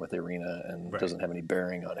thing with Irina and doesn't have any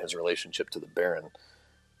bearing on his relationship to the Baron.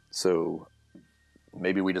 So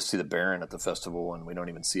maybe we just see the Baron at the festival and we don't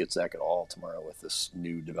even see Itzhak at all tomorrow with this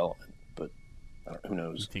new development. But who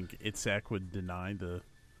knows? You think Itzhak would deny the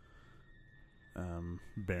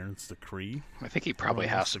Baron's decree? I think he probably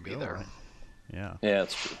has to be there. Right? Yeah,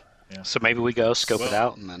 that's true. Yeah. So maybe we go scope it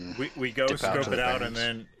out, and then we go scope it out, and Barrens.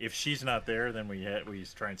 then if she's not there, then we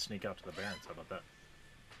try and sneak out to the Barrens. How about that?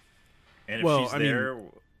 And if Well, she's I mean, there,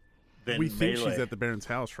 then we think melee she's at the Baron's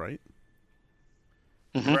house, right?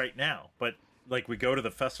 right now. But like we go to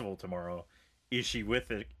the festival tomorrow, is she with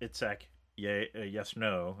Itzhak? Yes,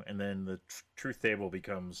 no, and then the truth table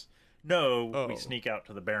becomes no. We sneak out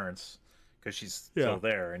to the Barrens because she's still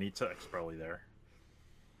there, and Itzhak's probably there.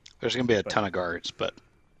 There's going to be a ton of guards, but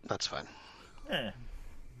that's fine.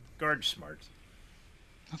 Guard smart.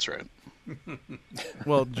 That's right.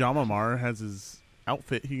 Well, Jamamar has his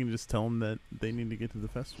outfit. He can just tell them that they need to get to the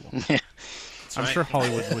festival. I'm sure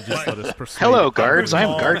Hollywood would just let us persuade. Hello, guards.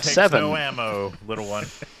 I'm guard Takes 7. No ammo, little one.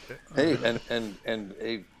 Hey, and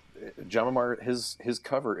Jamamar, his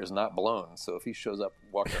cover is not blown. So if he shows up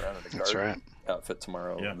walking around in a guard outfit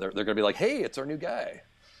tomorrow, they're going to be like, "Hey, it's our new guy."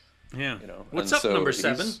 Yeah. What's And up, so number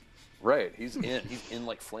 7? Right, he's in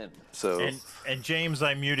like Flynn. So and James,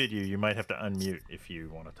 I muted you. You might have to unmute if you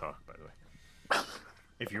want to talk. By the way,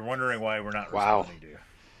 if you're wondering why we're not responding to you,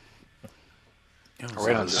 are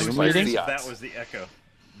we on Zoom curious meeting? if that was the echo.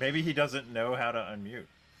 Maybe he doesn't know how to unmute.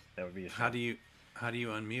 That would be a shame. How do you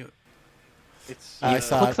unmute? It's I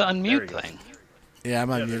saw Click the there you unmute go. thing. Yeah, I'm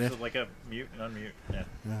Yeah, unmuted. there's like a mute and unmute.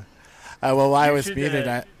 Yeah. Well, while I You was should, muted,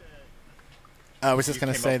 I was just you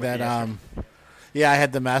going to came say up with that, the yeah, I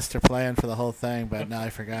had the master plan for the whole thing, but now I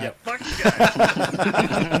forgot. Yeah. Fuck you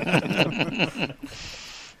guys.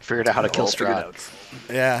 Figured out how to kill all figured Strahd. out.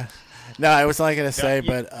 Yeah. No, I was only going to say, you-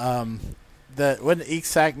 but wouldn't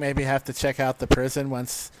Itzhak maybe have to check out the prison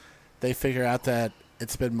once they figure out that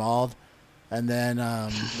it's been mauled? And then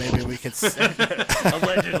maybe we could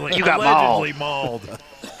Allegedly, You got allegedly mauled.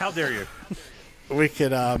 How dare you? we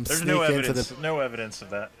could There's sneak no into evidence. the No evidence of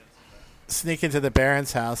that.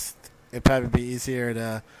 Baron's house. It'd probably be easier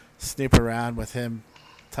to snoop around with him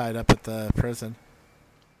tied up at the prison.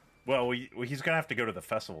 Well, he's gonna have to go to the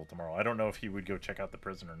festival tomorrow. I don't know if he would go check out the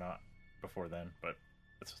prison or not before then, but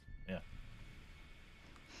it's yeah.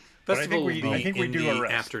 But I Festival think will we be in do the a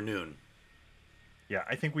rest. afternoon. Yeah,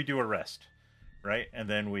 I think we do a rest, right? And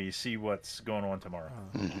then we see what's going on tomorrow.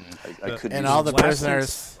 I could And use all the last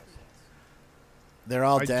prisoners, they're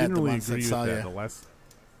all I dead. The generally ones that agree with saw that. you.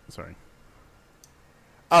 Sorry.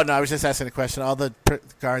 Oh no, I was just asking a question. All the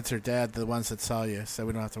guards are dead. The ones that saw you, so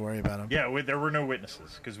we don't have to worry about them. Yeah, there were no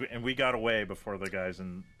witnesses and we got away before the guys,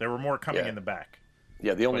 and there were more coming Yeah. in the back.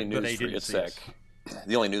 Yeah, the only But news they for didn't see Itzhak, us.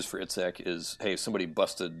 the only news for Itzhak is, hey, somebody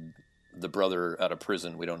busted the brother out of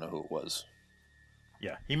prison. We don't know who it was.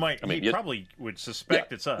 Yeah, he might. I mean, he you- probably would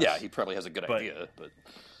suspect it's us. Yeah, he probably has a good But- idea,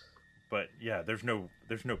 But yeah, there's no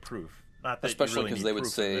proof. Not that Especially you really 'cause need they would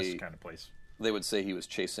proof in say- this kind of place. they would say he was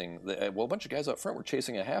chasing. A bunch of guys out front were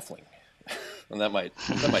chasing a halfling, and that might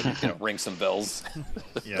ring some bells.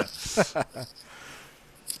 Yeah.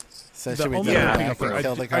 So The should we only go other back thing and I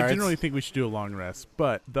kill the I guards? generally think we should do a long rest,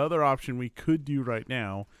 but the other option we could do right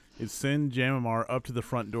now is send Jamamar up to the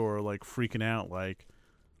front door, like freaking out, like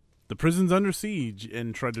the prison's under siege,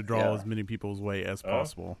 and try to draw Yeah. as many people's way as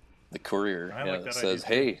possible. The courier I like that says,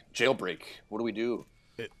 idea. "Hey, jailbreak. What do we do?"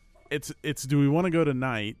 It's do we want to go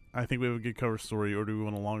tonight? I think we have a good cover story, or do we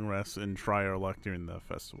want a long rest and try our luck during the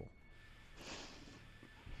festival?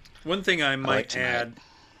 One thing I might tonight. add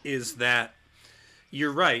is that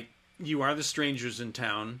you're right. You are the strangers in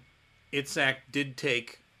town, Itzhak did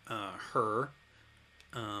take her,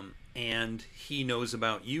 and he knows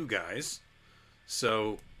about you guys.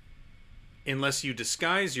 So, unless you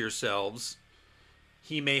disguise yourselves,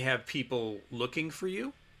 he may have people looking for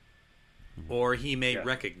you, or he may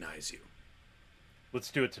recognize you.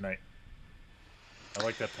 Let's do it tonight. I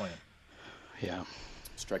like that plan. Yeah,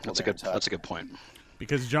 Strike that's a good point.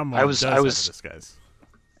 Because John I was- does I have was- a disguise.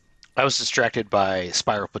 I was distracted by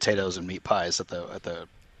spiral potatoes and meat pies at the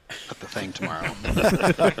thing tomorrow.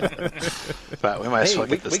 But we might as well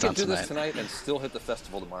get this we done could do tonight. this tonight and still hit the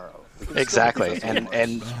festival tomorrow. We can still Exactly, hit the festival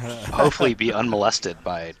and tomorrow. hopefully be unmolested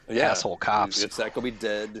by asshole cops. Itzhak will be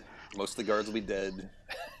dead. Most of the guards will be dead.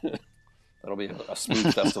 That'll be a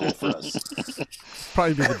smooth festival for us.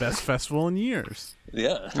 Probably be the best festival in years.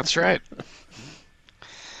 Yeah. That's right.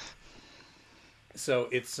 So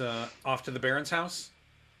it's off to the Baron's house.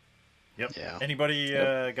 Yep. Yeah. Anybody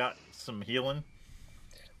got some healing?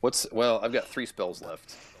 Well, I've got 3 spells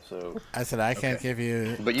left. So I said I can't give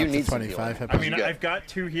you. But you up to need some 25 hit I points. mean, you got- I've got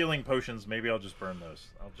 2 healing potions. Maybe I'll just burn those.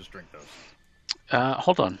 I'll just drink those.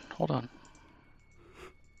 Hold on.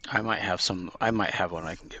 I might have one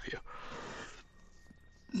I can give you.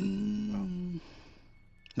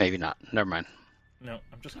 Maybe not. Never mind. No,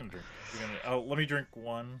 I'm just gonna drink. Let me drink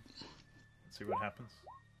one. Let's see what happens.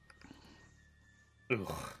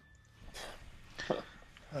 Ugh.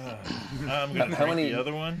 I'm gonna How drink many- the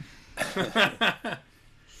other one.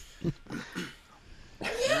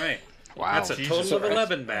 All right. Wow. That's a Jesus total of Christ.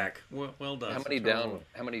 11 back. Well done. how many down?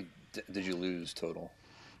 How many did you lose total?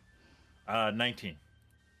 19.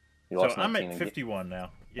 You So lost I'm 19 at and 51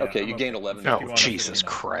 now. Yeah, Okay, I'm you up gained to 11. 51 Oh, and Jesus 59.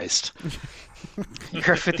 Christ.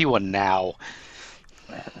 You're 51 now.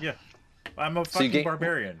 Yeah. I'm a you fucking gain-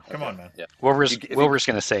 barbarian. Come on, man. Yeah. Wilbur's If you- going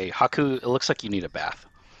to say, Haku, it looks like you need a bath.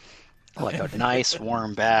 Like a nice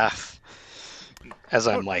warm bath. As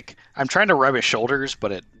I'm trying to rub his shoulders,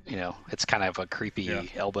 but it's kind of a creepy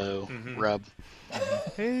elbow rub.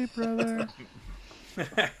 Hey, brother.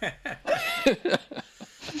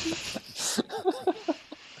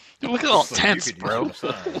 Look at all So tense, you could bro. use some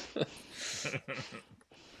massage.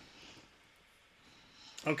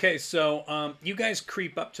 Okay, so you guys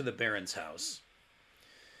creep up to the Baron's house,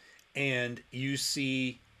 and you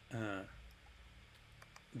see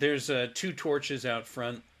there's 2 torches out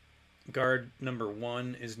front. Guard number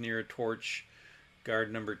 1 is near a torch.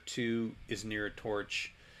 Guard number 2 is near a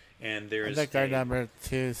torch, and I there's think guard number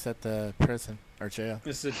 2 is at the prison or jail.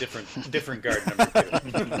 This is a different guard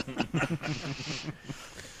number 2.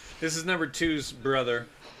 This is number 2's brother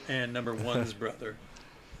and number 1's brother.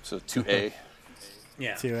 So 2A.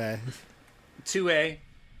 Yeah. 2A. 2A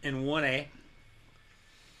and 1A.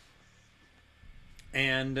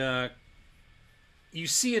 And you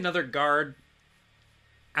see another guard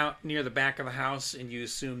out near the back of the house, and you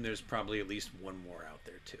assume there's probably at least one more out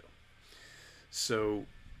there, too. So,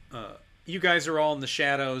 you guys are all in the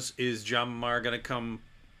shadows. Is Jamamar going to come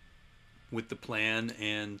with the plan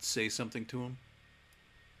and say something to him?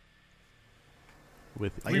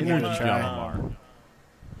 With I We can Ian give it a wanna, try. Jamamar.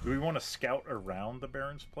 Do we want to scout around the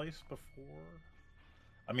Baron's place before?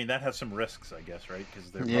 I mean, that has some risks, I guess, right?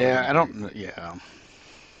 Because Yeah, I don't. Yeah.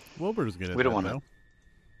 Wilbur's good at We don't that, wanna- though.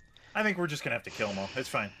 I think we're just gonna have to kill them all. It's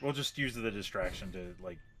fine. We'll just use the distraction to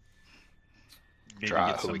maybe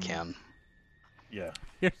Draw get who we some- can. Yeah.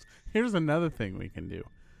 Here's another thing we can do.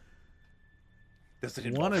 Does it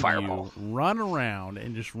One involve of Fireball. you run around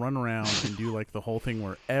and just run around and do like the whole thing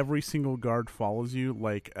where every single guard follows you,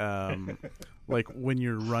 like when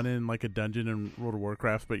you're running like a dungeon in World of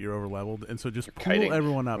Warcraft, but you're over leveled, and so just pull kiting.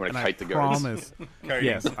 everyone up. I'm gonna And I kite the guards. promise, Kiting.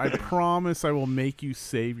 yes, I promise I will make you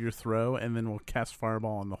save your throw, and then we'll cast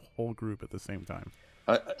Fireball on the whole group at the same time.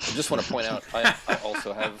 I just want to point out, I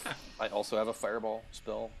also have a fireball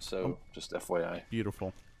spell. So just FYI.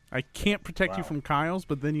 Beautiful. I can't protect you Wow. from Kyle's,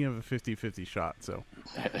 but then you have a 50-50 shot. So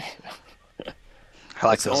I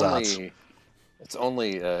like It's those odds.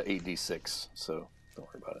 only 8d6, so don't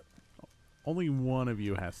worry about it. only one of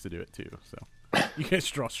you has to do it too. So you guys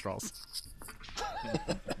draw straws.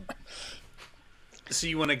 So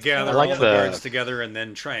you want to gather I like all the the- guards together and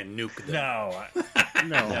then try and nuke them? No.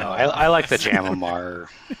 No. No, I like the Jamamar.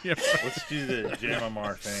 Let's do the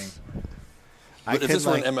Jamamar thing. I But if could, this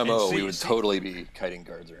were an like, MMO, and we see- would totally be kiting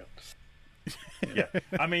guards around. Yeah.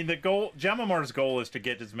 I mean, Jamamar's goal is to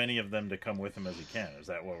get as many of them to come with him as he can. Is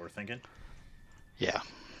that what we're thinking? Yeah.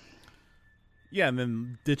 Yeah, and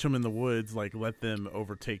then ditch him in the woods, like let them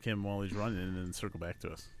overtake him while he's running, and then circle back to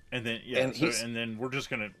us. And then And he's- and then we're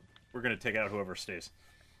gonna take out whoever stays.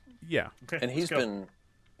 Yeah, Okay. And let's go.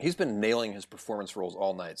 he's been nailing his performance rolls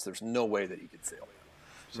all night, so there's no way that he could fail.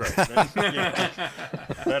 Right.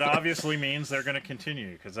 That obviously means they're going to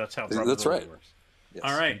continue because that's how probability That's right. works. Yes.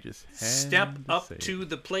 All right. just had Step to up say it. to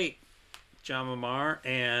the plate, Jamamar,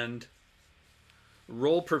 and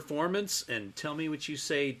roll performance and tell me what you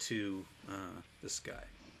say to this guy.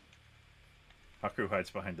 Haku hides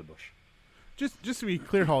behind the bush. Just to be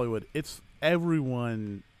clear, Hollywood, it's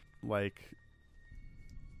everyone, like,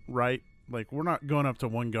 right? Like, we're not going up to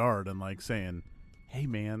one guard and, like, saying, hey,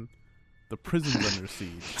 man, the prison's under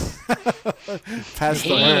siege. Pass the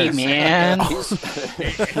Hey, word. man.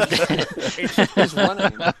 He's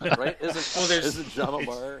running, right? there's- Isn't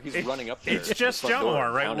Jamamar? He's running up there. It's just Front door,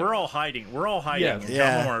 Jamamar, right? pounding. We're all hiding. We're all hiding. Yeah. And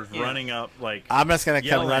Yeah. Jamamar's running up like. I'm just gonna come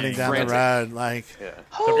Yelling, running down frantic. the road, like Yeah. The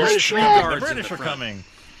Holy British, shit! the Guards in British the are front. coming.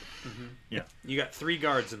 Yeah. You got 3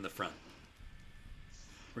 guards in the front.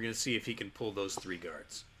 We're going to see if he can pull those 3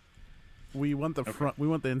 guards. We want the front. We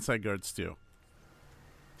want the inside guards too.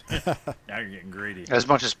 Now you're getting greedy. As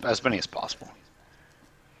many as possible.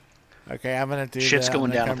 okay, I'm gonna do Shit's that. I'm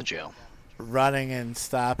going gonna down at come the jail. running and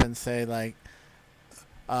stop and say like,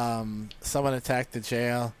 someone attacked the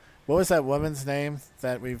jail. What was that woman's name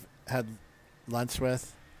that we've had lunch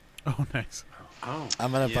with? Oh, nice. Oh.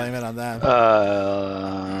 I'm gonna blame it on them.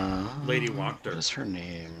 Lady Wachter. What is her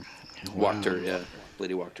name? Wachter, yeah.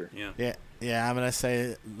 Lady Wachter. Yeah. Yeah, I'm gonna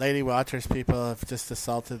say Lady Waters people have just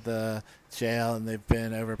assaulted the jail and they've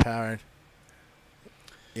been overpowered.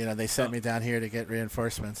 You know, they sent me down here to get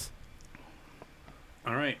reinforcements.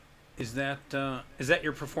 All right. Is that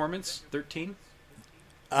your performance? 13?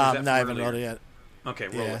 that No, I from haven't earlier? rolled it yet. Okay,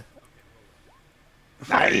 roll Yeah. it.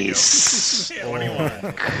 Nice. Yeah, what do you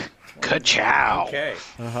want? Ka-chow. Okay.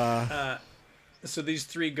 Uh-huh. So these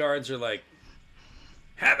 3 guards are like,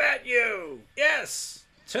 have at you! Yes!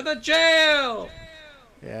 To the jail!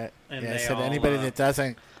 Yeah. And Yeah, I they said all, anybody that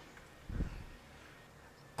doesn't.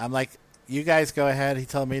 I'm like, you guys go ahead. He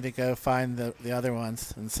told me to go find the other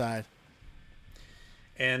ones inside.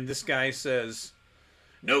 And this guy says,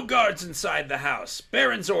 no guards inside the house.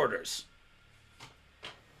 Baron's orders.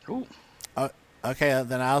 Ooh. Okay,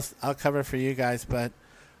 then I'll cover for you guys, but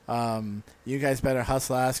you guys better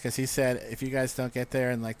hustle ass because he said if you guys don't get there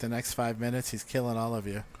in like the next 5 minutes, he's killing all of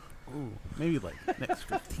you. Ooh, maybe like next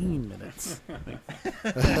 15 minutes.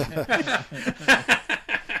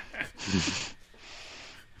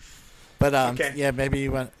 But Okay. yeah, maybe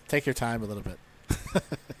you want take your time a little bit.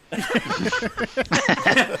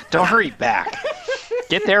 Don't hurry back.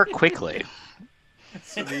 Get there quickly.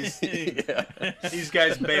 So these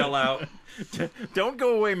guys bail out. Don't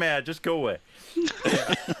go away, Mad. Just go away.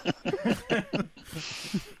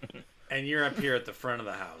 And you're up here at the front of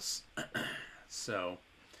the house. So,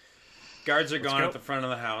 guards are gone go. at the front of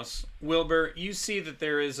the house. Wilbur, you see that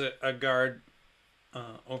there is a guard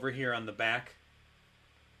over here on the back.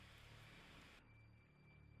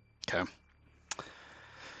 Okay.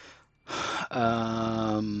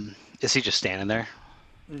 Is he just standing there?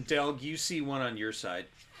 Delg, you see one on your side.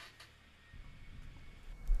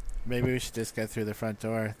 Maybe we should just go through the front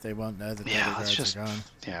door. They won't know that the Yeah, other let's guards just. are gone.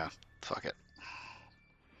 Yeah, fuck it.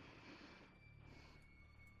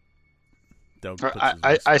 Doug Or puts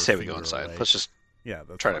I his say we finger go inside. away. Let's just Yeah,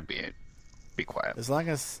 that's try to fine. be quiet. As long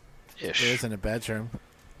as there Ish. isn't a bedroom.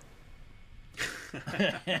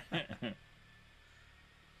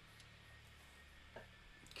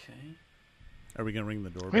 Okay. Are we gonna ring the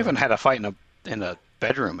doorbell? We haven't had a fight in a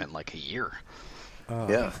bedroom in like a year.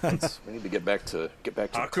 Yeah, we need to get back to the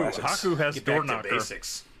classics. Haku has Get door back to knocker.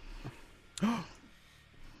 basics. Is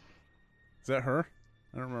that her?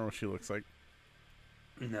 I don't remember what she looks like.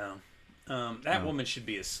 No. That woman should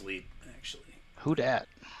be asleep, actually. Who dat?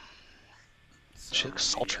 So She looks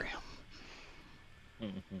sultry.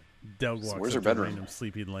 Doug walks where's up her to bedroom? random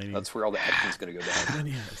sleepy lady. That's where all the action's going to go down.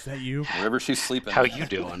 Lydia, is that you? Wherever she's sleeping. How you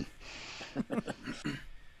doing?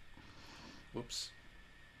 Whoops.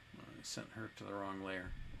 I sent her to the wrong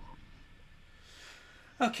layer.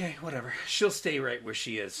 Okay, whatever. She'll stay right where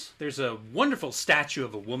she is. There's a wonderful statue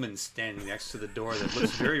of a woman standing next to the door that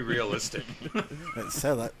looks very realistic.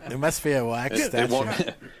 So there must be a wax It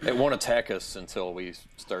statue. won't attack us until we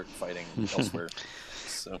start fighting elsewhere.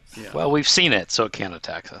 So, Well, we've seen it, so it can't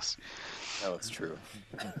attack us. no, it's true.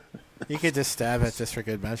 You could just stab it just for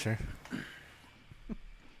good measure. Okay,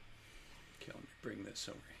 let me bring this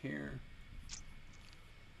over here.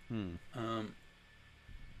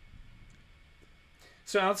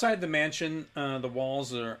 So outside the mansion, the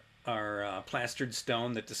walls are plastered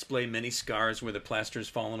stone that display many scars where the plaster's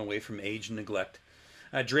fallen away from age and neglect.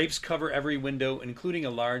 Drapes cover every window, including a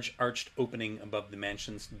large arched opening above the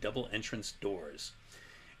mansion's double entrance doors.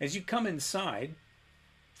 As you come inside,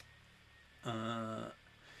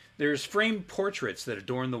 There's framed portraits that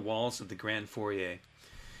adorn the walls of the grand foyer.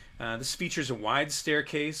 This features a wide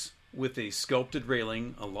staircase with a sculpted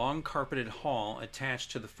railing. A long carpeted hall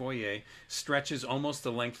attached to the foyer stretches almost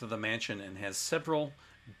the length of the mansion and has several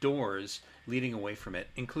doors leading away from it,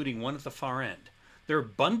 including one at the far end. There are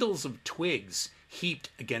bundles of twigs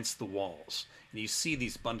heaped against the walls, and you see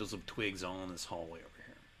these bundles of twigs all in this hallway over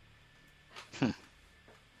here.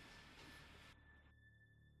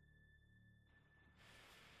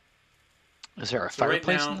 Is there a So right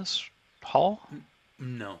fireplace now- in this hall?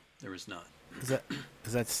 No, there is not. Is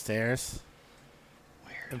that stairs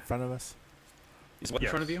in front of us? Is what in Yes.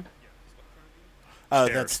 front of you? Oh,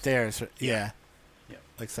 Stairs. that's stairs. Yeah. Yeah.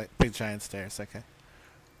 Like big giant stairs. Okay.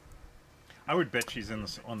 I would bet she's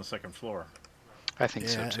on the second floor. I think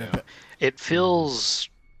Yeah, so I too. bet- It feels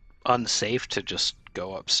unsafe to just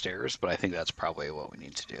go upstairs, but I think that's probably what we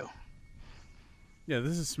need to do. Yeah,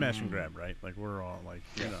 this is smash and grab, right? Like we're all like,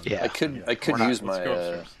 you know. Yeah. I could We're not- use let's my go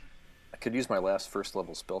upstairs. I could use my last first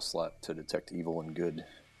level spell slot to detect evil and good.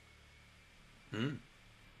 Can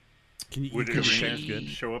you Would could it detect good?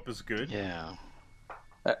 show up as good? Yeah.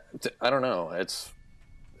 I don't know. It's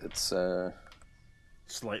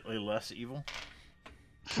Slightly less evil?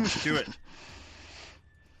 Do it.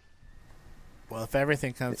 Well, if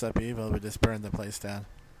everything comes up evil, we just burn the place down.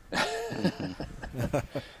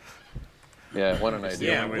 yeah. Why don't I do?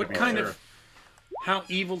 Yeah, only way what to be kind sure. of... How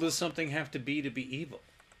evil does something have to be evil?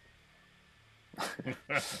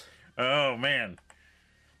 Uh, Oh, man.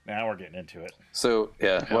 Now we're getting into it. So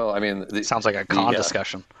yeah. Well, I mean, Sounds like a con yeah,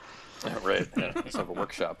 discussion. right? Yeah, it's like a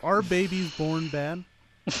workshop. Are babies born bad?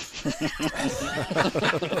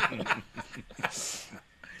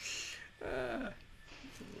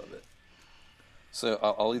 So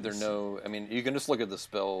I'll either know. I mean, you can just look at the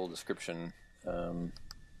spell description,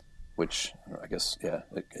 which I guess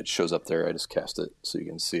it shows up there. I just cast it so you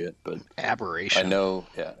can see it. But Aberration. I know,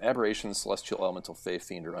 aberration, celestial, elemental, fey,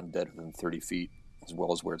 fiend, or undead within 30 feet, as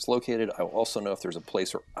well as where it's located. I will also know if there's a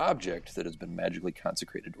place or object that has been magically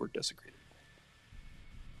consecrated or desecrated.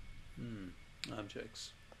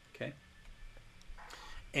 Objects. Okay.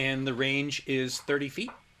 And the range is 30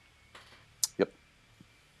 feet? Yep,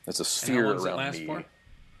 it's a And how sphere long does it around last me. for?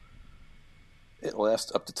 It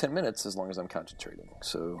lasts up to 10 minutes as long as I'm concentrating.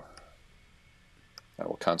 So I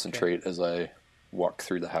will concentrate as I walk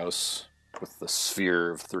through the house with the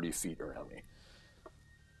sphere of 30 feet around me.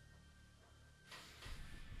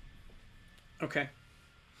 Okay.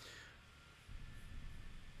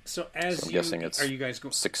 So as So I'm you... guessing it's are you guys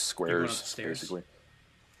going... 6 You're going squares, upstairs? basically.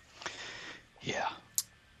 Yeah.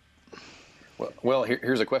 Well,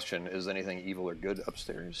 here's a question. Is anything evil or good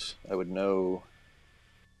upstairs? I would know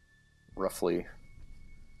roughly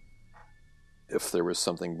if there was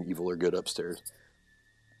something evil or good upstairs.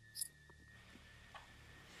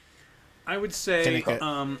 I would say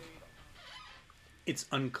Can it's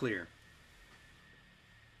unclear.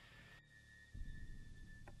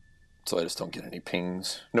 So I just don't get any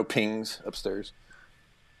pings. No pings upstairs.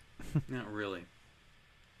 Not really.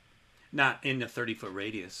 Not in a 30-foot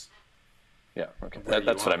radius. Yeah, okay. Where you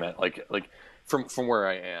That's what I are. meant. Like from where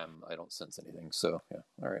I am, I don't sense anything. So yeah,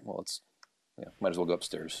 all right. Well, might as well go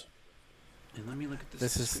upstairs. And let me look at this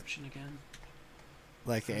This is- description again.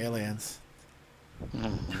 Like aliens. They're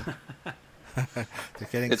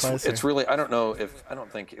getting It's closer. it's really I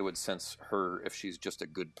don't think it would sense her if she's just a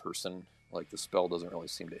good person. Like the spell doesn't really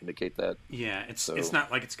seem to indicate that. Yeah, it's So-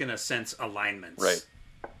 not like it's going to sense alignments.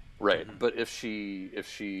 Right. But if she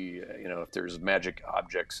if there's magic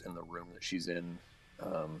objects in the room that she's in,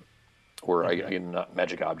 or not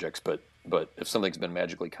magic objects, but if something's been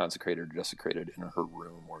magically consecrated or desecrated in her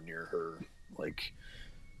room or near her, like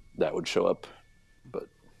that would show up. But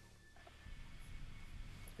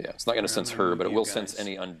yeah, it's not going to sense her, but it you will guys. sense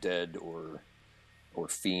any undead or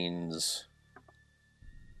fiends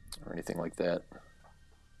or anything like that.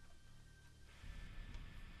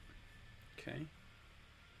 Okay.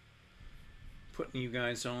 Putting you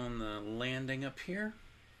guys on the landing up here.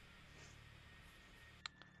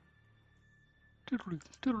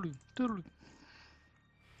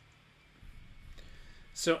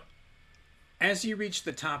 So, as you reach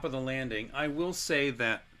the top of the landing, I will say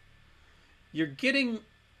that you're getting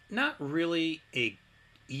not really a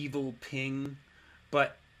evil ping,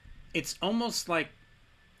 but it's almost like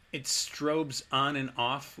it strobes on and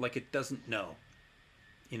off, like it doesn't know.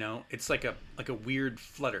 You know, it's like a weird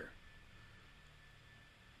flutter.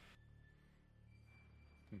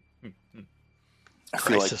 I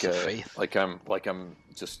feel Crisis of faith. like I'm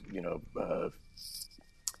just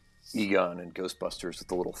Egon and Ghostbusters with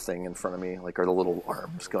the little thing in front of me. Like, are the little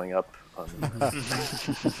arms going up on,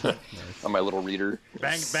 on my little reader?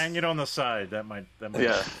 Bang it on the side. That might.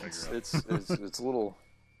 Yeah, it's a little.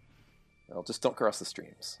 Well, just don't cross the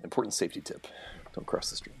streams. Important safety tip: don't cross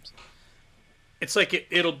the streams. It's like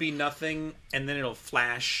it'll be nothing, and then it'll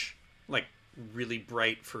flash like really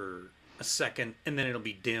bright for a second, and then it'll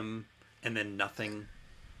be dim, and then nothing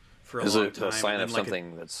for a long time. Is it a sign of like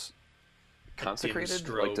something that's consecrated?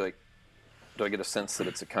 Like, do I get a sense that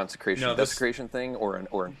it's a consecration, desecration thing, or an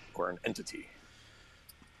entity?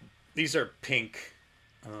 These are pink,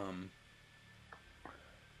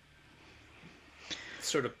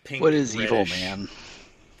 sort of pink. What is evil, man?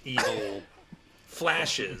 Evil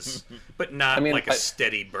flashes, but not like a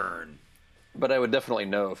steady burn. But I would definitely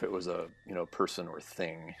know if it was a person or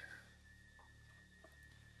thing.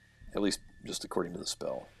 At least just according to the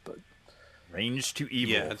spell. But range to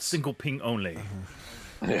evil, single ping only.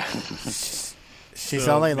 Yeah. She's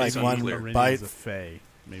only like one bite. A fae.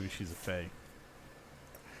 Maybe she's a fae.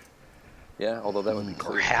 Yeah, although that would be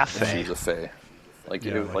clear. Or half fae. She's a fae. Like,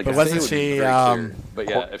 but wasn't she? But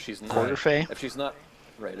yeah, if she's not quarter fae, if she's not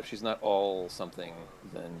all something,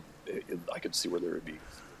 then I could see where there would be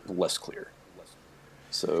less clear.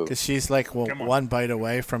 So because she's like one bite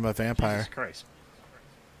away from a vampire. Jesus Christ.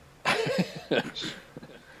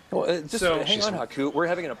 Well, hang on, Haku. We're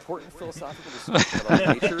having an important philosophical discussion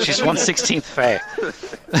about nature. She's 1/16 fae.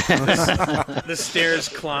 The stairs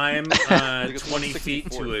climb 20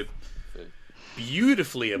 feet to a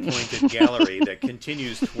beautifully appointed gallery that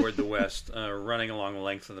continues toward the west, running along the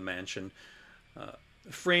length of the mansion.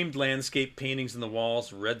 Framed landscape paintings in the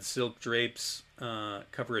walls, red silk drapes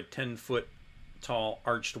cover a 10-foot tall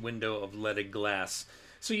arched window of leaded glass.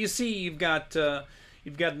 So you see, you've got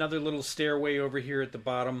another little stairway over here at the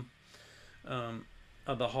bottom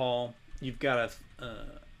of the hall. You've got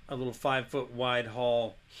a little 5-foot wide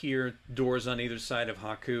hall here, doors on either side of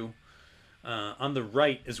Haku. On the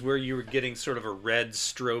right is where you were getting sort of a red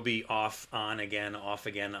stroby off, on again, off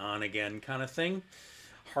again, on again kind of thing.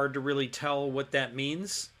 Hard to really tell what that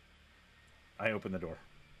means. I open the door.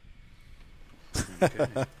 Okay.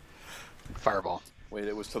 Fireball. Wait,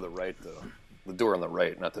 it was to the right, though. The door on the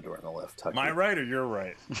right, not the door on the left. My right or your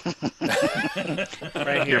right?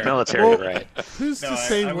 Right here. Your military right. Who's to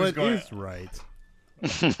say what is right?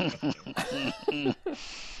 It's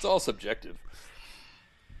all subjective.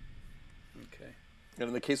 Okay. And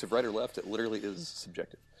in the case of right or left, it literally is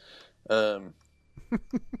subjective. Yeah,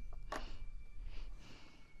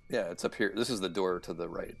 it's up here. This is the door to the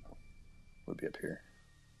right. Would be up here.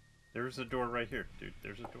 There's a door right here, dude.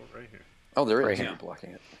 There's a door right here. Oh, there is. Right You're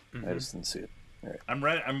blocking it. Mm-hmm. I just didn't see it. All right. I'm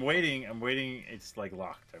ready. I'm waiting. It's like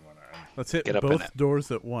locked. Let's hit both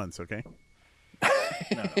doors at once, okay?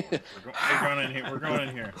 No. We're going in here. We're going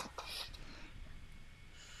in here.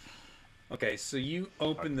 Okay, so you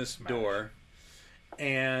open this door,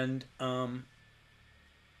 and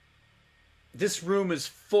this room is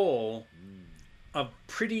full of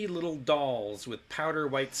pretty little dolls with powder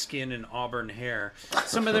white skin and auburn hair.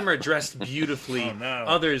 Some of them are dressed beautifully,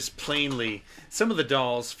 others plainly. Some of the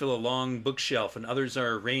dolls fill a long bookshelf, and others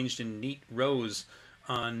are arranged in neat rows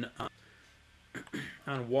on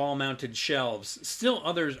wall-mounted shelves. Still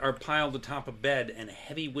others are piled atop a bed and a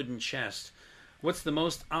heavy wooden chest. What's the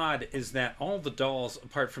most odd is that all the dolls,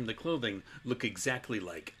 apart from the clothing, look exactly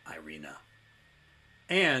like Irina.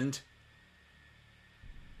 And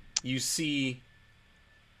you see,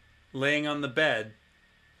 laying on the bed,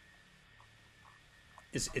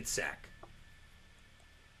 is Itzhak.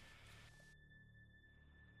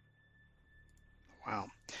 Wow.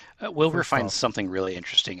 Wilbur finds something really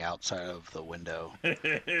interesting outside of the window.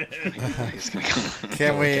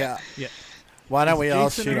 Can we... yeah. Why don't we all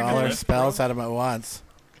shoot all our spells at him at once?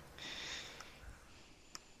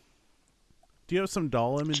 Do you have some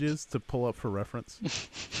doll images to pull up for reference?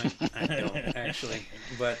 I don't, actually.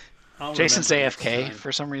 But I'll Jason's AFK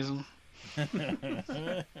for some reason.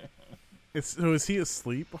 So is he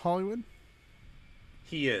asleep, Hollywood?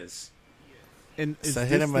 He is. And is so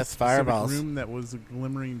hit him with fireballs. Room that was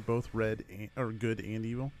glimmering both red or good and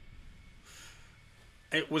evil?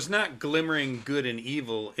 It was not glimmering good and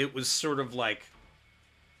evil. It was sort of like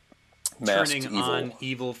masked turning evil. on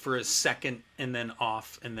evil for a second and then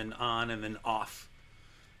off and then on and then off.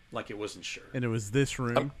 Like it wasn't sure. And it was this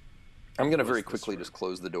room? I'm going to very quickly just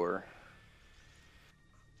close the door.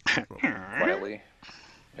 Quietly.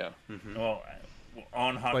 Yeah. Mm-hmm. Well,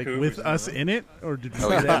 on Haku. Like with us in it? Or did we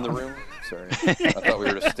get in the room? Sorry. I thought we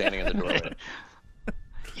were just standing in the doorway.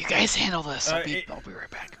 You guys handle this. I'll be right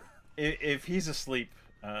back. If he's asleep,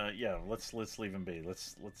 let's leave him be.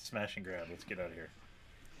 Let's smash and grab. Let's get out of here.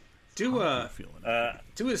 Do a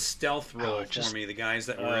stealth roll just- for me, the guys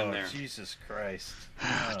that were in there. Jesus Christ.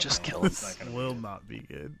 Just no, kill him. it's not gonna Will not be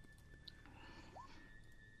good.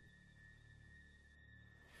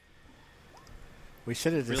 We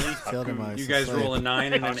should have just Really? killed him. while he was You guys asleep. roll a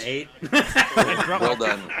 9 and an 8. Well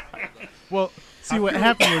done. Well, see what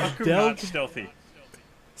happened was Haku Del not stealthy.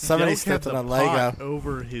 Somebody Del stepped kept on a the pot Lego.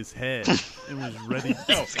 over his head and was ready.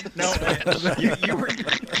 No,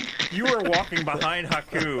 you were walking behind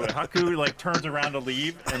Haku. Haku like turns around to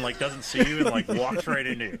leave and like doesn't see you and like walks right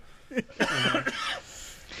into you.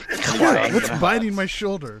 What's biting my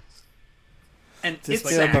shoulder? And Just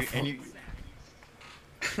it's like Zach. a- And you,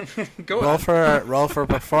 Go Roll on. for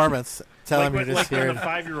performance. Tell him like, you're like just when here. the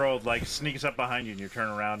 5-year-old like sneaks up behind you and you turn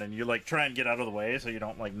around and you like try and get out of the way so you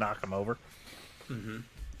don't like knock him over.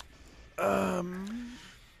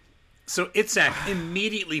 So Itzhak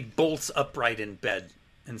immediately bolts upright in bed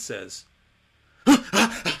and says,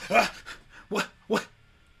 What What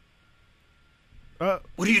are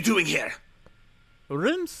you doing here?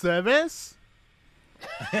 Room service?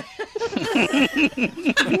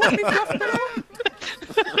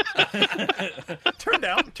 Turn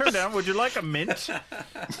down. Would you like a mint?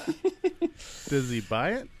 Does he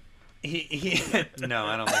buy it? he No,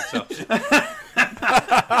 I don't think so.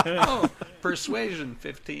 Oh, persuasion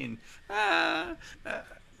 15.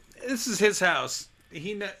 This is his house.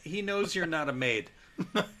 He knows you're not a maid.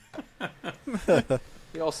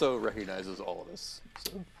 He also recognizes all of us.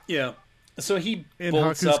 So. Yeah. So he And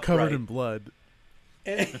bolts Haku's upright. covered in blood.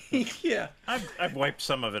 Yeah. I've wiped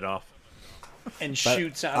some of it off. And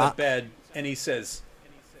shoots out of bed, and he says,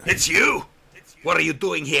 It's you. What are you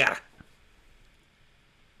doing here?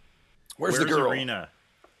 Where's Where's the girl? Irina?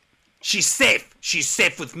 She's safe. She's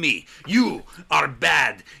safe with me. You are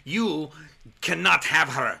bad. You cannot have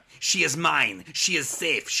her. She is mine. She is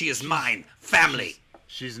safe. She is mine. Family.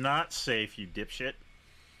 She's not safe, you dipshit.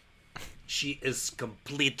 She is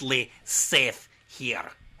completely safe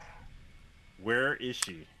here. Where is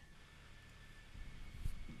she?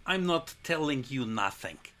 I'm not telling you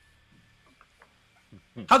nothing.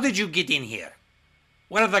 How did you get in here?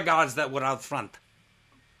 Where are the guards that were out front?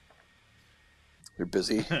 You're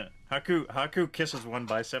busy. Haku kisses one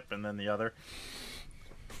bicep and then the other.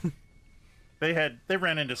 They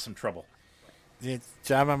ran into some trouble. Yeah,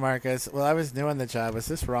 Java Marcus. Well, I was new on the job. Was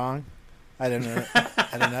this wrong? I don't know.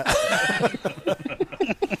 I don't know.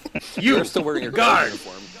 You're still wearing your guard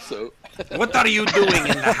uniform, so What are you doing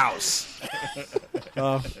in the house?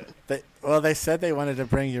 They said they wanted to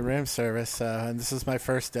bring you room service, and this is my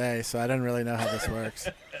first day, so I don't really know how this works.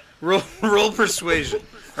 roll persuasion.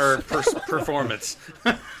 Or performance.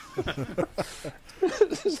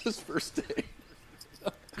 this is his first day.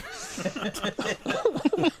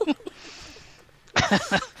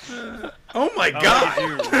 Oh my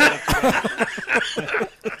god!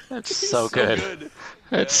 That's so good.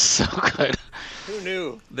 That's so good. Who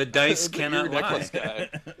knew? The dice The cannot ear lie. necklace guy.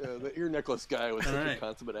 The ear necklace guy was such right. a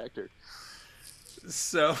consummate actor.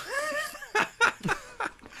 So,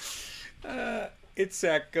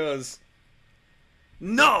 Itzhak goes,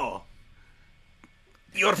 No!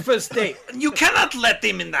 Your first day. You cannot let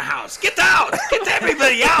him in the house. Get out! Get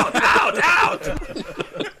everybody out! Out!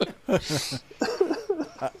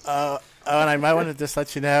 And I might want to just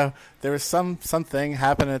let you know there was something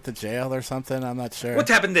happened at the jail or something. I'm not sure. What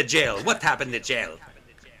happened at jail? What happened at jail?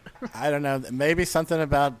 I don't know. Maybe something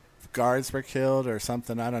about guards were killed or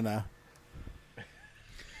something. I don't know.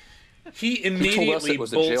 he He told us immediately it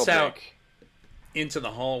was a jail bolts out break. into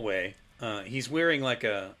the hallway. He's wearing like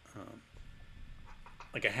a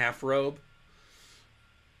half robe,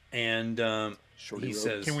 and Shorty he robe.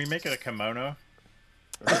 says, Can we make it a kimono?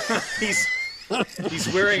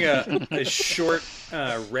 he's wearing a short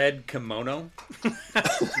red kimono.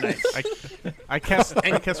 Nice. I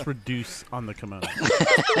cast reduce on the kimono.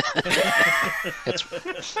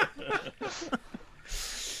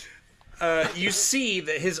 You see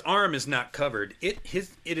that his arm is not covered. It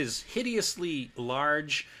is hideously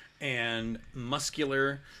large and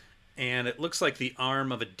muscular, and it looks like the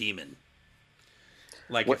arm of a demon.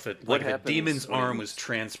 Like What if a happens demon's when- arm was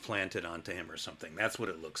transplanted onto him or something. That's what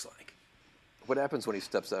it looks like. What happens when he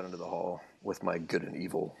steps out into the hall with my good and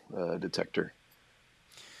evil detector?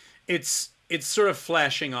 It's sort of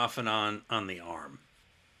flashing off and on the arm.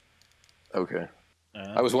 Okay.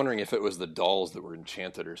 I was wondering if it was the dolls that were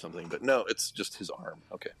enchanted or something, but no, it's just his arm.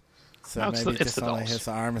 Okay. So No, it's maybe the- it's just the only dolls. his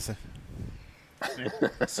arm is a...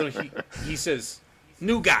 So he says,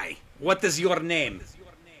 "New guy, what is your name?"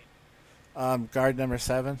 Guard number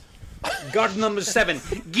 7. Guard number 7,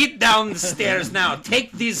 get down the stairs now.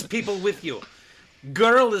 Take these people with you.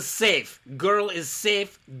 Girl is safe. Girl is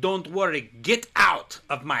safe. Don't worry. Get out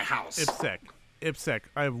of my house. Ipsec,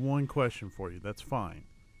 I have one question for you. That's fine.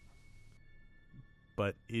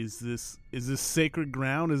 But is this sacred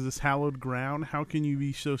ground? Is this hallowed ground? How can you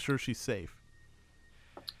be so sure she's safe?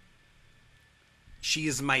 She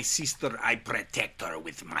is my sister. I protect her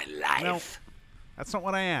with my life. No, that's not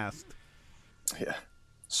what I asked. Yeah.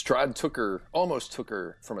 Strahd almost took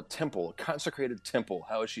her from a temple, a consecrated temple.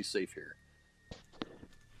 How is she safe here?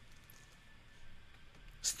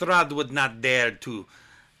 Strahd would not dare to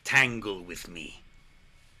tangle with me.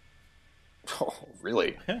 Oh,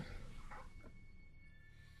 really?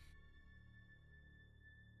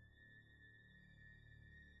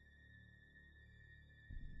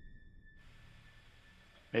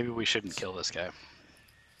 Maybe we shouldn't kill this guy.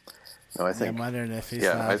 No, I think. I'm wondering if he's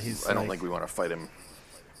I don't like, think we want to fight him.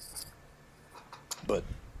 But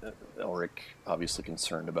Elric obviously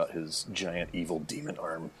concerned about his giant evil demon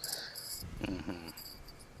arm.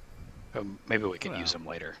 Maybe we could use him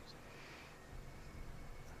later.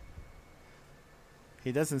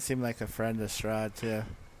 he doesn't seem like a friend of Strahd, too.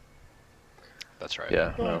 That's right.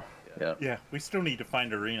 Yeah, no, yeah. Yeah, we still need to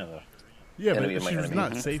find Arena, though. Yeah, Enemy but of my she's enemy.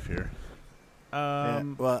 not safe here. Yeah,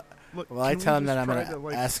 well, look, I can we tell him just that I'm try going to,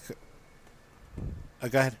 like, ask... Oh,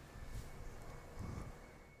 go ahead.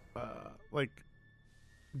 Like,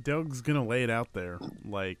 Doug's gonna lay it out there.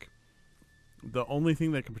 Like, the only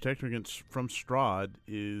thing that can protect her from Strahd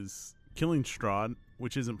is killing Strahd,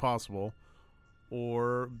 which isn't possible,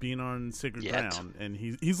 or being on sacred ground. And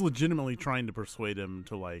he's legitimately trying to persuade him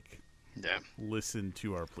to, like, listen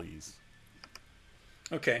to our pleas.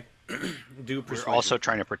 Okay. Do We're persuasion. also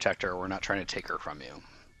trying to protect her. We're not trying to take her from you.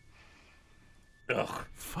 Ugh.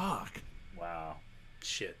 Fuck. Wow.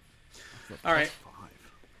 Shit. All right.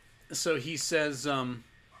 5. So he says,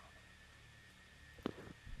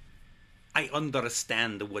 I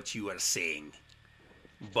understand what you are saying,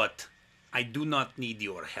 but I do not need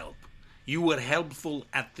your help. You were helpful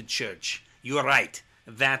at the church. You're right.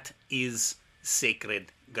 That is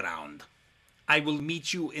sacred ground. I will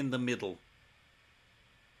meet you in the middle.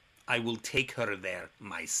 I will take her there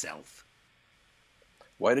myself.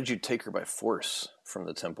 Why did you take her by force from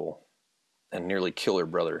the temple and nearly kill her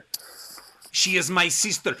brother? She is my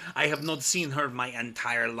sister. I have not seen her my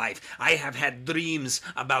entire life. I have had dreams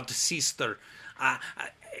about sister. I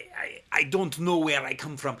don't know where I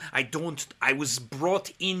come from. I was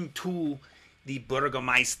brought into the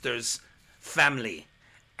Burgomeister's family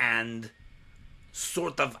and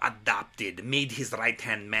sort of adopted, made his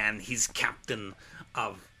right-hand man, his captain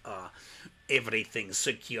of everything,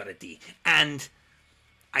 security. And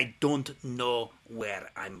I don't know where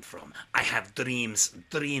I'm from. I have dreams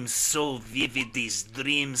so vivid, these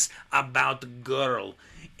dreams about girl.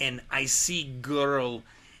 And I see girl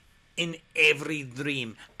in every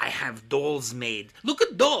dream. I have dolls made. Look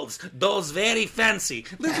at dolls. Dolls very fancy.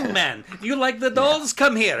 Little man, you like the dolls?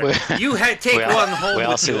 Come here. You take one home We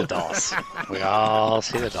all with see you. the dolls. We all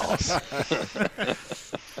see the dolls.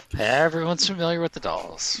 Everyone's familiar with the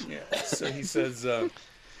dolls. Yeah. So he says,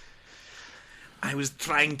 I was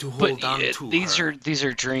trying to hold on to her. These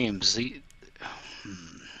are dreams.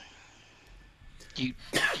 You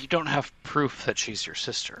don't have proof that she's your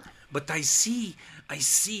sister. But I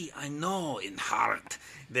know in heart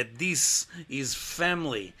that this is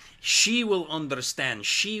family. She will understand.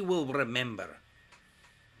 She will remember.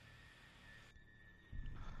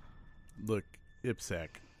 Look, Ipsec,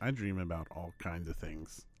 I dream about all kinds of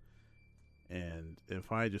things. And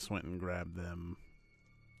if I just went and grabbed them,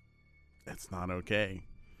 it's not okay.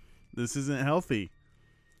 This isn't healthy.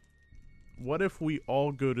 What if we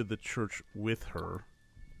all go to the church with her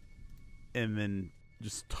and then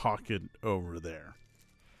just talk it over there?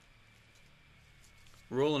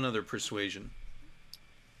 Roll another persuasion.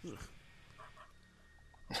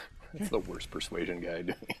 It's the worst persuasion guy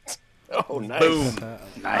doing it. Oh, nice. Boom.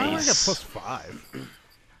 I got Nice. plus 5.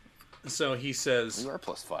 So he says, You are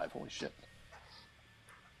plus 5. Holy shit.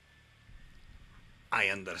 I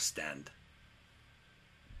understand.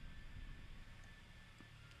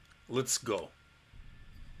 Let's go.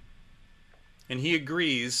 And he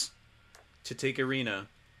agrees to take Irina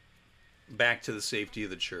back to the safety of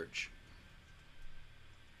the church.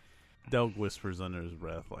 Delg whispers under his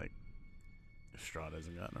breath, like, Strahd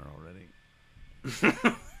hasn't gotten her already.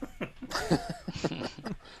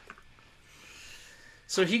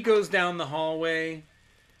 So he goes down the hallway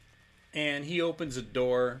and he opens a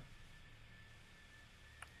door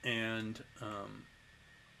and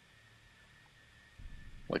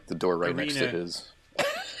Like the door right next to Arena. his.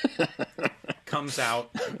 comes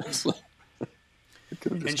out Could've just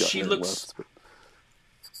and gotten she there looks left, but-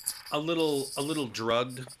 a little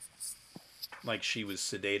drugged, like she was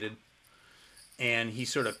sedated, and he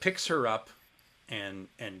sort of picks her up and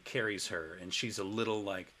carries her, and she's a little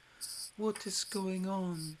like, what is going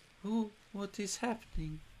on? What is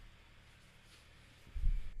happening?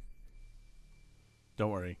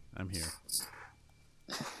 Don't worry, I'm here.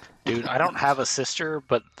 Dude, I don't have a sister,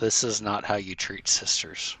 but this is not how you treat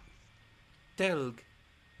sisters. Delg,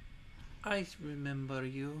 I remember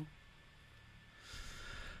you.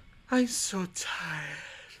 I'm so tired.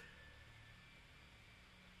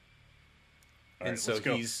 All And right, so let's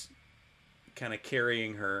go. he's kind of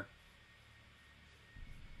carrying her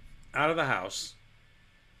out of the house.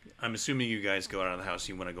 I'm assuming you guys go out of the house.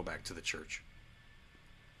 You want to go back to the church.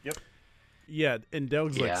 Yep. Yeah, and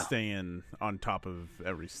Delg's like Yeah. staying on top of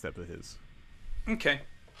every step of his. Okay.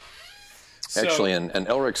 So, Actually, and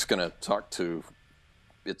Elric's going to talk to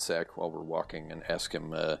Itzhak while we're walking and ask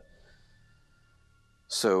him,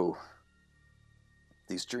 so,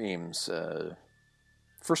 these dreams,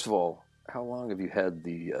 first of all, how long have you had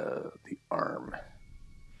the arm?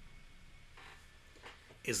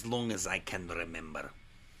 as long as I can remember.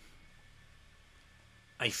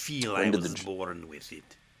 I feel When I did was the- born with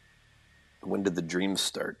it. When did the dreams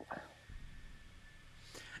start?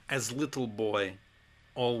 As little boy,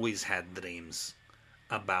 always had dreams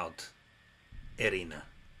about Irina.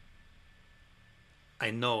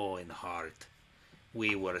 I know in heart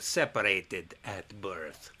we were separated at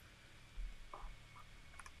birth.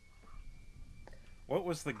 What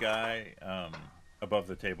was the guy above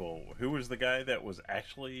the table? Who was the guy that was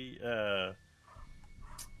actually that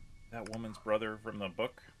woman's brother from the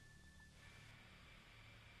book?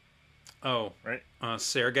 Oh, Right?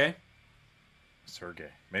 Sergei? Sergei.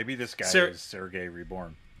 Maybe this guy Ser- is Sergei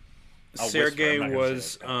reborn. I'll Sergei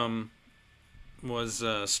whisper, I'm not gonna say was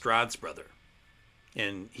that. Strahd's brother,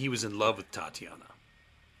 and he was in love with Tatiana.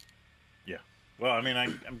 Yeah. Well, I mean,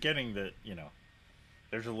 I'm getting that,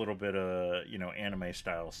 there's a little bit of, anime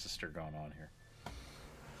style sister going on here.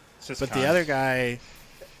 But the other guy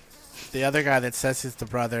that says he's the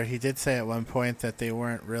brother, he did say at one point that they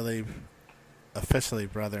weren't really officially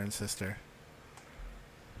brother and sister.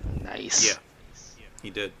 Nice. Yeah, he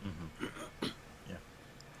did.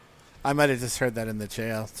 I might have just heard that in the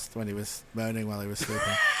jail when he was moaning while he was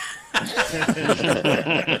sleeping.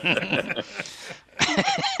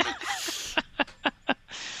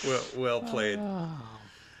 Well played.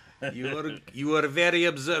 You are very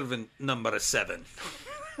observant, number 7.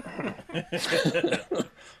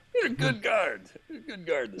 You're a good guard. You're a good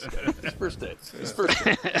guard, this guy. His first day.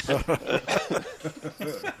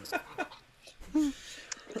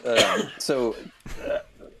 So,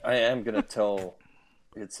 I am going to tell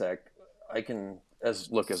Itzhak, I can, as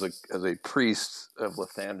a priest of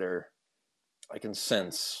Lathander, I can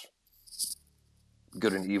sense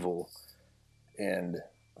good and evil, and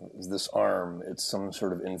this arm, it's some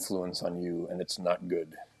sort of influence on you, and it's not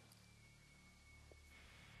good.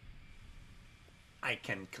 I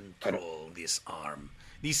can control this arm.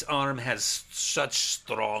 This arm has such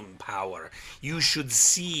strong power. You should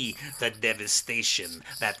see the devastation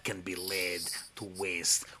that can be laid to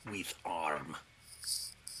waste with arm.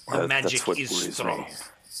 Our magic That's what is worries strong. me.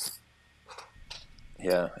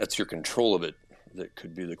 Yeah, it's your control of it that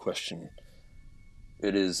could be the question.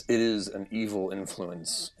 It is an evil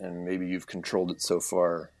influence, and maybe you've controlled it so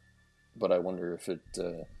far, but I wonder if it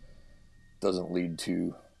doesn't lead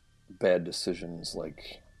to bad decisions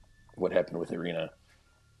like what happened with Irina.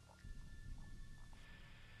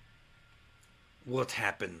 What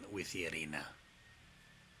happened with Irina?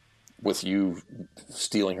 With you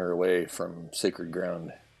stealing her away from sacred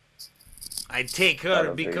ground. I take Out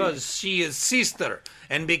her of because she is sister,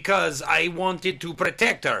 and because I wanted to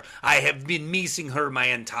protect her. I have been missing her my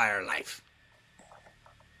entire life.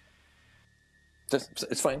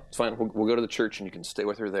 It's fine. It's fine. We'll go to the church, and you can stay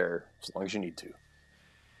with her there as long as you need to.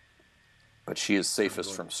 But she is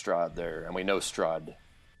safest from Strahd there, and we know Strahd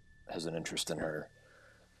has an interest in her.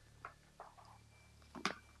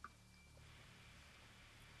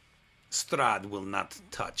 Strahd will not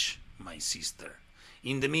touch my sister.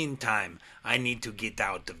 In the meantime, I need to get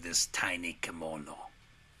out of this tiny kimono.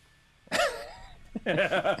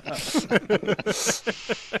 Yeah,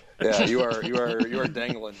 you are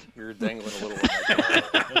dangling. You're dangling a little.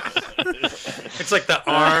 It's like the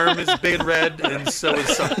arm is big and red, and so is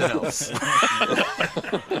something else.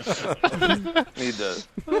 Need to.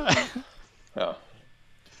 Yeah.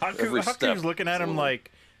 Every Haku's step. looking at him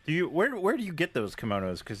like, where do you get those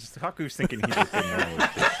kimonos? Because Haku's thinking he's just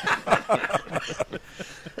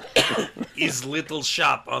His little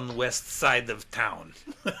shop on the west side of town.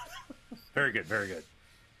 Very good, very good.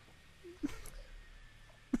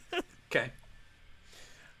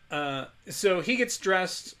 So he gets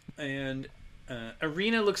dressed, and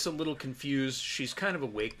Irina looks a little confused. She's kind of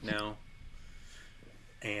awake now.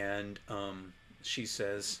 And she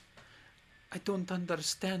says, I don't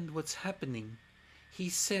understand what's happening. He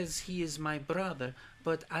says he is my brother,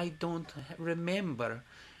 but I don't remember.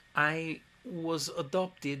 I was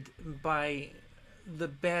adopted by the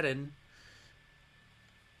Baron,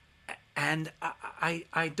 and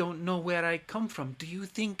I don't know where I come from. Do you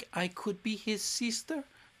think I could be his sister?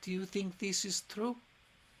 Do you think this is true?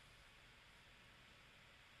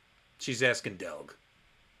 She's asking Delg.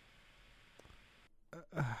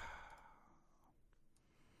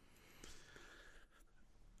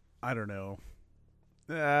 I don't know.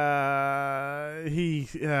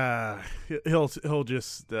 He'll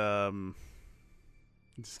just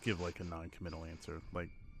give like a non-committal answer. Like,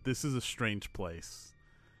 this is a strange place,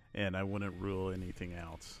 and I wouldn't rule anything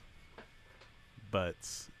out. But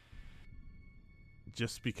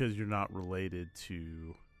just because you're not related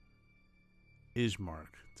to Ismark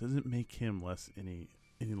doesn't make him any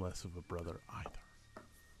less of a brother either.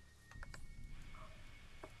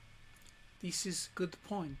 This is a good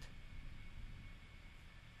point.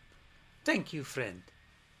 Thank you, friend.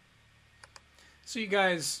 So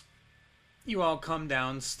you all come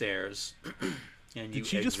downstairs, and you Did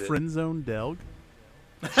she exit. just friend zone Delg?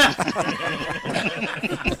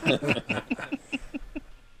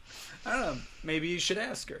 I don't know. Maybe you should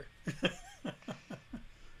ask her.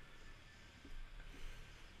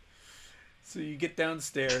 So you get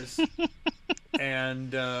downstairs,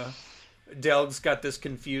 and Delg's got this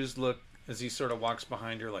confused look as he sort of walks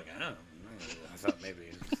behind her, like, I don't know. I thought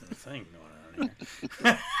maybe there's a thing going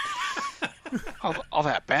on here. All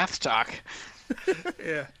that bath talk.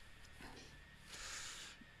 Yeah.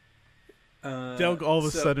 Delg all of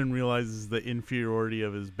a sudden realizes the inferiority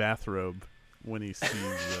of his bathrobe when he sees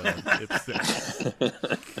Ipsek's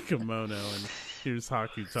kimono and hears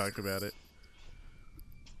Haku talk about it.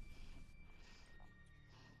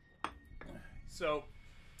 So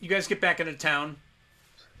you guys get back into town,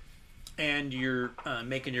 and you're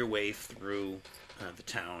making your way through the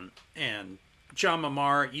town. And John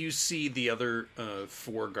Mamar, you see the other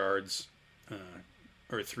 4 guards,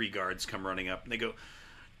 or 3 guards come running up, and they go,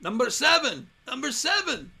 Number 7!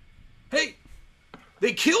 Hey,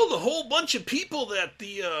 they killed a whole bunch of people at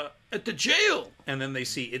the jail. And then they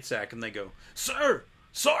see Itzhak, and they go, Sir,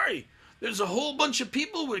 sorry, there's a whole bunch of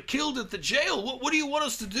people were killed at the jail. What do you want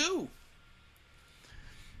us to do?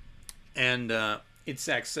 And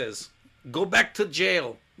Itzhak says, Go back to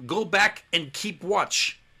jail. Go back and keep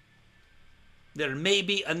watch. There may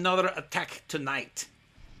be another attack tonight.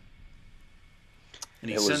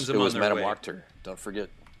 And he sends them on their Madame way. Wachter. Don't forget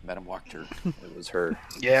Madame Wachter. It was her.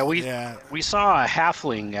 Yeah, we saw a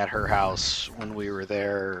halfling at her house when we were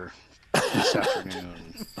there this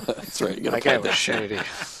afternoon. That's right. You gotta That guy play was shady.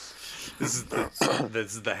 This is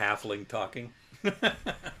the halfling talking.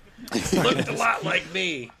 Looked a lot like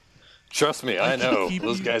me. Trust me, I know. keep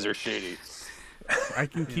Those you- guys are shady. I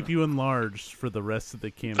can keep you enlarged for the rest of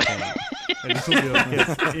the campaign. I just won't be able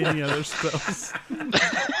to get any other spells.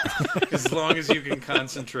 As long as you can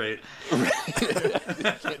concentrate.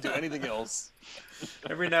 Can't do anything else.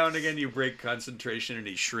 Every now and again you break concentration and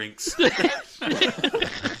he shrinks.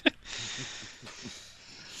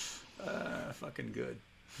 Fucking good.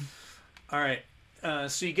 Alright.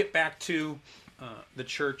 So you get back to the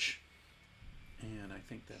church. And I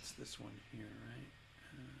think that's this one here, right?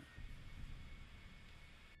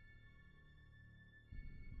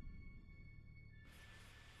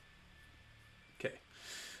 Okay.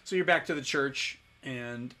 So you're back to the church,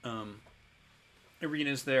 and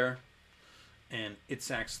Irina's there, and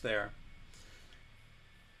Itzhak's there.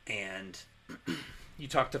 And you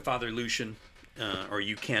talk to Father Lucian, or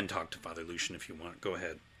you can talk to Father Lucian if you want. Go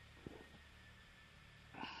ahead.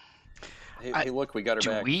 Hey, look, we got her Do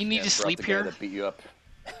back. we need to brought sleep the guy here? That beat you up.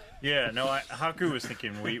 Yeah, no, Haku was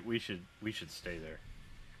thinking we should stay there.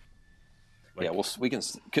 Like, Yeah, we can.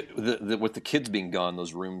 With the kids being gone,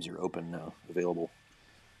 those rooms are open now, available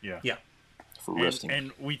yeah. for resting.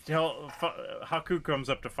 And we tell Haku comes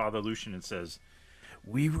up to Father Lucian and says,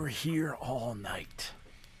 "We were here all night."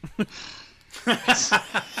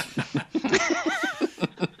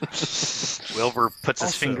 Wilbur puts his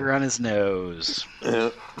Also- finger on his nose.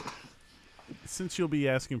 Since you'll be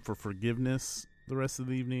asking for forgiveness the rest of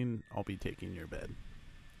the evening, I'll be taking your bed.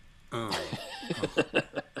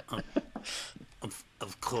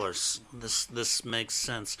 Of course, this makes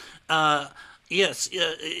sense. Yes,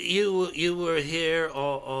 you were here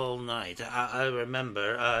all night. I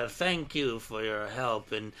remember. Thank you for your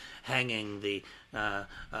help in hanging the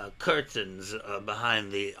curtains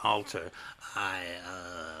behind the altar. I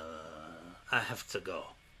have to go.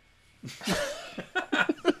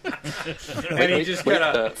 And he just kind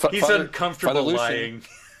of he's uncomfortable lying.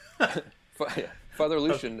 Father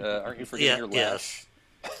Lucian, aren't you forgetting your lash?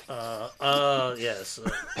 Yes.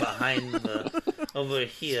 Behind over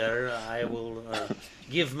here, I will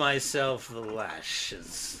give myself the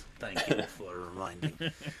lashes. Thank you for reminding.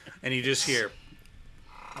 And you just hear,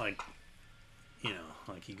 like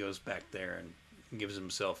he goes back there and gives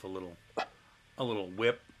himself a little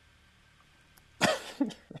whip.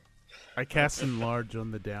 I cast enlarge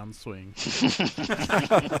on the downswing.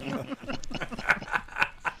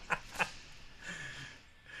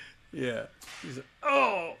 Yeah. He's like,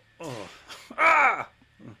 oh, ah,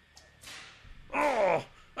 oh,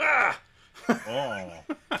 ah. Oh.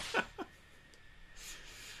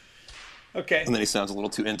 Okay. And then he sounds a little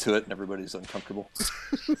too into it, and everybody's uncomfortable.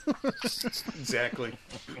 Exactly.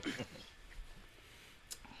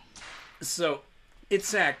 So,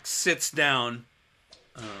 Itzhak sits down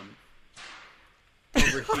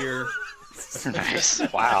over here. Nice.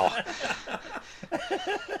 Wow.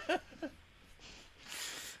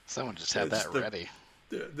 Someone just had that ready.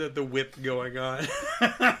 The whip going on.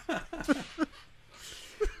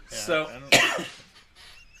 So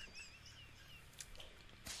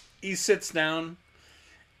he sits down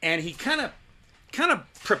and he kind of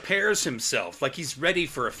prepares himself like he's ready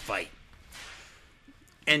for a fight.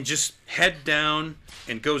 And just head down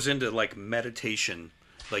and goes into like meditation,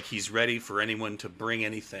 like he's ready for anyone to bring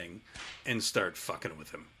anything and start fucking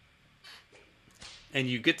with him. And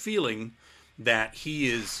you get feeling that he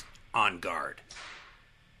is on guard.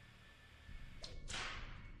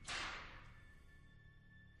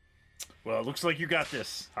 Well, it looks like you got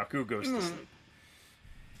this. Haku goes to sleep.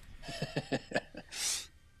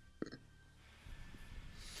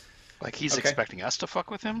 Like he's expecting us to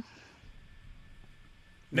fuck with him?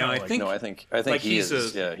 No, I think like he is.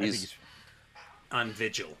 He's on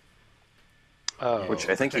vigil. Oh, Which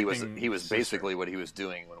I think he was basically what he was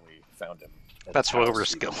doing when we found him. That's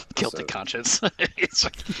Rover's guilty conscience. It's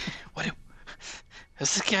like, what?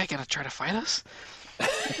 Is this guy gonna try to fight us?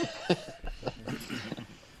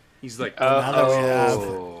 He's like,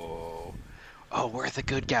 oh, we're the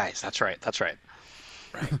good guys. That's right.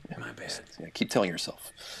 Right, my bad. Yeah, keep telling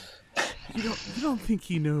yourself. You don't think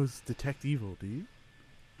he knows detect evil, do you?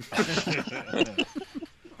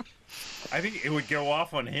 I think it would go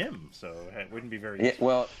off on him, so it wouldn't be very. Yeah,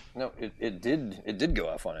 well, no, it did go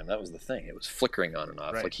off on him. That was the thing. It was flickering on and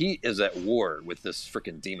off. Right. Like he is at war with this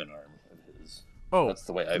freaking demon arm of his. Oh, that's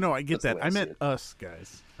the way I. No, I get that's the that. way I see meant it. us,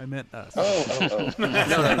 guys. I meant us. Oh.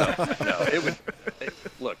 No. It would.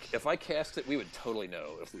 Look, if I cast it, we would totally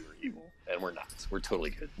know if we were evil, and we're not. We're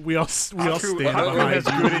totally good. We all stand Haku behind has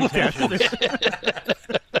you. good intentions.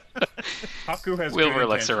 Haku has Wilbur good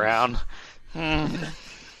looks intentions. around.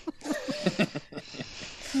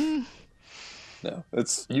 No,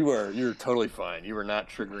 you're totally fine. You are not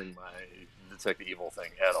triggering my detect evil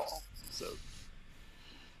thing at all. So.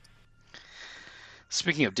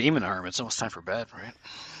 Speaking of demon arm, it's almost time for bed, right?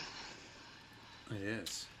 It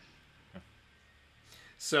is.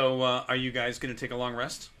 So, are you guys going to take a long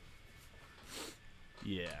rest?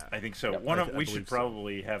 Yeah. I think so. Yep, We believe should so.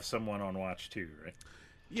 probably have someone on watch too, right?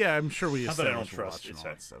 Yeah, I'm sure we Not that I don't established trust watch and all it.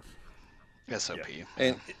 that stuff. SOP.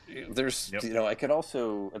 And there's, Yep. I could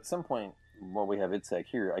also, at some point, while we have Itzhak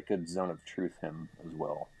here, I could Zone of Truth him as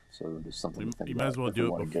well. So there's something to think You about might as well if we do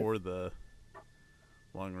it wanna get- before the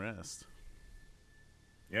long rest.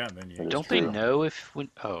 Yeah, and then you. That is Don't they true. know if we...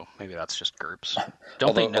 Oh, maybe that's just groups.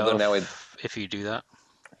 Don't they Although know now if you do that?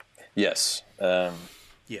 Yes. Yeah.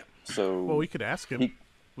 So Well, we could ask him. He-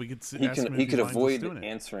 we could he ask can him if he could minds us avoid doing it.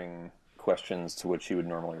 answering questions to which he would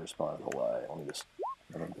normally respond with a lie.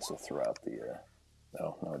 I think this will throw out the.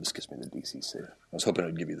 No, it just gives me the DC save. I was hoping it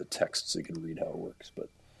would give you the text so you could read how it works, but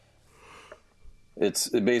it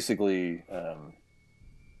basically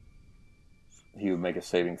he would make a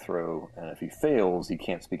saving throw, and if he fails, he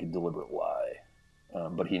can't speak a deliberate lie.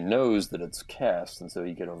 But he knows that it's cast, and so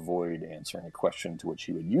he can avoid answering a question to which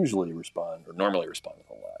he would usually respond or normally respond with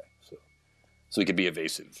a lie. So he could be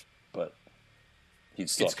evasive, but he'd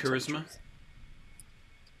still. It's have to tell the charisma? truth.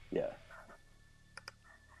 Yeah.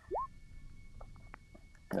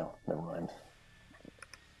 No, never mind.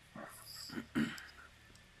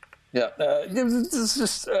 Yeah, this is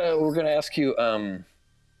just we're going to ask you. Are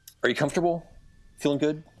you comfortable? Feeling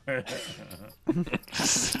good?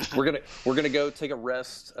 We're gonna go take a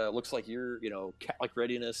rest. Looks like you're cat-like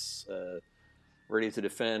readiness. ready to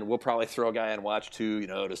defend. We'll probably throw a guy on watch too,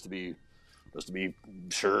 just to be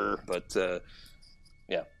sure. But just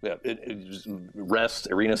rest.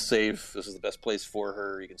 Irina's safe. This is the best place for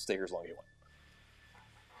her. You can stay here as long as you want.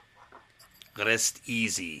 Rest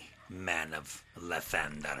easy, man of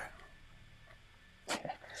Lathander.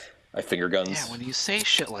 I finger guns. Yeah, when you say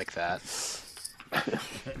shit like that,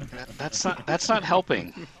 that's not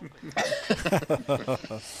helping.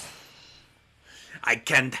 I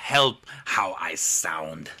can't help how I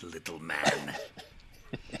sound, little man.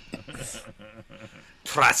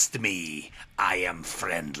 Trust me, I am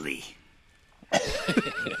friendly.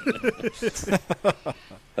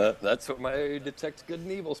 That's what my detect good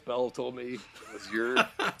and evil spell told me. Was you're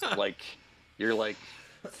like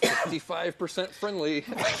 55% friendly.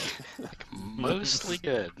 Mostly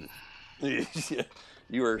good.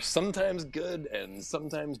 You are sometimes good and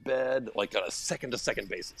sometimes bad, like on a second-to-second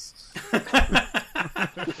basis.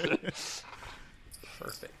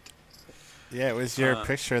 Perfect. Yeah, it was your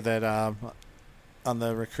picture that on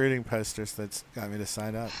the recruiting posters that's got me to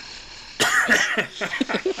sign up.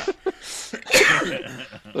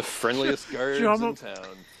 The friendliest guards in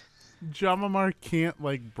town. Jamamar can't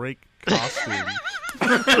break costume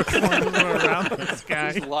around this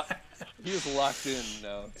guy. He's locked in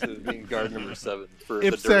now to being guard number 7 for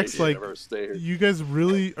If the duration Zach's of our stay here. you guys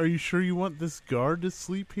really, are you sure you want this guard to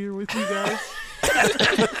sleep here with you guys?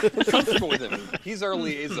 We're comfortable with him. He's our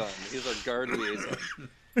liaison. He's our guard liaison.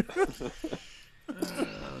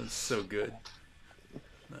 That's so good.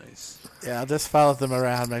 Nice. Yeah, I'll just follow them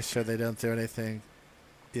around, make sure they don't do anything,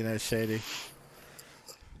 shady.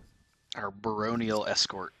 Our baronial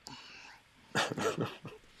escort.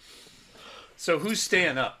 So who's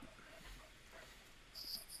staying up?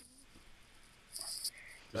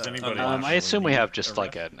 Does anybody I actually assume we need have just a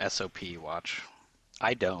like rest? an SOP watch.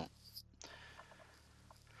 I don't.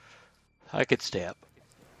 I could stay up.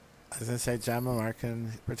 I was going to say Jamamar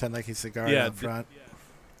can pretend like he's the guard Yeah, up front.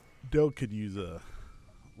 Dale could use a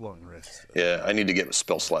long rest. Yeah, I need to get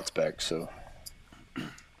spell slots back, so...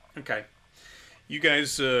 Okay. You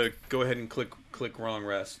guys go ahead and click long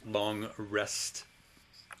rest. And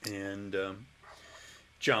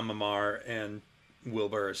John Mamar and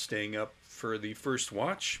Wilbur are staying up for the first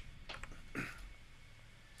watch.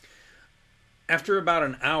 After about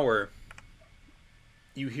an hour,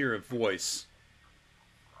 you hear a voice.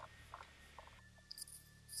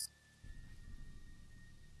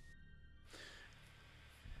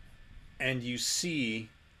 And you see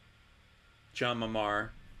John Mamar.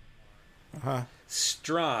 Uh-huh.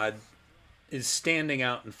 Strahd is standing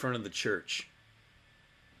out in front of the church.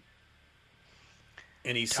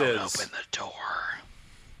 And he says, Don't open the door.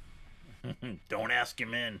 Don't ask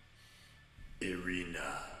him in.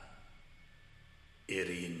 Irina,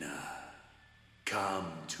 come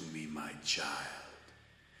to me, my child.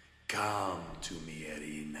 Come to me,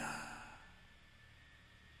 Irina.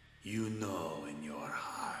 You know in your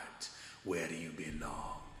heart where you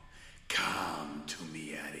belong. Come to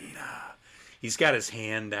me, Irina. he's got his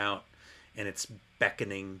hand out and it's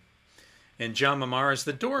beckoning. And John Mamar, is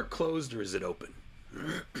the door closed or is it open?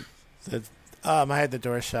 I had the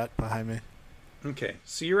door shut behind me. Okay,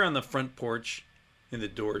 so you're on the front porch and the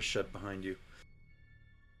door is shut behind you.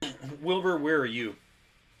 Wilbur, where are you?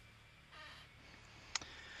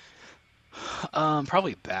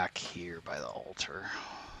 Probably back here by the altar.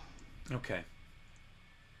 Okay.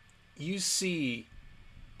 You see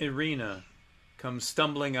Irina come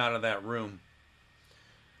stumbling out of that room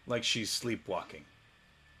like she's sleepwalking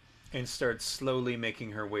and starts slowly making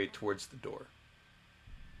her way towards the door.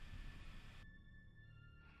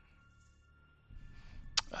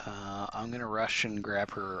 I'm going to rush and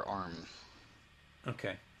grab her arm.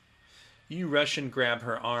 Okay. You rush and grab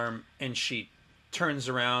her arm and she turns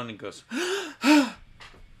around and goes,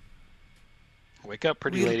 Wake up,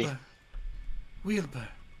 pretty lady. Wilbur,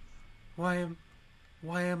 why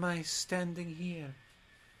am I standing here?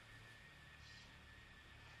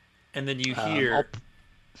 And then you hear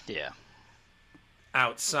Yeah.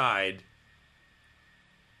 outside,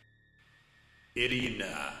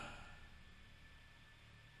 Irina,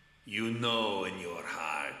 you know in your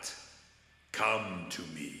heart, come to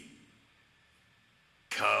me.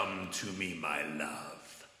 Come to me, my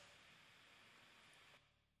love.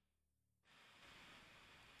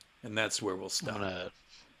 and that's where we'll stop.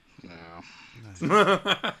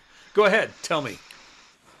 No. Go ahead, tell me.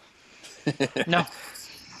 No.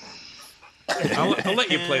 I'll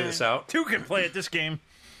let you play this out. Two can play at this game.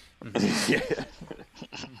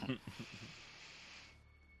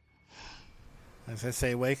 As I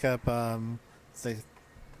say, wake up, the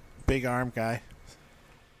big arm guy.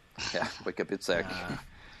 Yeah, wake up Itzhak.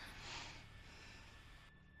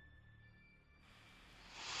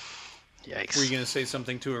 Yikes. Were you going to say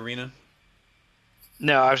something to Arena?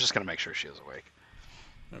 No, I was just gonna make sure she was awake.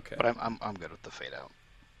 Okay. But I'm good with the fade out.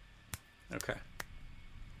 Okay.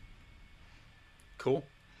 Cool.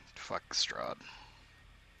 Fuck Strahd.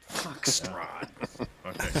 Fuck Strahd.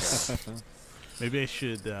 Okay, good. Maybe I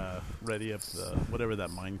should ready up the whatever that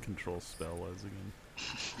mind control spell was again.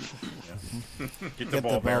 Get Get the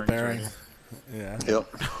ball bearing. ready. Yeah. Yep.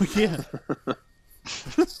 Oh yeah.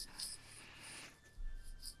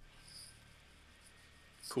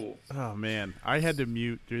 Cool. Oh man, I had to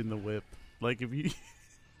mute during the whip. Like if you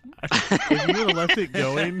if you would have left it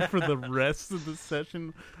going for the rest of the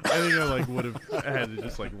session, I think I would have had to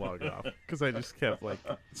just log off because I just kept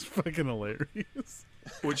it's fucking hilarious.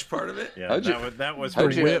 Which part of it? Yeah, How'd you- that was How'd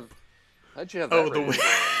pretty you whip. have? How'd you have Oh, that the ready to whip. go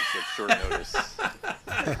on such short notice?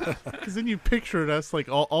 Because then you pictured us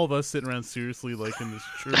all of us sitting around seriously in this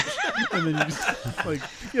church, and then you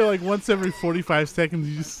just once every 45 seconds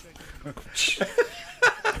you just.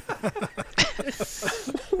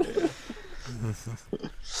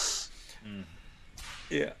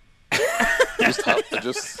 Yeah.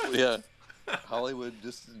 Yeah. Hollywood,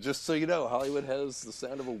 just so you know, Hollywood has the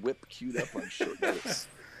sound of a whip queued up on short notice.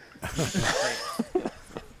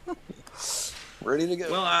 Ready to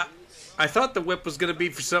go. Well, I thought the whip was going to be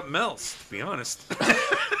for something else, to be honest.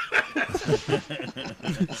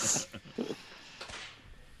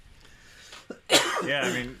 Yeah,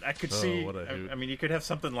 I mean, I could see. what a hoot. I mean, you could have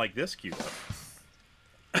something like this queued up.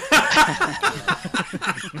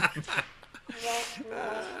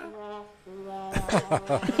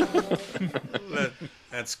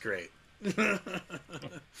 That's great.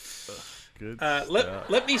 Good.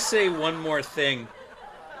 Let me say one more thing.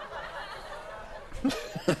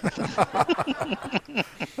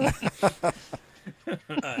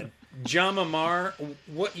 Jamamar,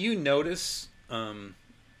 what you notice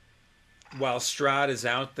while Strahd is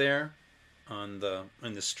out there in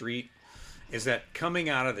the street is that coming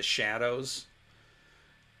out of the shadows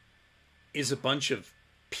is a bunch of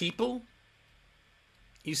people.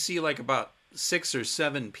 You see about 6 or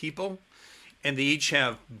 7 people, and they each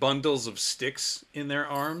have bundles of sticks in their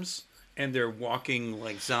arms, and they're walking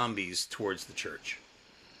like zombies towards the church.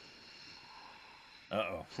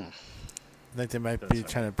 Uh-oh. I think they might be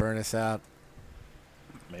trying to burn us out.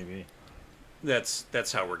 Maybe. That's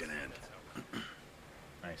how we're gonna end it.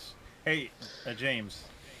 Nice. Hey, James,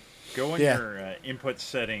 go in Yeah. your input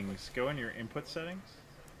settings. Go in your input settings.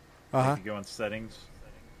 Uh-huh. You go on settings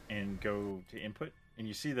and go to input, and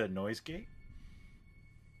you see the noise gate.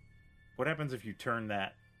 What happens if you turn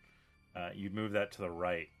that, you move that to the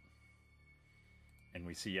right, and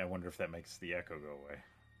we see, I wonder if that makes the echo go away.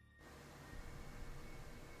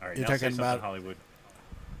 All right, You're now say talking something, about- Hollywood.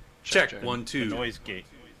 Check check. 1, The 2. noise gate.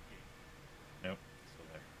 Nope, still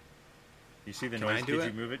there. You see the Can I noise? do Did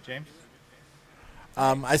it? you move it, James?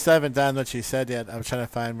 I still haven't done what you said yet. I'm trying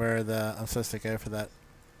to find where I'm supposed to go for that.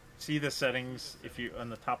 See the settings. If you on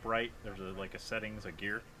the top right, there's a settings, a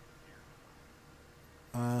gear.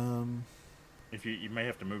 If you may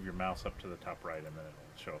have to move your mouse up to the top right, and then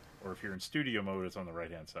it'll show up. Or if you're in studio mode, it's on the right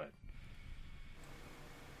hand side.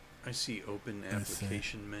 I see open I see.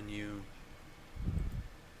 application menu.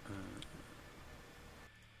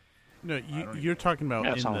 No, don't you're talking about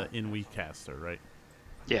Yeah, it's on. in WeCaster, right?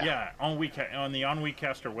 Yeah. On the on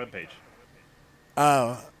WeCaster webpage.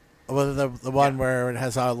 Oh, well, the one where it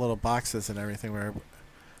has all little boxes and everything. Where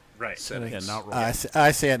Right. Settings. Yeah, not roll.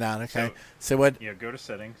 I see it now. Okay, so what? Yeah, go to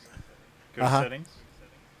settings. Go Uh-huh. to settings.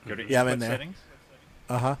 Go to Yeah, I'm input in there. settings.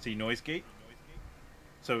 Uh-huh. See noise gate.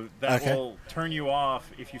 So that Okay. will turn you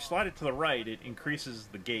off. If you slide it to the right, it increases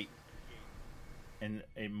the gate, and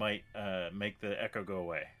it might make the echo go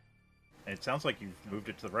away. And it sounds like you've moved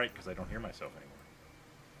it to the right because I don't hear myself anymore.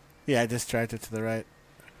 Yeah, I just dragged it to the right.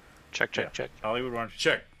 Check. Hollywood, why don't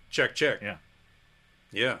you Check. Yeah,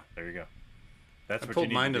 Yeah. there you go. That's I what pulled you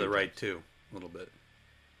need mine to do, the right James. too, a little bit.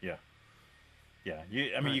 Yeah. Yeah.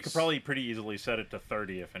 I mean, you could Nice. probably pretty easily set it to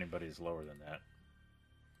 30 if anybody's lower than that.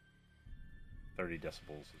 30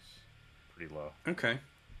 decibels is pretty low. Okay.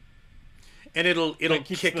 And it'll That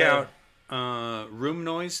keeps kick the- out room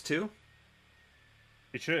noise too.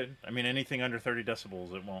 It should. I mean, anything under 30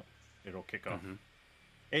 decibels, it won't. It'll kick off. Mm-hmm.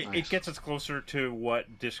 It gets us closer to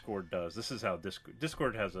what Discord does. This is how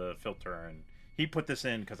Discord has a filter, and he put this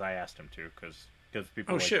in because I asked him to, because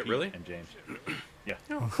people Oh, like shit, Pete really? and James. Yeah.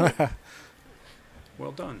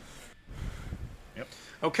 Well done. Yep.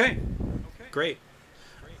 Okay. Great.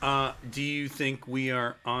 Do you think we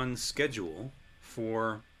are on schedule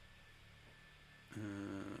for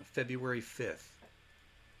February 5th?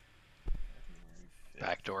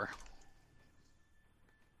 Backdoor.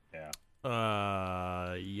 Yeah.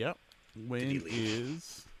 Yep. When he leave?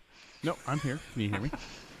 is? No, I'm here. Can you hear me?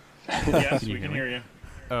 Yes, you we hear can me? hear you.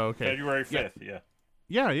 Oh, okay. February 5th, yeah.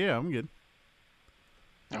 Yeah, I'm good.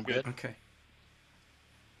 I'm good. Okay.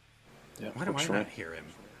 Yeah, Why do looks I right. not hear him?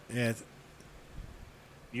 Yeah,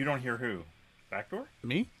 You don't hear who? Backdoor?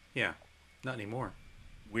 Me? Yeah, not anymore.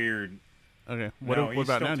 Weird. Okay. No, What he's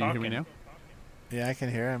about still now? Do you hear me talking. now? yeah, I can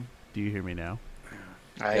hear him. Do you hear me now?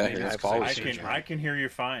 Yeah, it's I've clear. always heard you. I can hear you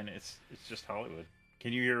fine. It's just Hollywood.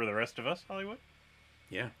 Can you hear the rest of us, Hollywood?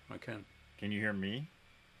 Yeah, I can. Can you hear me?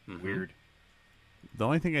 Mhm. Weird. The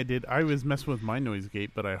only thing I did, I was messing with my noise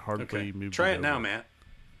gate, but I hardly Okay. moved. Try it over. now, Matt.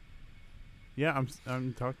 Yeah,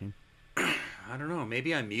 I'm talking. I don't know.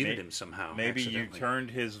 Maybe I muted him somehow. Maybe you accidentally.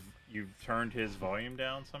 turned his volume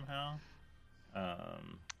down somehow.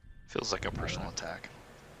 Feels like a personal attack.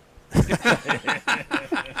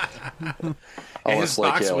 Almost his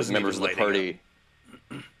like box like wasn't members of even the lighting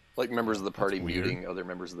party, like members of the party That's weird. muting other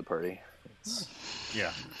members of the party.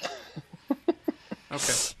 Yeah.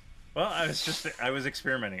 Okay. Well, I was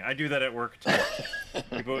experimenting. I do that at work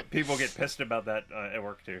too. People get pissed about that at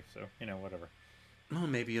work too. So whatever. Well,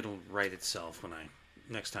 maybe it'll right itself when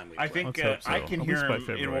next time we. I play. think Let's hope so. I can At hear least by him. It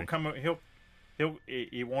February. will come.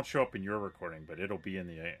 It won't show up in your recording, but it'll be in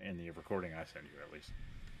the recording I send you at least.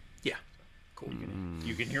 Yeah. Cool.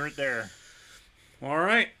 You can hear it there. All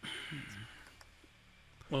right.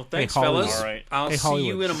 Well, thanks, Hollywood. fellas. All right. I'll Hey, see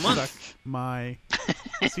Hollywood, you in a month. suck my.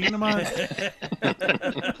 See you in a month.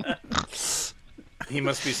 He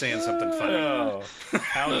must be saying something funny. Oh,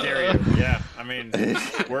 how dare you! Yeah, I mean,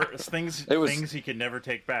 things he could never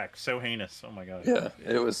take back. So heinous. Oh my god. Yeah,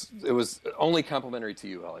 it was only complimentary to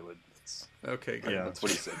you, Hollywood. Okay, good. Yeah. That's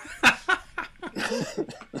what he said.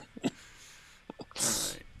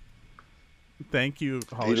 Thank you,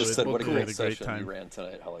 He Hollywood. just said, "What a You had great session you ran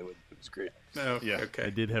tonight, Hollywood. It was great." Oh, Yeah. Okay. I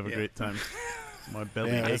did have a Yeah. great time. My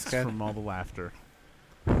belly Yeah, aches that's good. from all the laughter.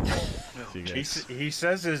 See you guys.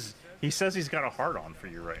 He says he's got a heart on for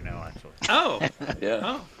you right now. Actually, Oh. Yeah,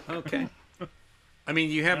 Oh. Okay. I mean,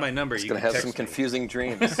 you have my number. he's You gonna can have text some me. confusing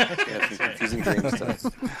dreams. He's gonna have some confusing dreams tonight.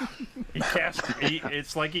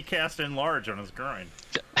 it's like he cast enlarge on his groin.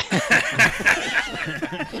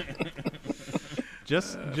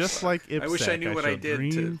 Just like Ipsak, I wish I knew what I shall did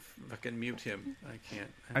dream, to fucking mute him. I can't.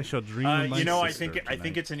 I shall dream. of my I sister think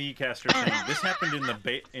tonight. it's an e-caster thing. This happened in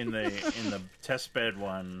the test bed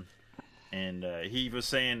one, and he was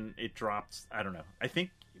saying it drops. I don't know. I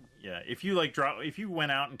think if you if you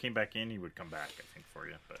went out and came back in, he would come back. I think for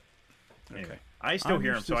you, but anyway, Okay. I still I'm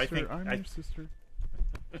hear your him. So I sister, think I'm your sister.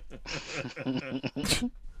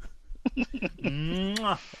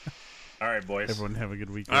 Mwah. All right, boys. Everyone have a good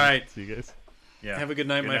weekend. All right. See you guys. Yeah. Have a good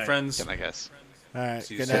night, Good my night. friends. Good night, guys. All right.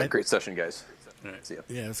 See you Good soon. Yeah, night. great session, guys. All right. See ya.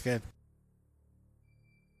 Yeah, it was good.